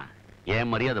விரட்டினா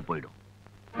என் மரியாதை போயிடும்.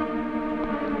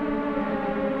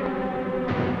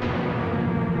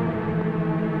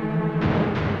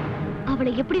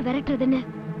 அவளை எப்படி விரட்டுறதுன்னு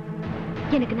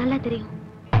எனக்கு நல்லா தெரியும்.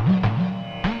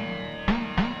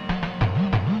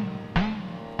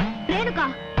 ரேணுகா,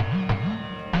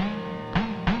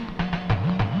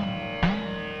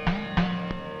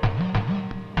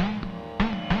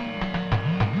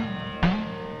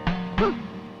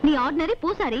 நீ ஆர்டினரி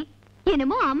பூசாரி,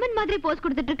 என்னமோ அம்மன் மாதிரி போஸ்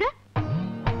கொடுத்துட்டு இருக்க.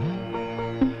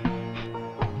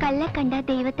 கல்ல கண்டா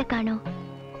தெய்வத்தை காணோம்,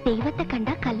 தெய்வத்தை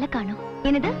கண்டா கல்ல காணோம்.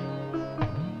 என்னது?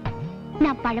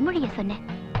 நான் பழமொழிய சொன்னேன்.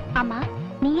 அம்மா,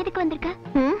 நீ எதுக்கு வந்திருக்க?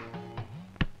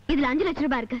 இதுல 5 லட்சம்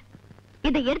ரூபாய் இருக்கு,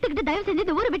 இதை எடுத்துக்கிட்டு தயவு செஞ்சு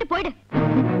இந்த ஊரை விட்டு போயிடு.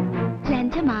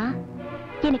 லஞ்சமா?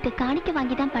 எனக்கு காணிக்க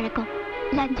வாங்கிதான் பழக்கம்,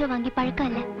 லஞ்சம் வாங்கி பழக்கம்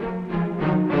இல்ல.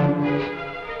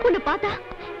 உன்னை பார்த்தா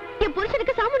என்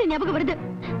புருஷனுக்கு சாமுண்டி ஞாபகம் வருது.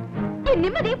 என்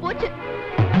நிம்மதியே போச்சு.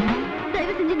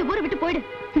 தயவு செஞ்சு இந்த ஊரை விட்டு போயிடு.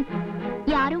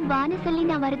 யாரும் வான்னு சொல்லி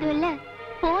நான் வரதும் இல்ல,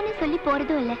 போன்னு சொல்லி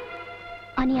போறதும் இல்ல.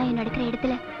 அநியாயம் நடக்கிற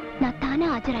இடத்துல நான் தானே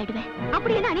ஆஜராயிடுவேன்.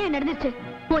 அப்படி என்ன அநியாயம் நடந்துச்சு?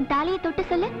 உன் தாலியை தொட்டு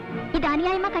சொல்லு, இது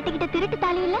அநியாயமா கட்டிக்கிட்ட திருட்டு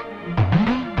தாலி இல்ல.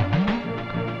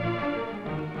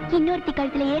 இன்னொருத்தி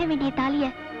கழுத்துல ஏற வேண்டிய தாலிய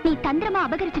நீ தந்திரமா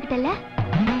அபகரிச்சுக்கிட்டல்ல.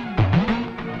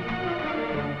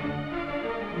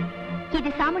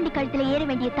 இது சாமுண்டி கழுத்துல ஏற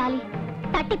வேண்டிய தாலி,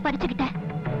 தட்டி பறிச்சுக்கிட்ட.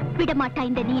 விட மாட்டா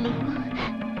இந்த நீலி.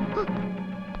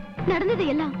 நடந்தது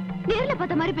எல்லாம் நேர்ல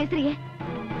பார்த்த மாதிரி பேசுறியே,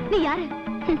 நீ யாரு?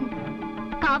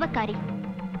 காவக்காரி,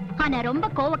 ஆனா ரொம்ப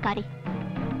கோவக்காரி.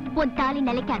 உன் தாலி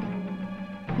நிலைக்காது.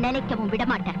 நினைக்கவும் விட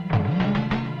மாட்டேன்.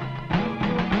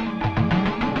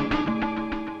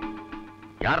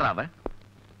 யாரா அவ?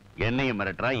 என்னையும்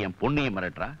மிரட்டுறா, என் பொண்ணையும்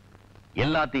மிரட்டுறா,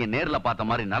 எல்லாத்தையும் நேர்ல பார்த்த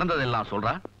மாதிரி நடந்ததெல்லாம்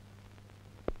சொல்றா.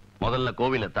 முதல்ல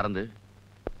கோவில திறந்து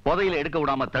புதையில எடுக்க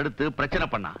விடாம தடுத்து பிரச்சனை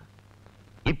பண்ணா.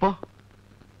 இப்போ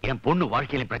என் பொண்ணு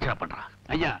வாழ்க்கையில பிரச்சனை பண்றா.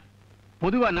 ஐயா,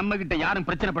 பொதுவா நம்ம கிட்ட யாரும்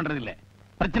பிரச்சனை பண்றது இல்ல.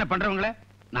 பிரச்சனை பண்றவங்கள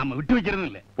நாம விட்டு வைக்கிறது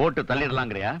இல்ல. போட்டு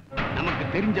தள்ளிடலாங்கிறியா? நமக்கு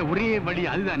தெரிஞ்ச ஒரே வழி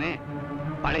அதுதானே.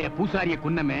 பழைய பூசாரிய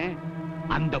குன்னமே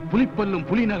அந்த புலிப்பல்லும்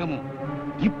புலி நகமும்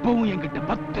இப்பவும் என்கிட்ட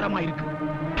பத்திரமா இருக்கு.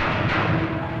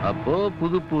 அப்போ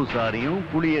புது பூசாரியும்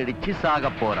புலி அடிச்சு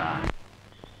சாக போறா.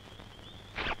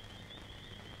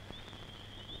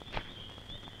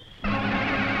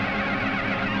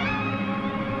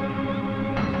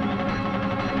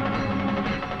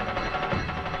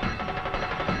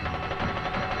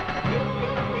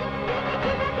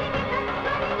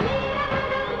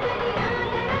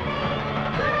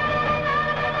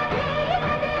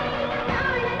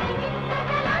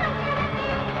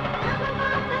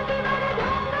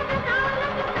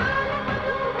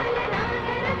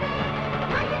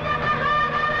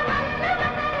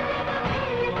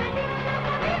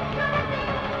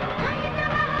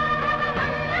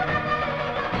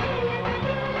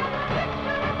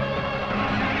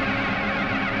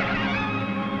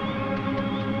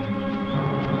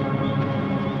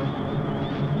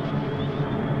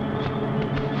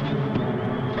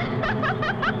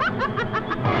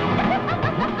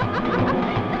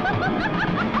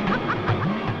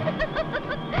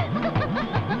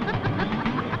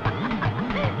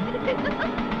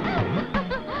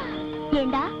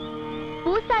 ஏண்டா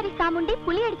பூசாரி சாமுண்டி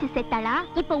புலி அடிச்சு செத்தாளா?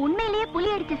 இப்ப உண்மையிலேயே புலி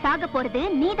அடிச்சு சாக போறது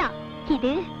நீதான்.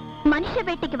 இது மனுஷ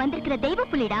வேட்டைக்கு வந்திருக்கிற தெய்வ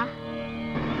புலிடா.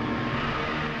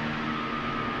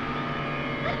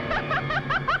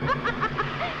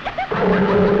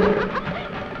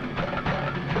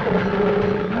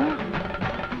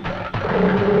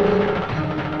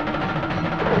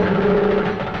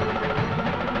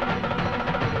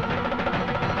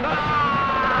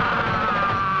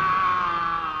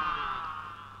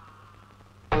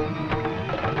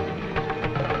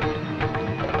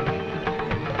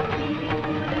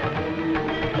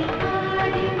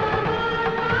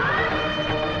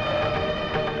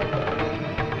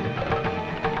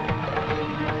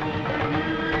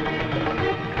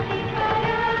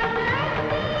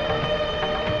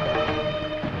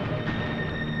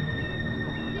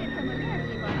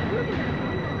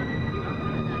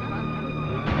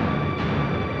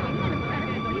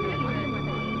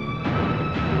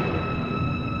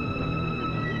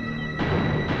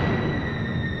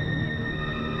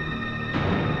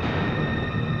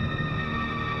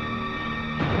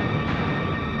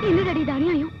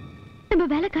 அநியாயம். நம்ம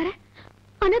வேலைக்கார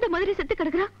அனாதை மாதிரி செத்து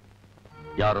கிடக்குறா.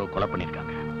 யாரோ கொலை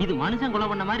பண்ணிருக்காங்க. இது மனுஷன் கொலை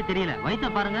பண்ண மாதிரி தெரியல. வயித்த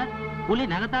பாருங்க, புலி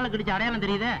நகத்தால கிடிச்ச அடையாளம்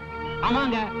தெரியுதே.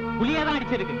 ஆமாங்க, புலியே தான்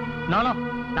அடிச்சிருக்கு.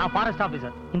 நான் ஃபாரஸ்ட்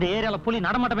ஆபீசர். இந்த ஏரியால புலி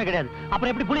நடமாட்டமே கிடையாது.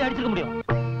 அப்புறம் எப்படி புலி அடிச்சிருக்க முடியும்?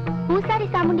 பூசாரி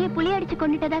சாமுண்டிய புலி அடிச்சு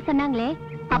கொண்டுட்டதா சொன்னாங்களே,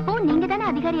 அப்போ நீங்க தானே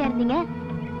அதிகாரியா இருந்தீங்க.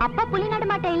 அப்பா புலி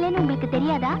நடமாட்டம் இல்லைன்னு உங்களுக்கு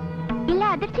தெரியாதா? இல்ல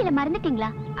அதிர்ச்சியில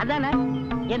மறந்துட்டீங்களா? அதானே,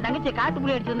 என் தங்கச்சி காட்டு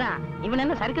புலி அடிச்சிருந்தா இவன்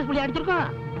என்ன சர்க்கஸ் புலி அடிச்சிருக்கோம்?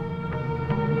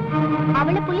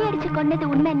 அவளை புலி அடிச்சு கொண்டது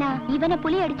உண்மைன்னா இவனை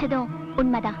புலி அடிச்சதும்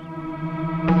உண்மைதான்.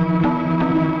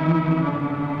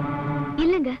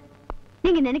 இல்லங்க,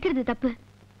 நீங்க நினைக்கிறது தப்பு.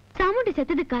 சாமுண்டி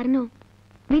செத்ததுக்கு காரணம்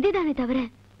விதிதானே தவிர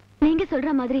நீங்க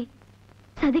சொல்ற மாதிரி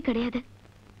சதி கிடையாது.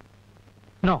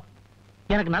 நோ,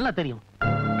 எனக்கு நல்லா தெரியும்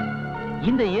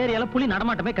இந்த ஏரியால புலி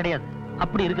நடமாட்டமே கிடையாது.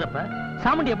 அப்படி இருக்கிறப்ப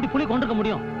சாமுண்டி எப்படி புலி கொண்டிருக்க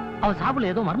முடியும்? அவ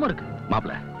சாப்பிடல ஏதோ மர்மம் இருக்கு.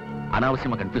 மாப்ள,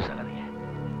 அனாவசியமா கன்ஃபியூஸ் ஆகாதீங்க.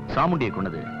 சாமுண்டியை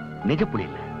கொண்டது நிஜ புலி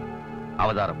இல்ல,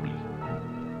 அவதார புலி.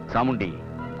 சாமுண்டி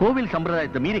கோவில்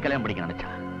சம்பிரதாயத்தை மீறி கல்யாணம் பண்ணிக்க நினைச்சா.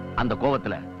 அந்த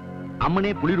கோவத்துல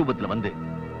அம்மனே புலி ரூபத்துல வந்து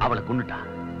அவளை கொன்னுட்டா.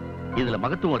 இதுல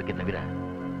மகத்துவம் இருக்கே தவிர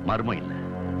மர்மம் இல்ல.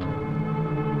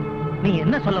 நீங்க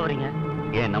என்ன சொல்ல வரீங்க?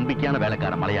 என் நம்பிக்கையான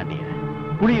வேலைக்கார மலையாண்டிய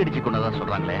புலி அடிச்சு கொண்டதா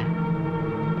சொல்றாங்களே,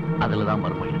 அதுலதான்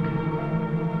மர்மம் இருக்கு.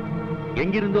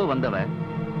 எங்கிருந்தோ வந்தவ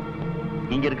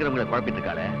இங்க இருக்கிறவங்களை குழப்பிட்டு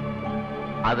இருக்காளே,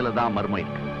 அதுலதான் மர்மம்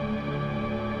இருக்கு.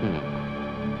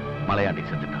 மலையாண்டி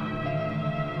செத்துட்டான்.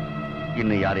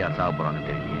 இன்னும் யார் யார் சாக போறாங்கன்னு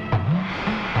தெரியலையே.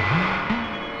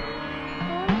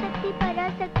 ஓம் சக்தி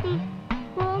பராசக்தி,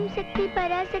 ஓம் சக்தி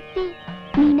பராசக்தி.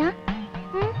 மீனா,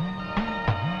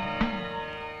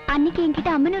 அன்னைக்கு என்கிட்ட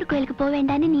அம்மனூர் கோயிலுக்கு போக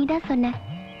வேண்டான்னு நீதான் சொன்ன.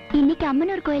 இன்னைக்கு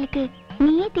அம்மனூர் கோயிலுக்கு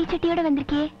நீயே தீச்சட்டியோட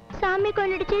வந்திருக்கியே. சாமி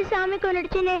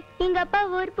கொண்டுடுச்சுன்னு எங்க அப்பா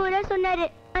ஊர் பூரா சொன்னாரு.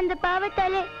 அந்த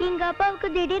பாவத்தால எங்க அப்பாவுக்கு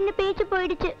திடீர்னு பேச்சு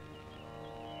போயிடுச்சு.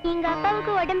 எங்க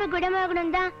அப்பாவுக்கு உடம்பு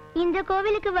குணமாகணும் தான் இந்த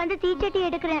கோவிலுக்கு வந்து தீச்சட்டி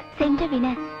எடுக்கிறேன். செஞ்ச வின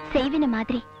செய்வின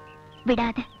மாதிரி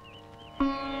விடாத.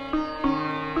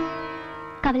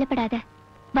 கவலைப்படாத.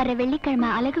 வர வெள்ளிக்கிழமை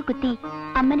அலகு குத்தி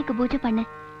அம்மனுக்கு பூஜை பண்ணு.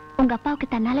 உங்க அப்பாவுக்கு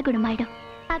தன்னால குணமாயிடும்.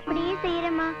 அப்படியே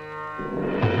செய்யறமா.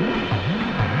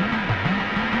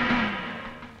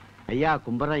 ஐயா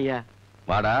கும்பரம் ஐயா.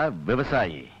 வாடா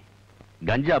விவசாயி,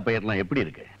 கஞ்சா பயிர்லாம் எப்படி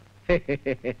இருக்கு?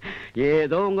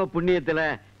 ஏதோ உங்க புண்ணியத்துல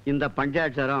இந்த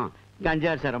பஞ்சாட்சரம்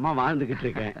கஞ்சாட்சரமா வாழ்ந்துகிட்டு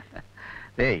இருக்கேன்.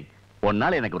 டேய்,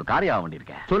 ஒன்னால எனக்கு ஒரு காரியம் ஆக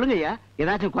வேண்டியிருக்கேன். சொல்லுங்க ஐயா,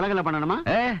 ஏதாச்சும் கொலைகளை பண்ணணுமா?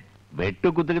 வெட்டு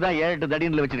குத்துக்கு தான் 7-8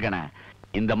 தடியில் வச்சிருக்கேன்.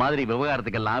 இந்த மாதிரி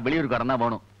விவகாரத்துக்கெல்லாம் வெளியூருக்காரன் தான்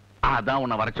வேணும். அதான்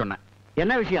உன்னை வர சொன்னேன்.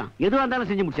 என்ன விஷயம்? எதுவா இருந்தாலும்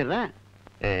செஞ்சு முடிச்சிடுறேன்.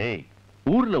 ஏய்,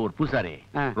 ஊர்ல ஒரு பூசாரி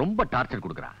ரொம்ப டார்ச்சர்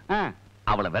கொடுக்கறான்.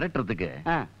 அவளை விரட்டுறதுக்கு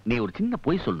நீ ஒரு சின்ன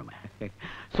பொய் சொல்லணுமே.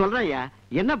 சொல்றேன் ஐயா.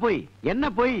 என்ன பொய்? என்ன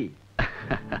பொய்?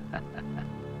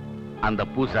 அந்த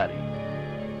பூசாரி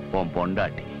உன்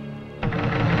பொண்டாட்டி.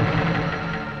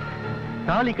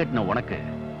 தாலி கட்டின உனக்கு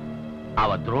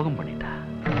அவ துரோகம் பண்ணிட்டா.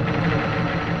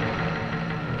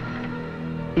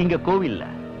 இங்க கோவில்ல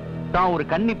தான் ஒரு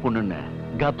கன்னி பொண்ணுன்னு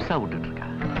கப்சா விட்டுட்டு இருக்கா.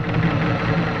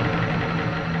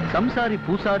 சம்சாரி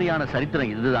பூசாரியான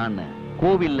சரித்திரம் இதுதான்னு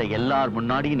கோவில்ல எல்லார்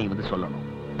முன்னாடியும் நீ வந்து சொல்லணும்.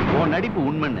 உன் நடிப்பு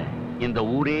உண்மைன்னு இந்த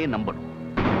ஊரே நம்பணும்.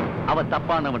 அவ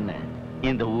தப்பானவன்னு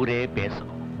இந்த ஊரே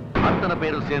பேசணும். அத்தனை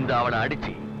பேரும் சேர்ந்து அவளை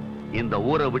அடிச்சு இந்த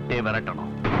ஊரை விட்டே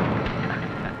விரட்டணும்.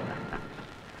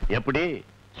 எப்படி?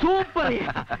 சூப்பர்.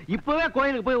 இப்பவே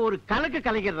கோயிலுக்கு போய் ஒரு கலக்கு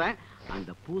கலக்கிறேன்.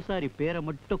 அந்த பூசாரி பேரை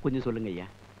மட்டும் கொஞ்சம் சொல்லுங்க ஐயா.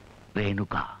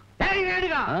 ரேணுகா.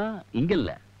 ரேணுகா இங்க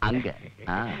இல்ல, அங்க.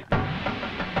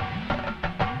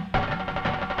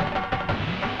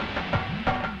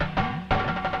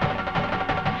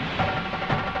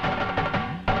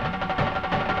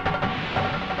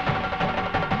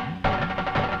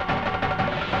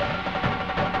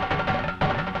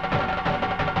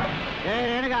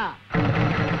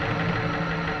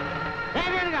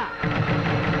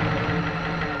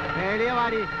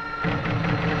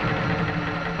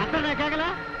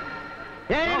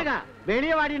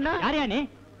 வெளியே வாடினா யாரியா நீ?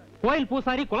 கோயில்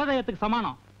பூசாரி குலதெய்வத்துக்கு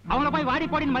சமானம். அவங்கள போய் வாடி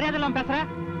போடின்னு மரியாதை எல்லாம் பேசுற.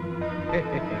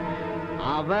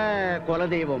 அவ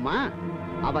குலதெய்வமா?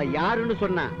 அவ யாருன்னு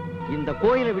சொன்னா இந்த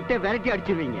கோயிலை விட்டு விரட்டி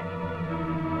அடிச்சிருவீங்க.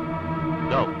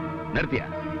 நிறுத்தியா?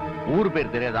 ஊர்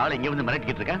பேர் தெரியாத ஆள் இங்க வந்து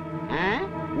மிரட்டிக்கிட்டு இருக்க?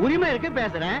 உரிமை இருக்கு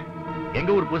பேசுறேன்.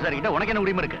 எங்க ஊர் பூசாரி கிட்ட உனக்கு என்ன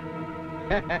உரிமை இருக்கு?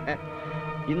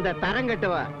 இந்த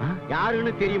தரங்கட்டவ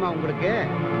யாருன்னு தெரியுமா உங்களுக்கு?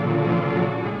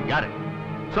 யாரு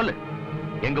சொல்லு.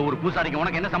 எங்க ஊர் பூசாரிக்கு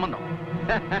உனக்கு என்ன சம்பந்தம்?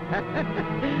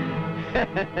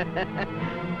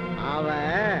 அவ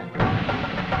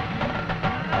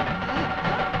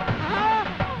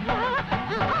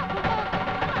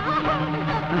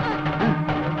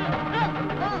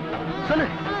சொல்லு.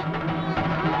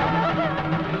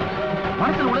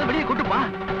 மனசுல உள்ளது வெளியே கொட்டுப்பா.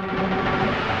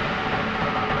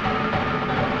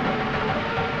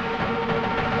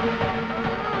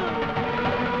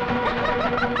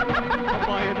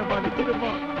 என்ன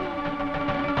பண்ணிச்சிருப்பா?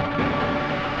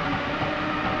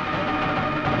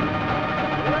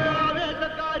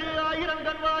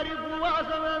 ஆயிரங்கன்வாரி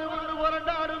பூவாசம்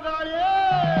புரண்டாடுங்காலே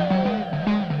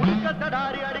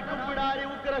உடுக்கத்தடாரி அடிக்கும் பிடாரி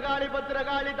உக்கிரகாளி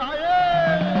பத்திரகாளி தாயே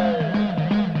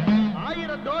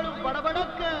ஆயிரத்தோடும்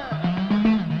படபடக்க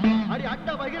அடி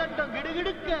அட்ட பகிரட்டம்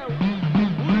கிடுகிடுக்க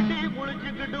உருட்டி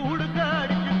முழிச்சுக்கிட்டு உடுக்க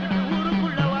அடிச்சுக்கிட்டு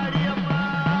ஊருக்குள்ள வாடி அம்மா.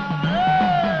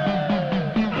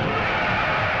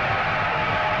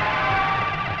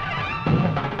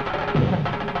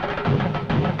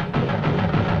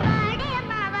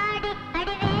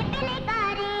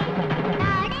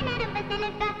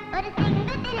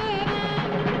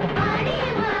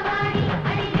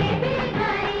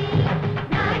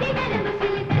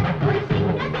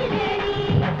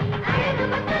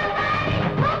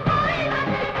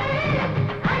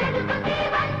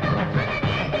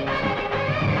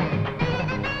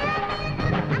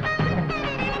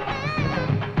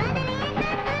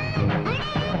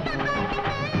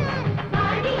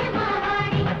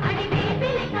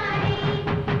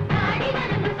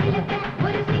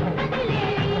 ஒரு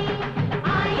சிங்கத்திலேறி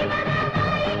ஆயவர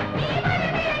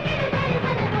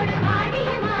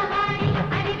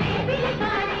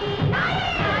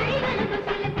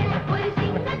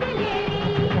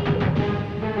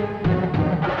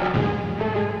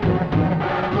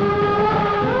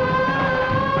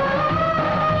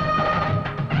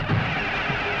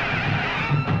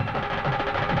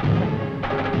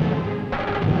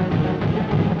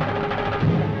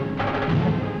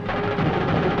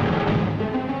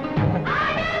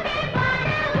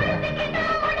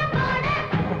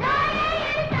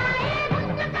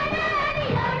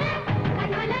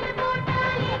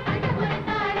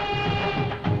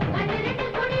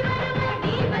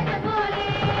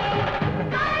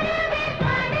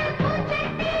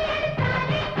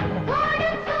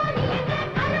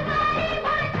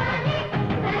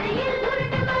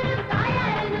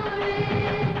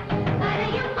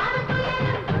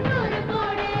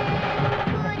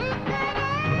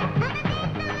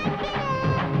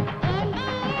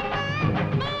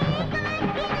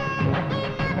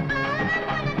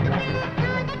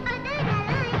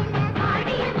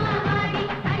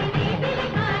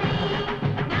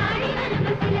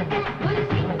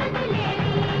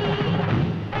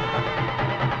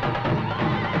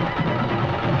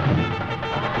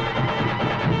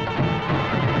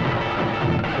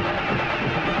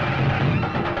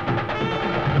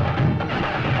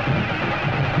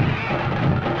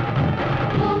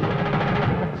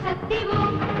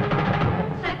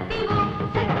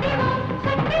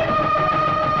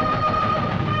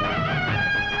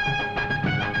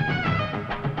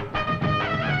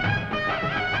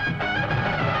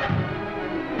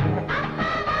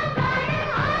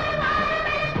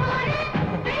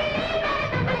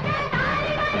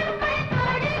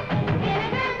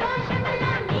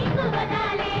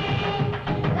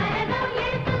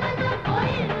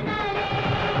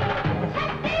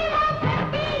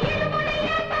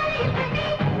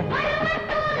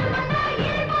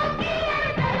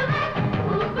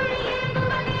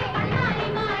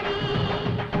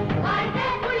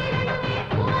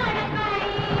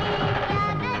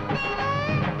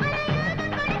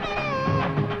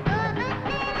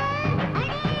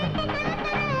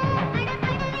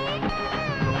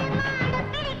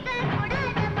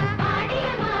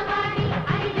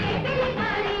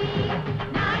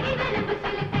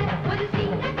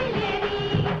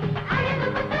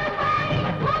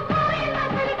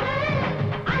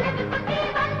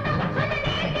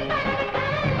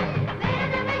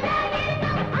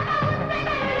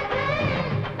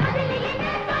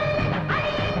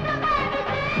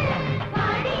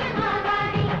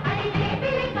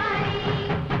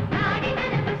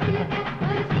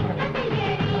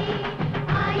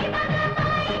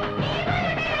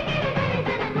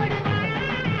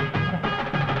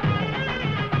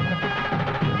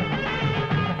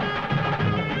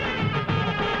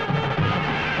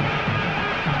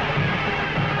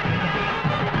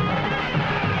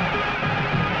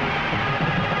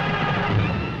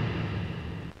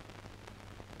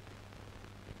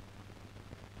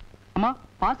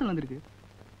பார்சல் வந்திருக்கு.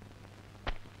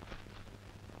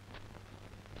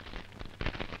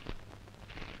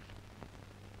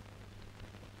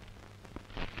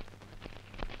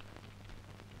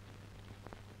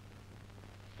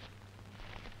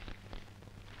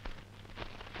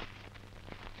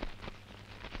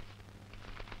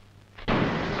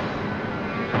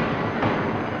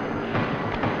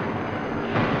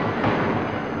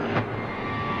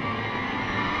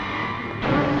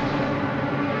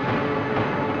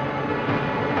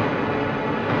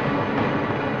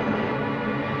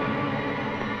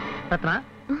 ரத்னா,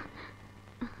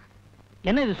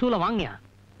 என்ன இது சூளை வாங்கியா?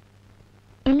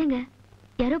 இல்லங்க,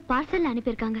 யாரோ பார்சல்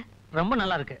அனுப்பியிருக்காங்க. ரொம்ப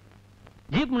நல்லா இருக்கு.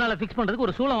 ஜீப் முன்னால பிக்ஸ் பண்றதுக்கு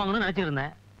ஒரு சூளை வாங்கணும்னு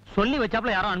நினைச்சிருந்தேன். சொல்லி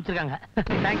வச்சாப்ல யாரோ அனுப்பிச்சிருக்காங்க.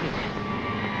 தேங்க்யூ.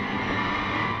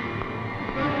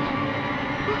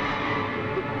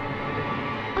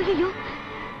 ஐயோ,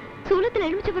 சூளத்துல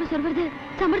எலுமிச்சம்பழம் சொல்வது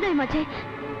சம்பிரதாயமாச்சே.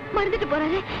 மறந்துட்டு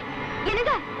போறாரு.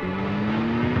 என்னங்க?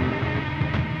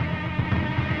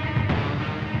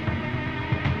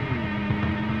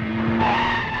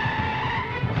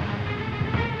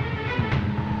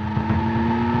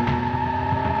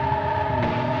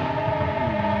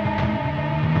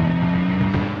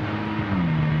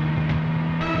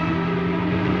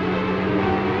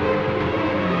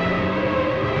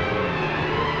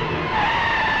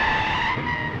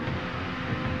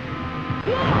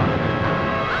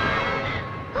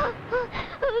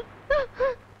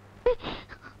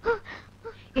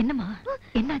 என்னம்மா,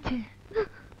 என்னாச்சு?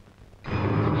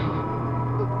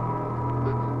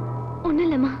 ஒண்ணும்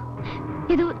இல்லம்மா,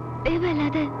 ஏதோ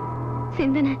தேவையில்லாத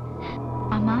சிந்தனை.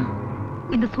 ஆமா,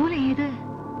 இந்த சூளை ஏது?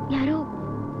 யாரோ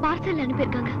பார்சல்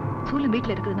அனுப்பியிருக்காங்க. சூளை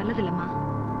வீட்டுல இருக்கிறது நல்லது இல்லம்மா.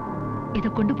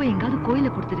 இதை கொண்டு போய் எங்காவது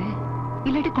கோயில கொடுத்துடு,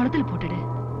 இல்லாட்டி குளத்துல போட்டுடு.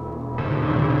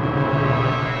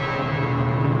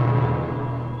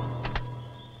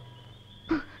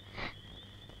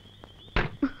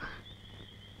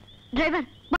 டிரைவர்,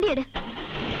 வண்டி எடு.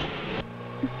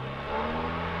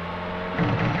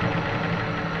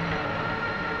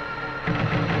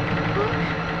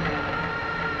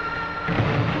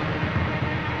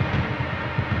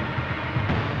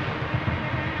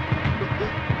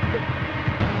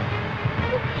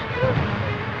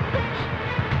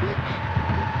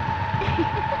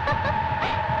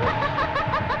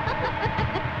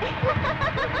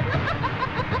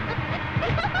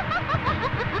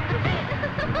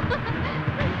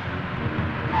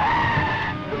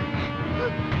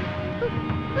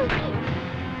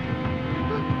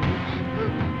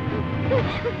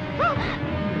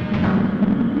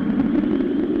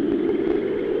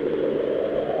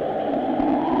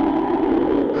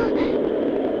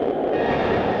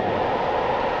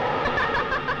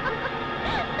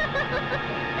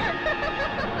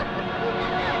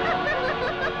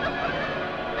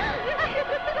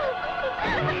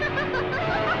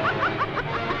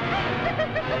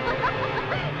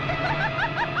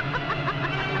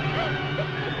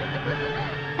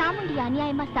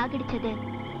 அநியாயமா சாகடிச்சது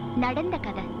நடந்த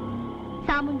கதை.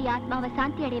 சாமுண்டி ஆத்மாவை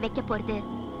சாந்தி அடைய வைக்க போறது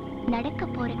நடக்க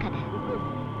போற கதை.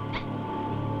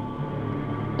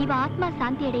 இவ ஆத்மா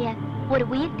சாந்தி அடைய ஒரு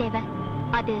உயிர் தேவை.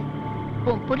 அது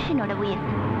உன் புருஷனோட உயிர்.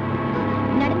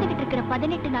 நடந்துகிட்டு இருக்கிற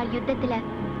 18 நாள் யுத்தத்துல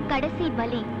கடைசி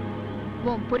பலி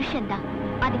உன் புருஷன் தான்.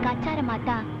 அதுக்கு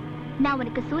அச்சாரமாத்தான் நான்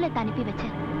உனக்கு சூலத்தை அனுப்பி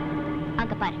வச்சேன்.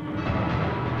 அங்க பாரு.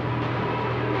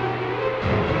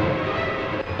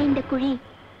 இந்த குழி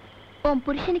உன்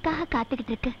புருஷனுக்காக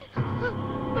காத்துக்கிட்டு இருக்கு.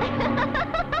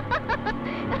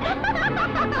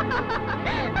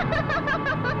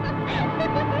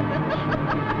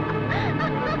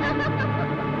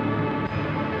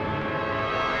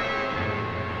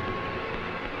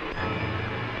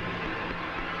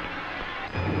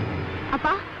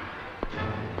 அப்பா,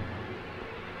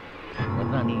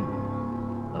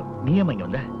 நீ ஏமா இங்க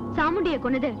வந்த? சாமுண்டிய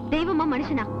கொன்னது தெய்வமா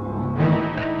மனுஷனா?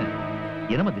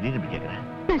 என்னமா திடீர்னு கேக்குறேன்?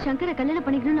 நான் சங்கரை கல்யாணம்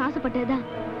பண்ணிக்கணும்னு ஆசைப்பட்டதுதான்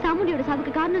சாமுண்டியோட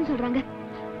சாவுக்கு காரணம்னு சொல்றாங்க.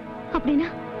 அப்படின்னா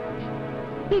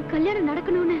நீ கல்யாணம்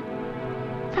நடக்கணும்னு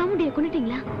சாமுண்டிய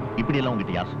கொன்னுட்டீங்களா? இப்படி எல்லாம்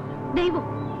உங்ககிட்ட யார் சொன்னா? தெய்வம்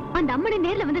அந்த அம்மனை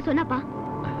நேர்ல வந்து சொன்னாப்பா.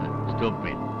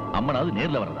 அம்மனாவது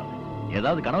நேர்ல வரதா?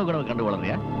 ஏதாவது கனவு கண்டு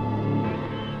வளர்றியா?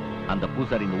 அந்த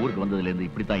பூசாரி இந்த ஊருக்கு வந்ததுல இருந்து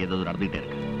இப்படித்தான் ஏதாவது நடந்துகிட்டே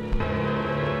இருக்கு.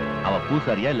 அவ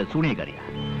பூசாரியா இல்ல சூனியக்காரியா?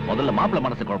 முதல்ல மாப்பிள்ள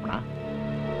மனசை குழப்பனா,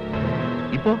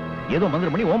 இப்போ ஏதோ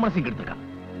மந்திரம் பண்ணி ஓ மனசையும் கெடுத்திருக்கா.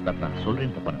 ரத்னா,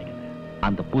 சொல்றேன்னு தப்பா நினைக்கிறேன்.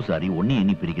 அந்த பூசாரி ஒன்னி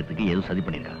எண்ணி பிரிக்கிறதுக்கு ஏதோ சதி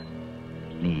பண்ணிருக்கா.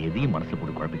 நீ எதையும் மனசுல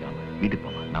போட்டு குழப்பிக்காம வீட்டுக்கு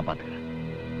போமா, நான் பாத்துக்கிறேன்.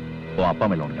 ஓ அப்பா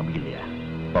மேல உனக்கு நம்பிக்கை இல்லையா?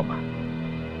 போமா.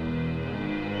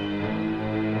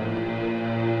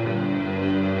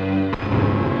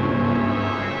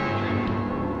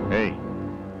 ஏய்,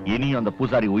 இனியும் அந்த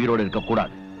பூசாரி உயிரோடு இருக்க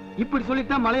கூடாது. இப்படி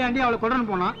சொல்லித்தான் மலையாண்டி அவளை கொண்டு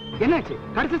போனான். என்னாச்சு?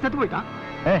 கடைசி செத்து போயிட்டான்.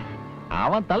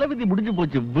 அவன் தலைவிதி முடிஞ்சு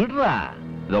போச்சு, விடுறா.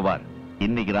 இதோ பார்,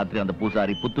 இன்னைக்கு ராத்திரி அந்த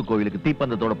பூசாரி புத்து கோவிலுக்கு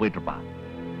தீப்பந்தத்தோட போயிட்டு இருப்பான்.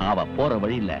 அவ போற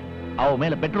வழியில அவ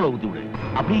மேல பெட்ரோலை ஊத்தி விடு,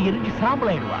 அப்படியே எரிஞ்சு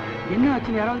சாம்பல் ஆயிடுவா. என்ன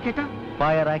ஆச்சுன்னு யாராவது கேட்டா?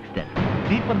 Fire accident.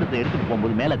 தீப்பந்தத்தை எடுத்துட்டு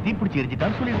போகும்போது மேல தீப்பிடிச்சு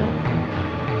எரிஞ்சிட்டான்னு சொல்லிடுவோம்.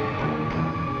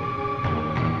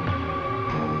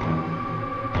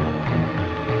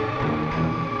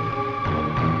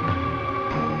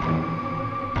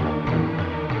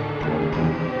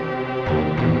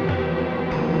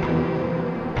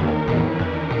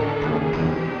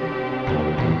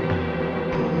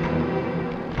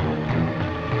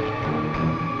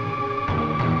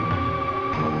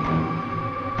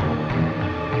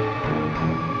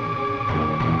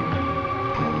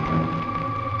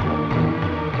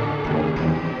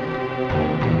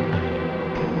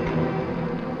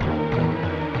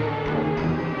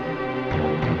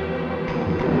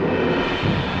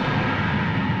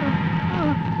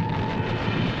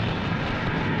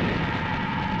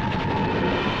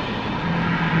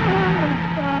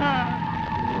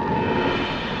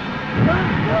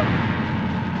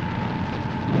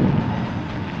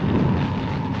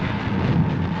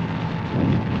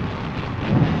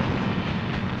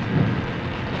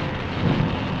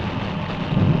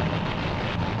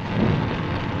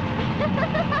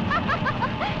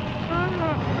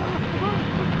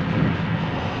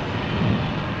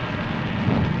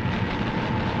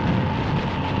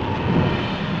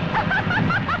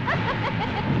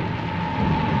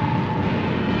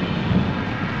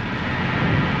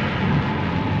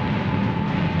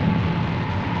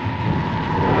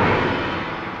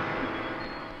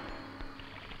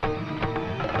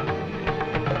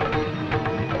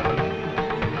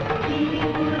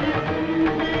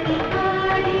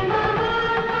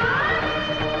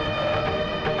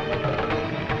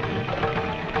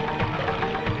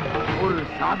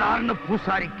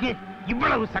 பூசாரிக்கு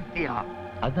இவ்வளவு சக்தியா?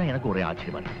 அதுதான் எனக்கு ஒரே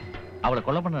ஆச்சரியமா. அவளை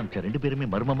கொலை பண்ண நினைச்ச 2 பேருமே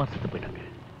மர்மமா செத்து போயிட்டாங்க.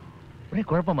 ஒரே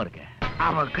குழப்பமா இருக்க.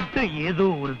 அவகிட்ட ஏதோ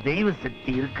ஒரு தெய்வ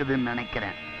சக்தி இருக்குதுன்னு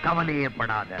நினைக்கிறேன். கவலையே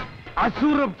படாத.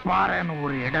 அசுர பாறைன்னு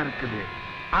ஒரு இடம் இருக்குது.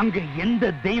 அங்க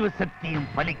எந்த தெய்வ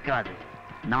சக்தியும் பலிக்காது.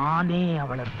 நானே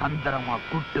அவளை தந்திரமா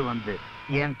கூட்டு வந்து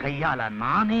என் கையால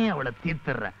நானே அவளை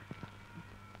தீர்த்துறேன்.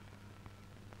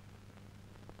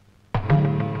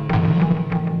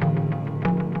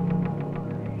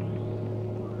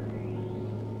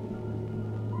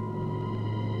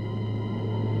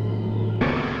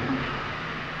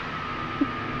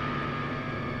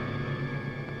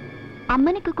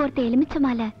 அம்மனுக்கு கோர்த்த எலுமிச்ச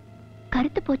மாலை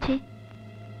கருத்து போச்சு.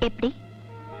 எப்படி?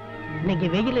 இன்னைக்கு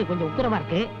வெயில் கொஞ்சம் உக்கிரமா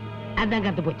இருக்கு, அதான்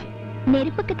கருத்து போச்சு.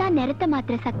 நெருப்புக்கு தான் நிறத்தை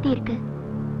மாத்திர சக்தி இருக்கு,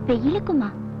 வெயிலுக்குமா?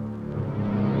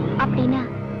 அப்படின்னா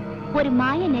ஒரு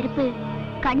மாய நெருப்பு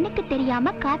கண்ணுக்கு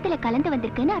தெரியாம காத்துல கலந்து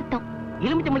வந்திருக்குன்னு அர்த்தம்.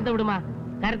 எலுமிச்சை மலத்தை விடுமா,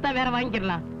 கருத்தா வேற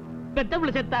வாங்கிக்கலாம்.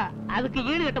 பெத்தப்புள்ள செத்தா அதுக்கு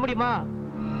ஈடு கட்ட முடியுமா?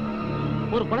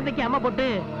 ஒரு குழந்தைக்கு அம்மா போட்டு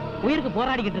உயிருக்கு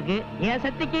போராடிக்கிட்டு இருக்கு. என்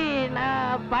சக்திக்கு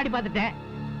நான் பாடி பார்த்துட்டேன்.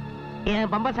 என்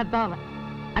பம்பா சத்தம்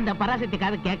அந்த பராசக்தி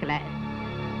காது கேட்கல.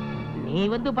 நீ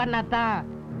வந்து பண்ணாதான்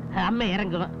அம்மா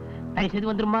இறங்கும். தயவு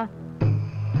செய்து வந்துருமா?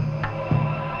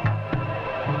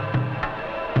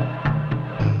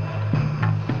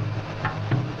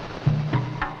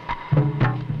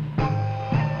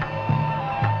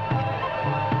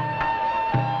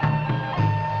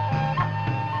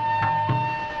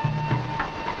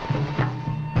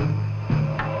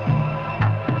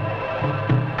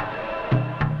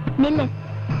 நில்லு.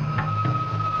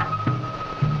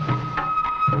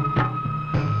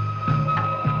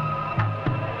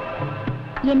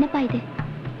 என்னப்பா இது?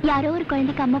 யாரோ ஒரு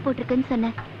குழந்தைக்கு அம்மா போட்டிருக்குன்னு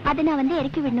சொன்ன, அதை நான் வந்து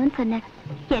இறக்கி விடணும்னு சொன்னேன்.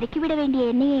 இறக்கி விட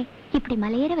வேண்டிய என்னையே இப்படி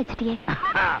மலையேற வச்சிட்டியே.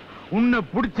 உன்னை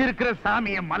புடிச்சிருக்கிற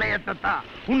சாமிய மலையத்தான்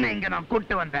உன்னை இங்க நான்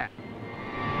கூட்டு வந்தேன்.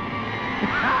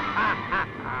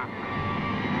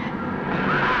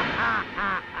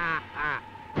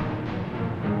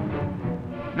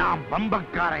 நான்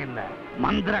பம்பக்காரன் இல்ல,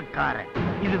 மந்திரக்காரன்.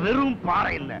 இது வெறும்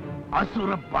பாறை இல்ல,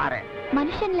 அசுர பாறை.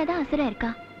 மனுஷன்லதான் அசுரம் இருக்கா,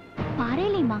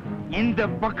 பாறையிலையுமா? இந்த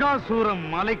பகாசூரம்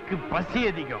மலைக்கு பசி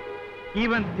அதிகம்.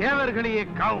 இவன் தேவர்களையே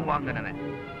காவு வாங்கினவன்.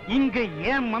 இங்க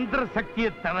ஏன் மந்திர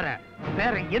சக்தியை தவிர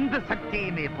வேற எந்த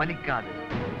சக்தியுமே பலிக்காது.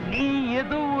 நீ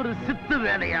ஏதோ ஒரு சித்து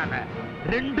வேலையால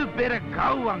 2 பேரை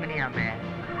காவு வாங்கினியாமே.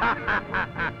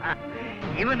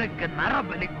 இவனுக்கு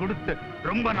நரபலி கொடுத்து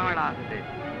ரொம்ப நாள் ஆகுது.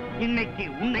 இன்னைக்கு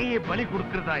உன்னையே பலி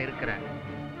கொடுக்கிறதா இருக்கிற.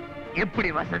 எப்படி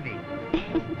வசதி?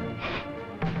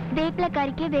 வேப்பில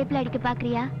கறிக்கே வேப்பில அடிக்க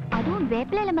பாக்குறியா? அதுவும்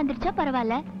வேப்பிலையில மந்திரிச்சா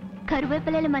பரவாயில்ல,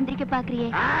 கருவேப்பிலையில மந்திரிக்க பாக்குறியே.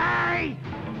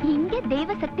 இங்க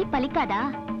தெய்வ சக்தி பலிக்காதா?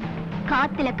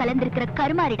 காத்துல கலந்திருக்கிற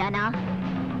கருமாறிடானா?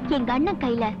 எங்க அண்ணன்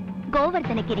கையில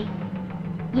கோவர்தனகிரி,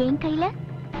 என் கையில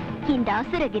இந்த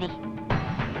அசுரகிரி.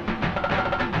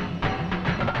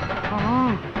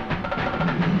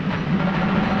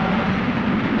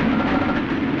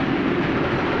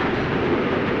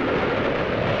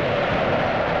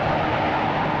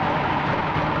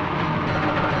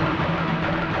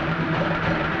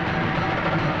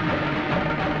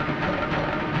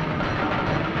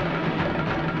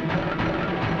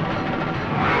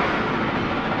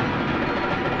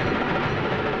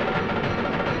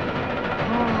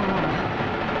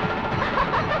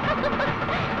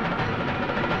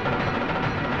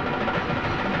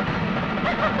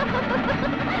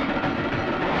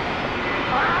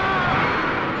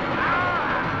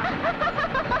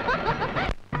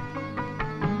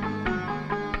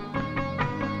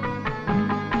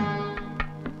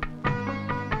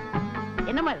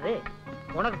 என்னமா இது?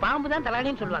 உனக்கு பாம்பு தான்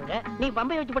தலாடின்னு சொல்லுவாங்க, நீ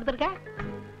பம்பை வச்சு படுத்திருக்க.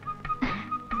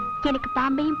 எனக்கு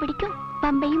பாம்பையும் பிடிக்கும்,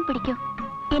 பம்பையும் பிடிக்கும்.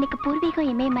 எனக்கு பூர்வீகம்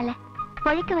இமயமலை,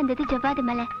 பொழைக்க வந்தது ஜவ்வாது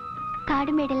மலை.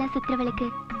 காடு மேடெல்லாம் சுத்துறவளுக்கு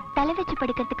தலை வச்சு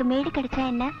படுக்கிறதுக்கு மேடு கிடைச்சா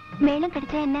என்ன, மேலும்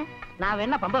கிடைச்சா என்ன? நான்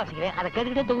வேணா பம்பை வச்சுக்கிறேன், அதை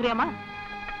கேட்டுக்கிட்டே தூங்குறியாமா?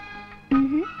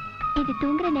 இது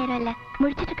தூங்குற நேரம் இல்ல,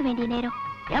 முடிச்சிட்டு இருக்க வேண்டிய நேரம்.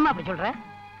 ஏமா அப்படி சொல்ற?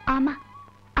 ஆமா,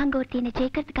 அங்க ஒருத்தி என்ன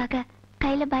ஜெயிக்கிறதுக்காக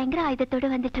கையில பயங்கர ஆயுதத்தோட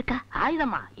வந்துட்டு இருக்கா.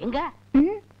 ஆயுதமா? எங்க?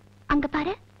 அங்க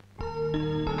பாரு.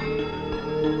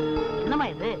 என்னமா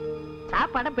இது?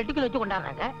 சாப்பாட பெட்டிக்குள்ள வச்சு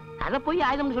கொண்டாடுறாங்க, அத போய்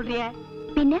ஆயுதம்னு சொல்றியே?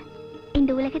 பின்ன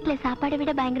இந்த உலகத்துல சாப்பாடை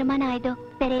விட பயங்கரமான ஆயுதம்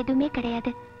வேற எதுவுமே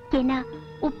கிடையாது. ஏன்னா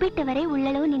உப்பிட்ட வரை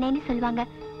உள்ளளவு நினைன்னு சொல்லுவாங்க.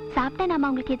 சாப்பிட்டா நாம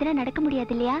அவங்களுக்கு எதிராக நடக்க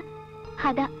முடியாது இல்லையா?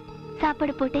 அதான்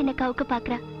சாப்பாடு போட்டு என்ன கவுக்க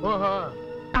பாக்குறா. ஓஹோ.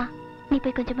 நீ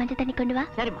போய் கொஞ்சம் மஞ்சள் தண்ணி கொண்டு வா.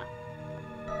 சரிம்மா.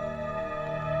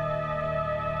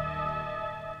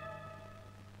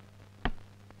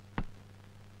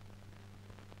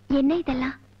 என்ன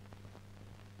இதெல்லாம்?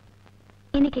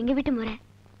 இன்னைக்கு எங்க வீட்டு முறை,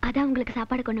 அதான் உங்களுக்கு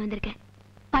சாப்பாடு கொண்டு வந்திருக்கேன்.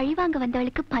 பழிவாங்க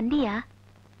வந்தவளுக்கு பந்தியா?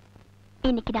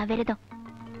 இன்னைக்கு நான் விரதம்,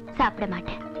 சாப்பிட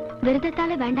மாட்டேன்.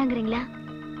 விரதத்தால வேண்டாங்கிறீங்களா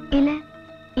இல்ல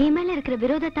என் மேல இருக்கிற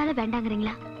விரோதத்தால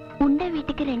வேண்டாங்கிறீங்களா? உண்ட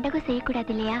வீட்டுக்கு ரெண்டகம்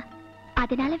செய்யக்கூடாது இல்லையா,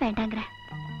 அதனால வேண்டாங்கிற.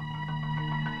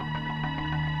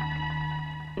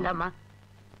 இந்தாம்மா.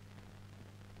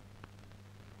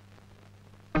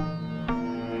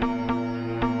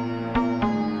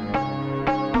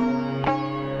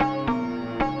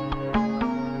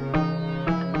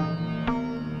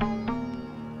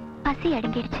 பசி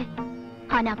அடங்கிடுச்சு,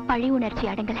 ஆனா பழி உணர்ச்சி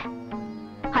அடங்கல,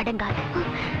 அடங்காது.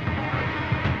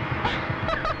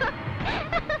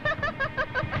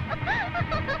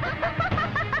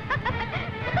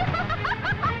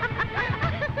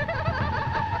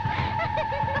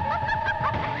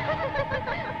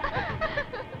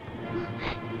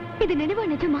 இது நினைவா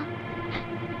நிஜமா?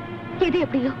 எது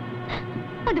எப்படியோ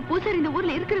அந்த பூசாரி இந்த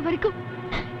ஊர்ல இருக்கிற வரைக்கும்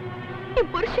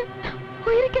என் புருஷன்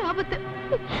உயிருக்கு ஆபத்து.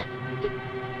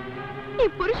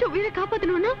 என் புருஷன் உயிரை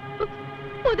காப்பாத்தணும்னா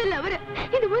முதல்ல அவரை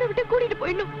இந்த ஊரை விட்டு கூட்டிட்டு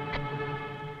போயிடணும்.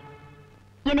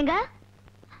 என்னங்க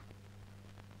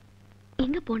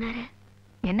எங்க போனாரு?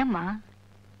 என்னம்மா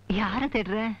யார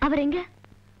தேடுற? அவர் எங்க?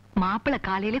 மாப்பிள்ள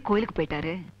காலையில கோயிலுக்கு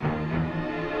போயிட்டாரு.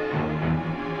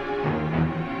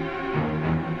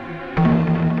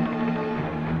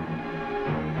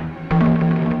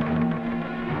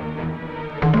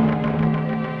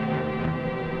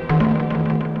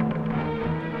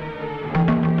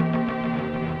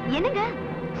 என்னங்க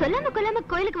சொல்லாம கொல்லாம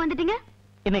கோயிலுக்கு வந்துட்டீங்க?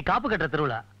 இன்னைக்கு காப்பு கட்டுற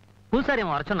திருவிழா, பூசாரி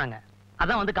வர சொன்னாங்க,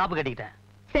 அதான் வந்து காப்பு கட்டிக்கிட்டேன்.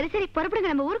 சரி சரி புறப்படுங்க,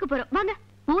 நம்ம ஊருக்கு போறோம். வாங்க.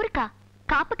 ஊருக்கா?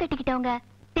 காப்பு கட்டிக்கிட்டவங்க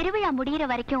திருவிழா முடியிற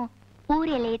வரைக்கும்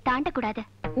ஊர் எல்லையை தாண்டக்கூடாது.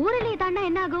 ஊர் எல்லையை தாண்டா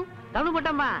என்ன ஆகும்? தமிழ்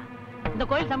போட்டம்மா, இந்த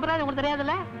கோயில் சம்பிரதாயம் உங்களுக்கு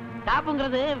தெரியாதுல்ல?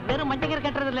 காப்புங்கிறது வெறும் மஞ்சக்கரை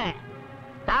கட்டுறது இல்ல.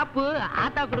 காப்பு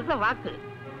ஆத்தா கொடுத்த வாக்கு.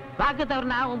 வாக்கு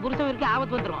தவறுனா உன் புருஷன் வரைக்கும்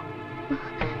ஆபத்து வந்துடும்.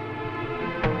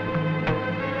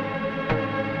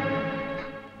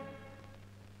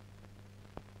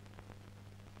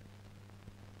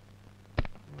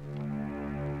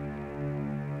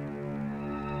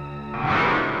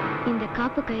 இந்த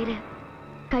காப்பு கயிறு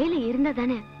கையில இருந்தா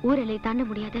தானே ஊர் எல்லையை தாண்ட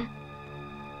முடியாது.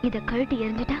 இத கழட்டி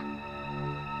எரிஞ்சிட்டா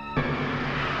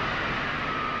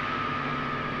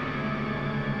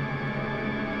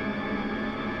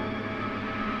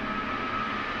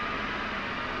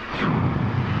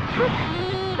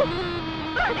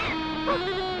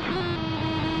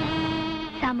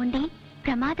சாமுண்டி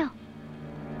பிரமாதம்.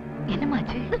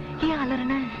 என்னமாச்சு? ஏன்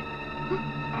அலறன?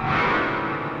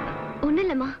 ஒண்ணு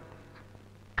இல்லம்மா,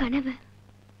 கனவு.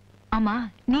 ஆமா,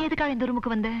 நீ எதுக்காக இந்த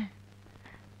ரூமுக்கு வந்த?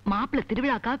 மாப்பிள்ள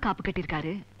திருவிழாக்கா காப்பு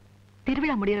கட்டிருக்காரு.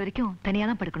 திருவிழா முடியற வரைக்கும் தனியா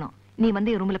தான் படுக்கணும். நீ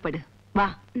வந்து என் ரூம்ல படு. வா.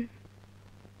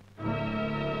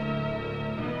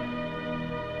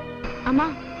 அம்மா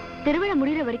திருவிழா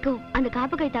முடிகிற வரைக்கும் அந்த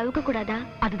காப்பு கை தவிர்க்க கூடாதா?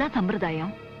 அதுதான்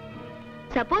சம்பிரதாயம்.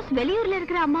 சப்போஸ் வெளியூர்ல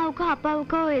இருக்கிற அம்மாவுக்கோ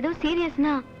அப்பாவுக்கோ ஏதோ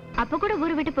சீரியஸ்னா அப்ப கூட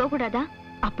ஊரை விட்டு போக கூடாதா?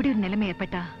 அப்படி ஒரு நிலைமை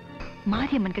ஏற்பட்டா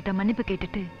மாரியம்மன் கிட்ட மன்னிப்பு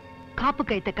கேட்டுட்டு காப்பு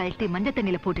கயத்தை கழட்டி மஞ்சள்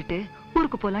தண்ணியில போட்டுட்டு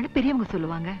ஊருக்கு போலான்னு பெரியவங்க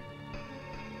சொல்லுவாங்க.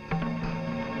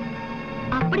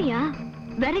 அப்படியா?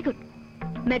 Very good.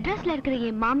 மெட்ராஸ்ல இருக்கிற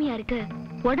என் மாமியாருக்கு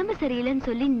உடம்பு சரியில்லைன்னு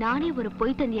சொல்லி நானே ஒரு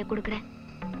பொய் தந்திய கொடுக்கறேன்.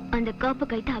 அந்த காப்பு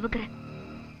கைத்தை அவுக்குறேன்.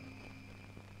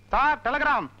 Sir,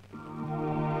 Telegram.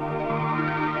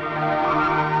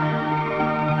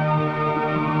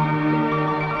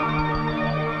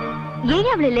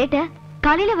 ஏன் அவ்வளவு லேட்டா?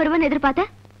 காலையில வருவான்னு எதிர்பார்த்த?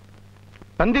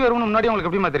 தந்தி வரும்னு முன்னாடி உங்களுக்கு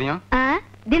எப்படிமா தெரியும்?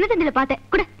 தினத்தந்தில பார்த்தேன்.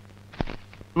 கூட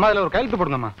அம்மா இதுல ஒரு கையெழுத்து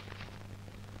போடுங்கம்மா.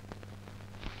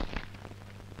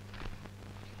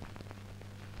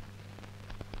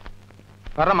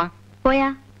 வரமா? போயா.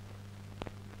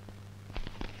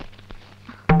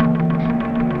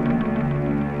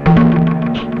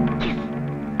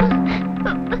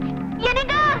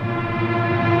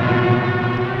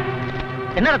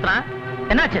 என்ன ரத்னா,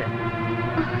 என்னாச்சு?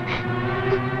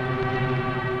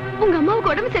 உங்க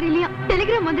அம்மாவுக்கு உடம்பு சரியில்லையா?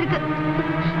 டெலிகிராம் வந்திருக்கு.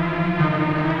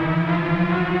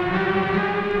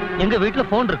 எங்க வீட்டுல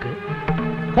போன் இருக்கு.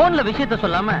 போன்ல விஷயத்த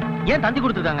சொல்லாம ஏன் தந்தி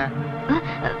கொடுத்துருக்காங்க?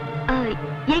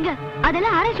 ஏங்க,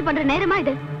 அதெல்லாம் ஆராய்ச்சி பண்ற நேரமா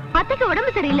இது? அத்தைக்கு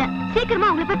உடம்பு சரியில்லை, சீக்கிரமா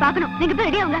அவங்களை போய் பார்க்கணும். நீங்க போய்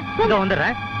ரெடி ஆகுங்க.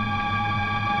 வந்துடுறேன்.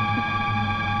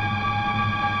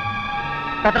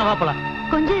 ரத்னா வா போலாம்.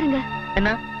 கொஞ்சம் இருங்க.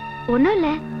 என்ன? ஒண்ணும் இல்ல,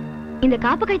 இந்த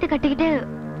காப்பு கைத்தை கட்டிக்கிட்டு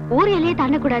ஊர் எல்லையே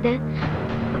தாண்டக்கூடாது.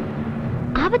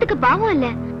 ஆபத்துக்கு பாவம் இல்ல.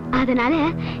 அதனால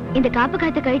இந்த காப்பு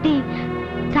கைத்தை கட்டி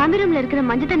சாமி ரூம்ல இருக்கிற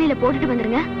மஞ்சள் தண்ணியில போட்டுட்டு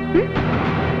வந்துருங்க.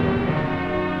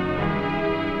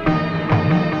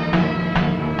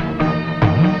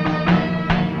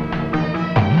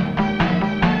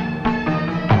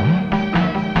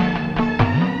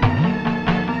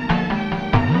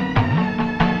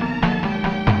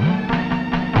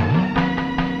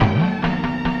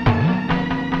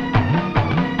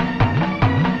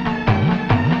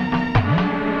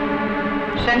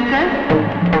 சங்கர்,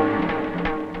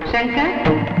 சங்கர்,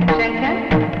 சங்கர்,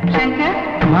 சங்கர்.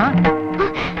 அம்மா,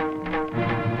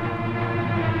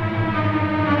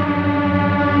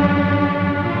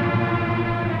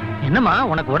 என்னம்மா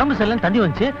உனக்கு உடம்பு சரியில்லைன்னு தந்தி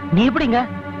வந்துச்சு, நீ எப்படிங்க?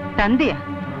 தந்தியா?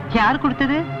 யார்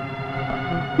கொடுத்தது?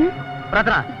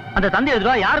 ரத்னா, அந்த தந்தி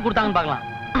எதுவா யார் கொடுத்தாங்கன்னு பார்க்கலாம்.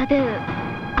 அது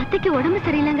அத்தைக்கு உடம்பு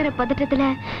சரியில்லைங்கிற பதட்டத்துல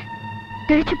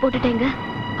கிழிச்சு போட்டுட்டேங்க.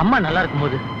 அம்மா நல்லா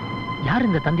இருக்கும்போது யார்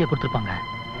இந்த தந்தியை கொடுத்திருப்பாங்க?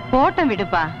 போட்டம்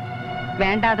விடுப்பா.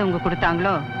 வேண்டாதவங்க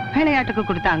கொடுத்தாங்களோ விளையாட்டுக்கு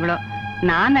கொடுத்தாங்களோ,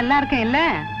 நான் நல்லா இருக்கேன் இல்ல?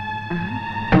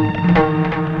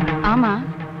 ஆமா,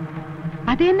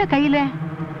 அது என்ன கையில?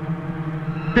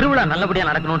 திருவிழா நல்லபடியா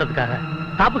நடக்கணும்ன்றதுக்காக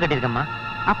காப்பு கட்டியிருக்கம்மா.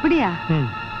 அப்படியா?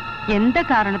 எந்த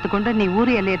காரணத்தை கொண்டு நீ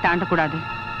ஊரு எல்லையை தாண்டக்கூடாது.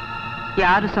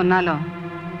 யாரு சொன்னாலும்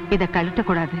இத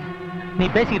கழட்டக்கூடாது. நீ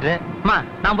பேசிக்கிட்டு அம்மா,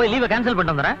 நான் போய் லீவை கேன்சல்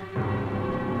பண்ணிட்டு வந்துறேன்.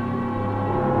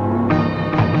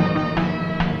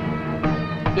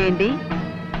 ஏண்டி,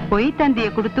 பொய் தந்திய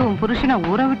கொடுத்து உன் புருஷனை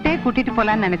ஊரை விட்டே கூட்டிட்டு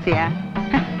போலான்னு நினைச்சியா?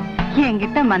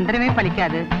 என்கிட்ட மந்திரமே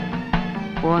பலிக்காது,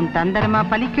 உன் தந்திரமா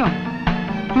பலிக்கும்.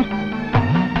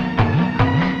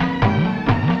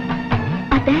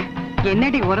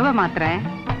 என்னடி உறவை மாத்திர?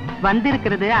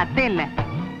 வந்திருக்கிறது அத்தை இல்ல,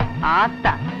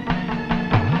 ஆத்தா.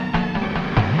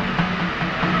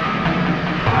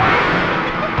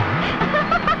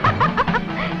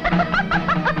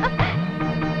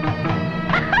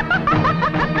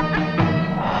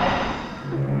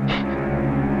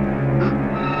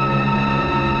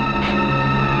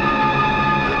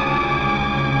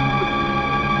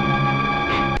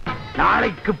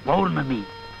 நாளைக்கு பௌர்ணமி,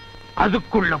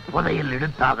 அதுக்குள்ள புதையல்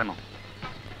எடுத்தாகணும்.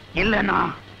 இல்லனா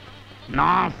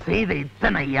நான் செய்த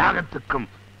இத்தனை யாகத்துக்கும்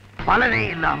பலனே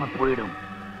இல்லாம போயிடும்.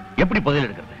 எப்படி புதையல்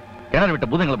எடுக்கிறது? கிணறு விட்ட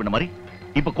பூதங்களை பண்ண மாதிரி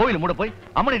இப்ப கோயில் மூட போய்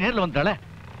அம்மனை நேர்ல வந்தால.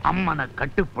 அம்மனை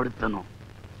கட்டுப்படுத்தணும்.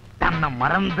 தன்னை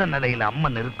மறந்த நிலையில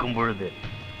அம்மன் இருக்கும் பொழுது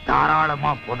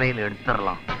தாராளமா புதையல்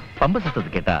எடுத்துடலாம். பம்ப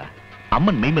சத்தத்தை கேட்டா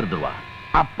அம்மன் மெய்மருந்துருவா.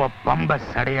 அப்ப பம்ப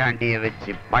சடையாண்டிய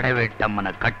வச்சு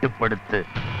படைவேட்டம்மனை கட்டுப்படுத்து.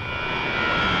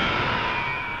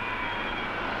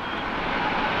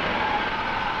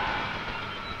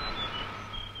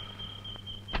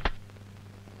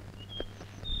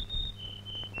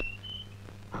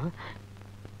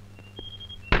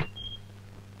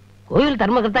 கோயில்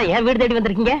தர்மகர்த்தா ஏன் வீடு தேடி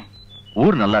வந்திருக்கீங்க?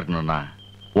 ஊர் நல்லா இருக்கணும்னா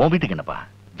உன் வீட்டுக்கு என்னப்பா,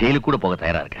 ஜெயிலுக்கு கூட போக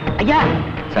தயாரா இருக்க. ஐயா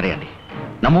சரியாண்டி,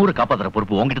 நம்ம ஊரை காப்பாத்துற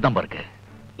பொறுப்பு உங்ககிட்ட தான் இருக்கு.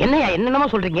 என்னையா என்னென்னமா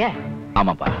சொல்றீங்க?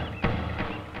 ஆமாப்பா,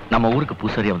 நம்ம ஊருக்கு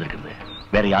பூசாரியா வந்திருக்கிறது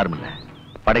வேற யாரும் இல்ல,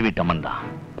 படை வீட்டு அம்மன் தான்.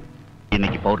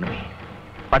 இன்னைக்கு பௌர்ணமி.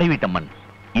 படை வீட்டு அம்மன்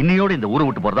இன்னையோட இந்த ஊரை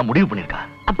விட்டு போறதா முடிவு பண்ணிருக்கா.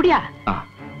 அப்படியா?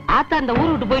 ஆத்தா அந்த ஊரு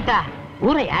விட்டு போயிட்டா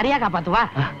ஊரை யாரையா காப்பாத்துவா?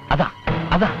 அதான்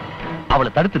அதான் அவளை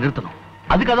தடுத்து நிறுத்தணும்.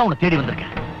 அதுக்காக தான் உன்னை தேடி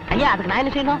வந்திருக்கேன். ஐயா, அதுக்கு நான்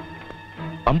என்ன செய்யணும்?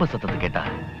 பம்ப சத்தத்தை கேட்டா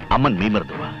அம்மன்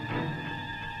மீமறதுவா.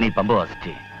 நீ பம்ப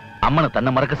வாசிச்சு அம்மனை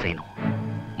தன்னை மறக்க செய்யணும்.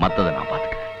 மத்ததை நான்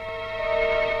பாத்துக்கிறேன்.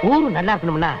 ஊரு நல்லா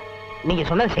இருக்கணும்னா நீங்க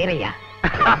சொன்னது செய்யறையா?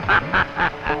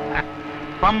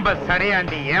 பம்ப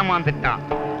சடையாண்டி ஏமாந்துட்டான்.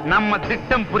 நம்ம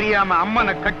திட்டம் புரியாம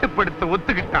அம்மனை கட்டுப்படுத்த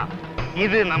ஒத்துக்கிட்டான்.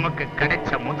 இது நமக்கு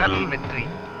கிடைச்ச முதல் வெற்றி.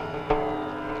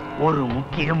 ஒரு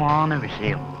முக்கியமான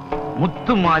விஷயம்,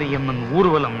 முத்துமாரியம்மன்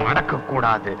ஊர்வலம்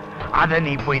நடக்கக்கூடாது. அதை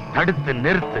நீ போய் தடுத்து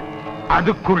நிறுத்து.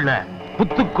 அதுக்குள்ள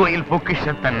புத்துக்கோயில்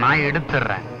பொக்கிஷத்தை நான்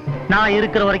எடுத்துறேன். நான்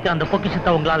இருக்கிற வரைக்கும் அந்த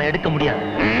பொக்கிஷத்தை உங்களால எடுக்க முடியாது.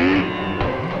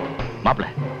 மாப்பிள்ள,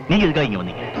 நீங்க எதுக்காக இங்க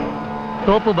வந்தீங்க?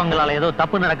 தோப்பு பங்களால ஏதோ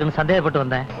தப்பு நடக்குன்னு சந்தேகப்பட்டு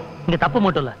வந்தேன். இங்க தப்பு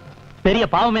மட்டும் இல்ல, பெரிய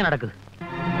பாவமே நடக்குது.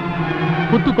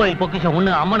 புத்துக்கோயில் பொக்கிஷம்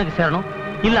ஒண்ணு அம்மனுக்கு சேரணும்,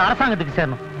 இல்ல அரசாங்கத்துக்கு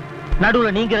சேரணும்.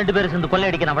 நடுவுல நீங்க 2 பேரும் சேர்ந்து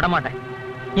கொள்ளையடிக்க நான் விட மாட்டேன்.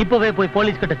 இப்பவே போய்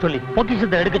போலீஸ் கிட்ட சொல்லி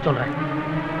பொக்கிஷத்தை எடுக்க சொல்றேன்.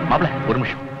 மாப்பிள்ள, ஒரு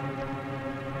நிமிஷம்.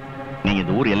 நீங்க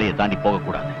இந்த ஊர் எல்லையை தாண்டி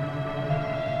போகக்கூடாது,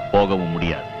 போகவும்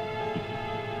முடியாது.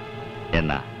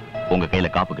 என்ன, உங்க கையில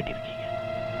காப்பு கட்டியிருக்கீங்க.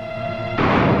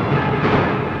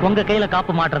 உங்க கையில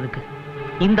காப்பு மாட்டுறதுக்கு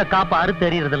இந்த காப்பு அறுத்து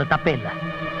எறியறதுல தப்பே இல்லை.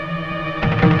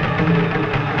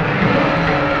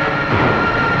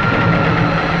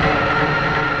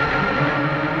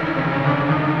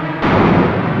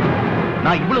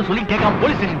 நான் இவ்வளவு சொல்லி கேட்காம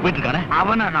போலீஸ் ஸ்டேஷன் போயிட்டு இருக்கானே.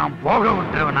 அவனை நான் போக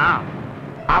விட்டுருவனா?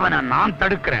 அவனை நான்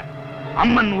தடுக்கிறேன்.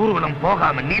 அம்மன் ஊர்வலம்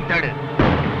போகாம நீ தடு.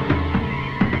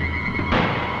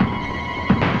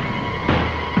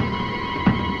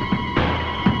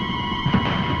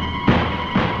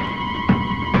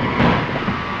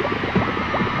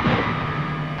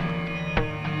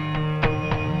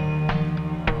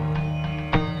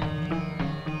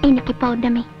 இன்னைக்கு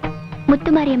பௌர்ணமி.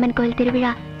 முத்துமாரியம்மன் கோயில்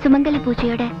திருவிழா சுமங்கலி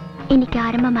பூஜையோட இன்னைக்கு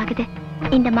ஆரம்பமாகுது.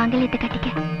 இந்த மாங்கல்யத்தை கட்டிக்க.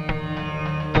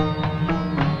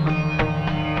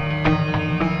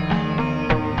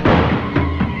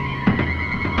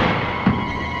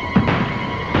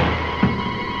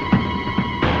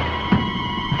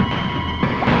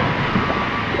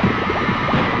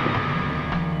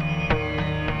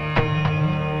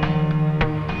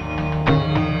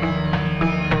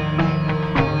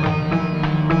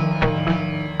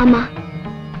 அம்மா,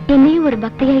 என்னையும் ஒரு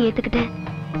பக்தியா ஏத்துக்கிட்ட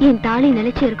என் தாலி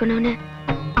நிலைச்சு இருக்கணும்னு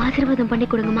ஆசீர்வாதம் பண்ணி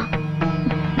கொடுங்கம்மா.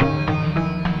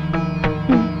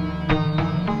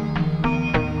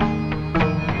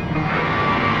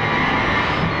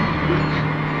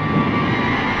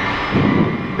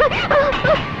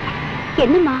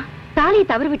 என்னம்மா, தாலியை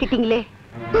தவறு விட்டுட்டீங்களே?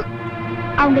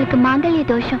 அவங்களுக்கு மாங்கல்ய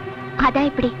தோஷம், அதான்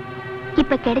இப்படி.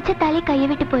 இப்ப கிடைச்ச தாலி கையை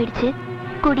விட்டு போயிடுச்சு.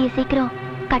 கூடிய சீக்கிரம்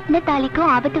கட்டின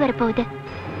தாலிக்கும் ஆபத்து வரப்போகுது.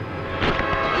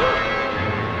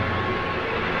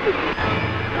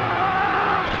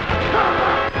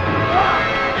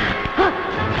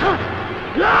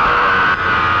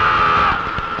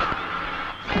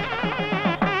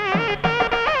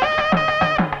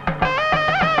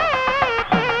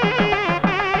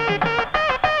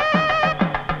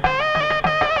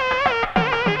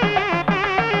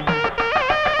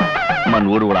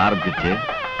 அம்மன் ஊர்வலம் ஆரம்பிச்சிச்சு.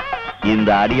 இந்த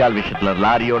அடியாள் விஷயத்துல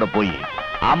லாரியோட போய்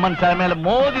அம்மன் சிலை மேல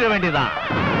மோதிர வேண்டியதான்.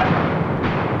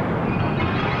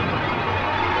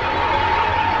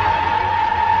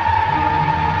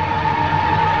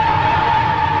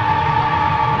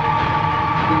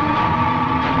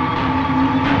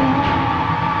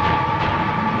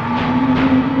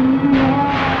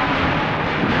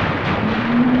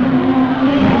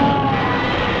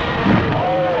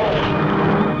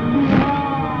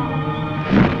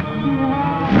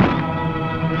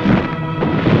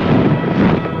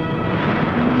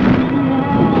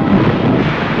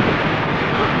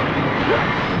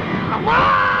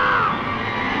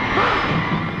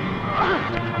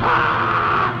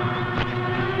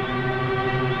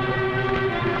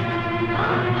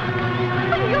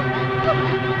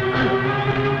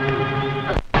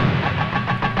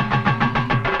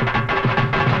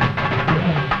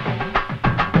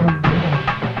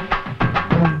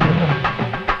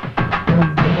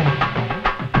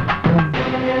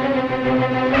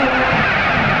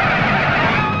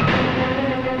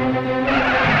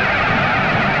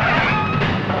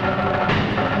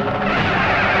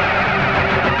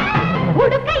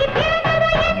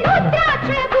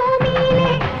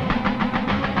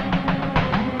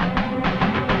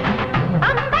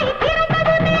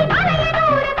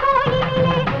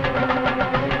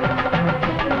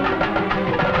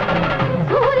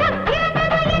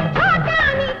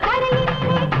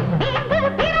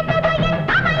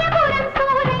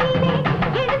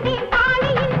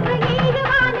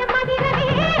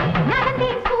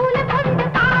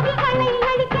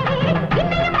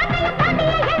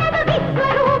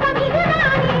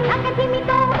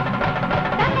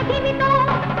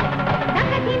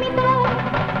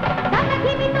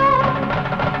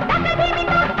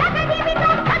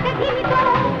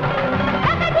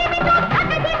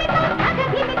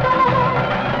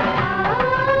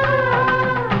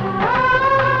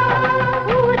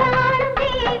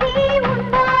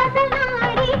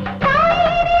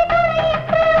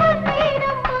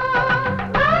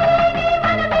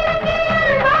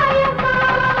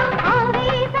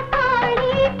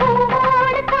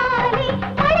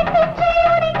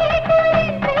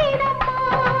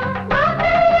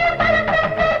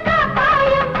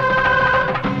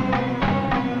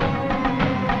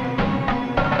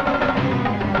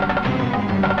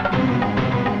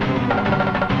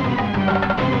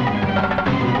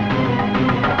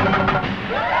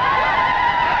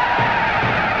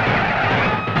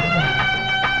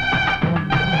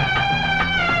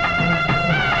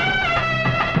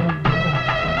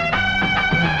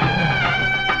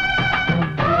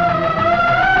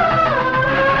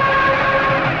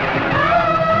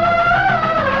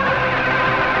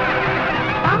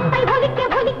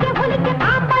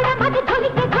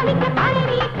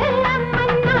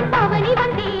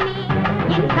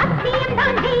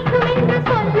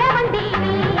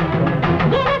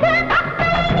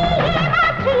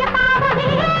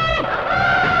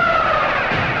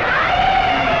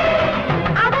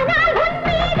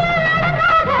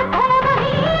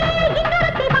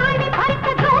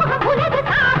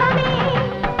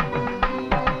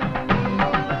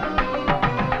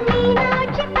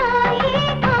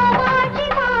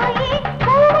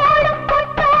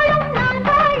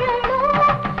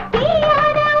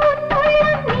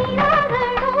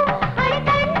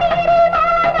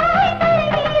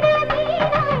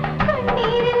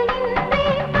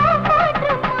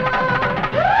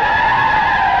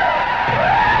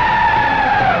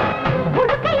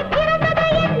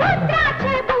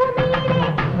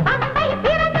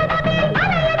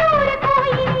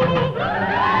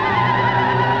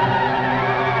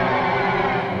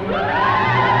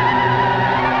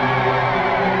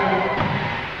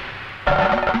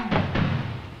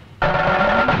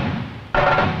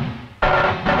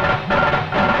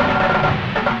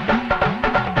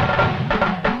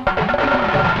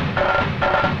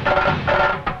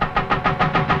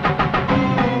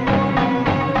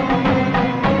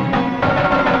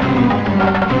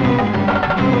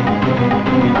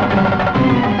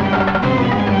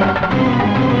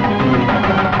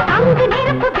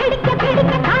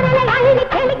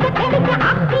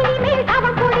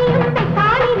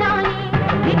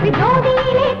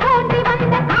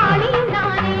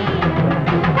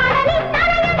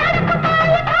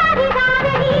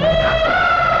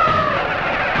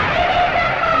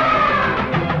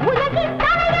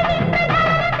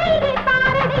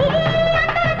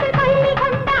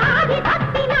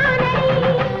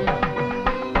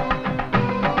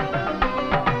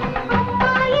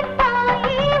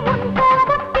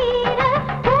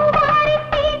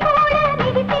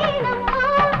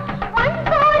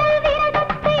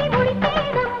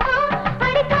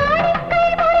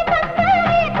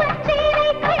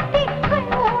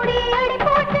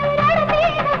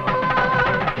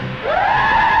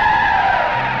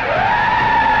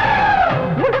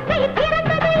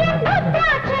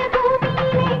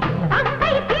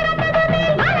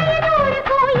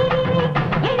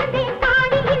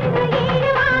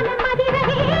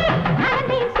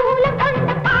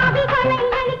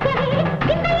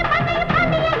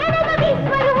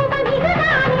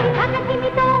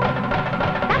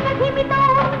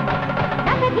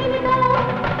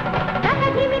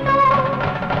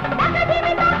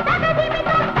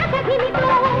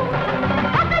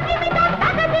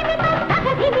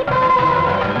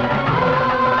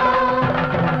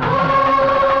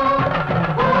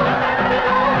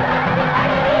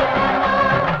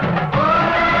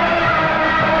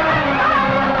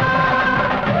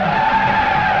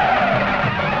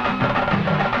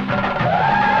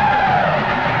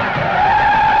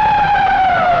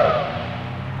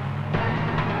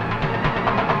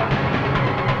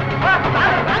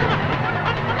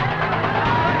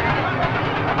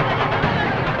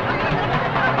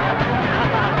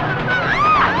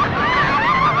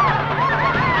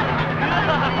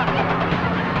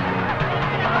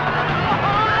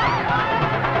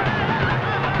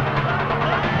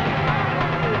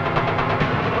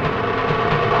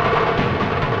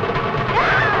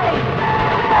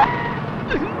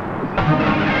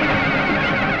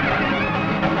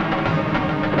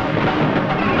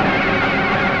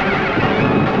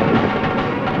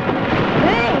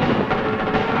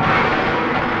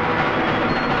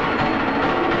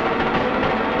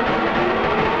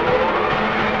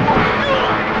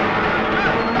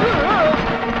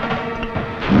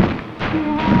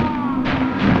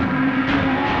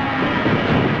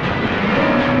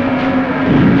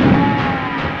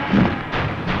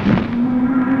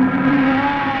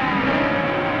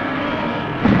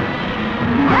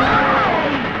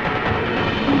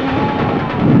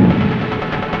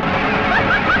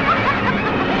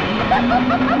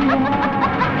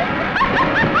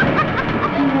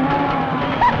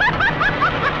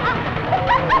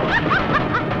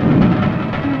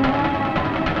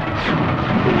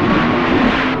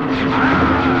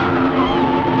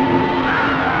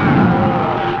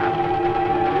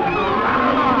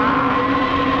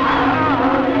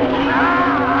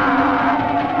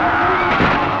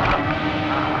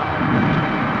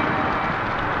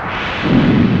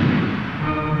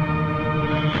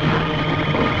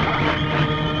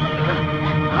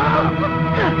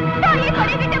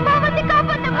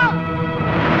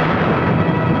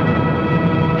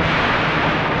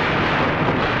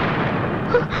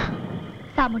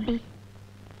 சாமுண்டி,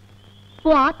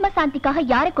 உன் ஆத்ம சாந்திக்காக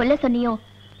யாரை கொல்ல சொன்னியோ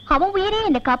அவன் உயிரையே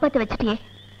என்னை காப்பாத்த வச்சுட்டியே.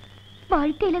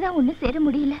 வாழ்க்கையில தான் ஒண்ணு சேர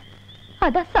முடியல,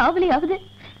 அதான் சாவலியாவது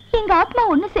எங்க ஆத்மா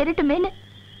ஒண்ணு சேரட்டுமேன்னு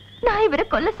நான் இவரை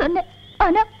கொல்ல சொன்னேன்.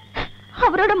 ஆனா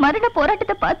அவரோட மரண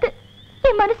போராட்டத்தை பார்த்து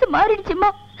என் மனசு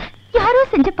மாறிடுச்சுமா. யாரோ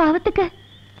செஞ்ச பாவத்துக்கு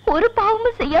ஒரு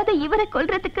பாவமும் செய்யாத இவரை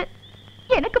கொல்றதுக்கு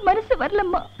எனக்கு மனசு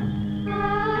வரலம்மா.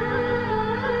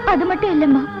 அது மட்டும்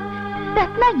இல்லம்மா,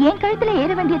 ரத்னா என் கழுத்துல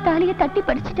ஏற வேண்டிய தாலியை தட்டி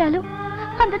படிச்சுட்டாலும்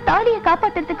அந்த தாலியை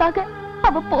காப்பாத்துறதுக்காக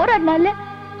அவ போராடினால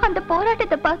அந்த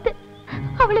போராட்டத்தை பார்த்து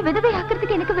அவளை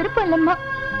விதவையாக்குறதுக்கு எனக்கு விருப்பம் இல்லம்மா.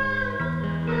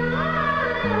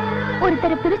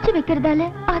 ஒருத்தரை பிரிச்சு வைக்கிறதால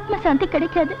ஆத்ம சாந்தி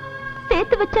கிடைக்காது,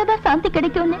 சேர்த்து வச்சாதான் சாந்தி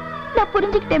கிடைக்கும்னு நான்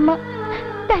புரிஞ்சுக்கிட்டேம்மா.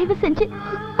 தயவு செஞ்சு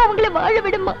அவங்கள வாழ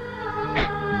விடுமா.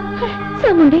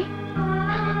 சாமுண்டி,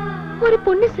 ஒரு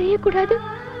பொண்ணு செய்யக்கூடாது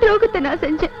துரோகத்தை நான்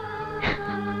செஞ்சேன்.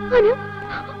 ஆனா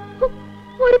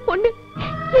ஒரு பொண்ணு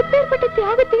எப்பேற்பட்ட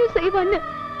தியாகத்தையும் செய்வான்னு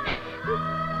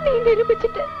நீ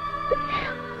நிரூபிச்சுட்ட.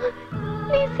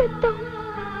 நீ செத்தம்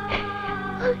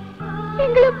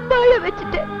எங்களை வாழ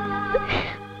வச்சுட்ட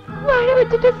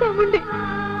சாமுண்டி.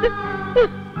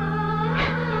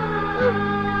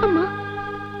 அம்மா,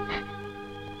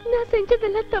 நான்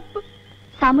செஞ்சதெல்லாம் தப்பு.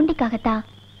 சாமுண்டிக்காகத்தான்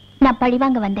நான்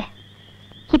பழிவாங்க வந்தேன்.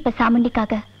 இப்ப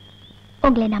சாமுண்டிக்காக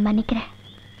உங்களை நான் மன்னிக்கிறேன்.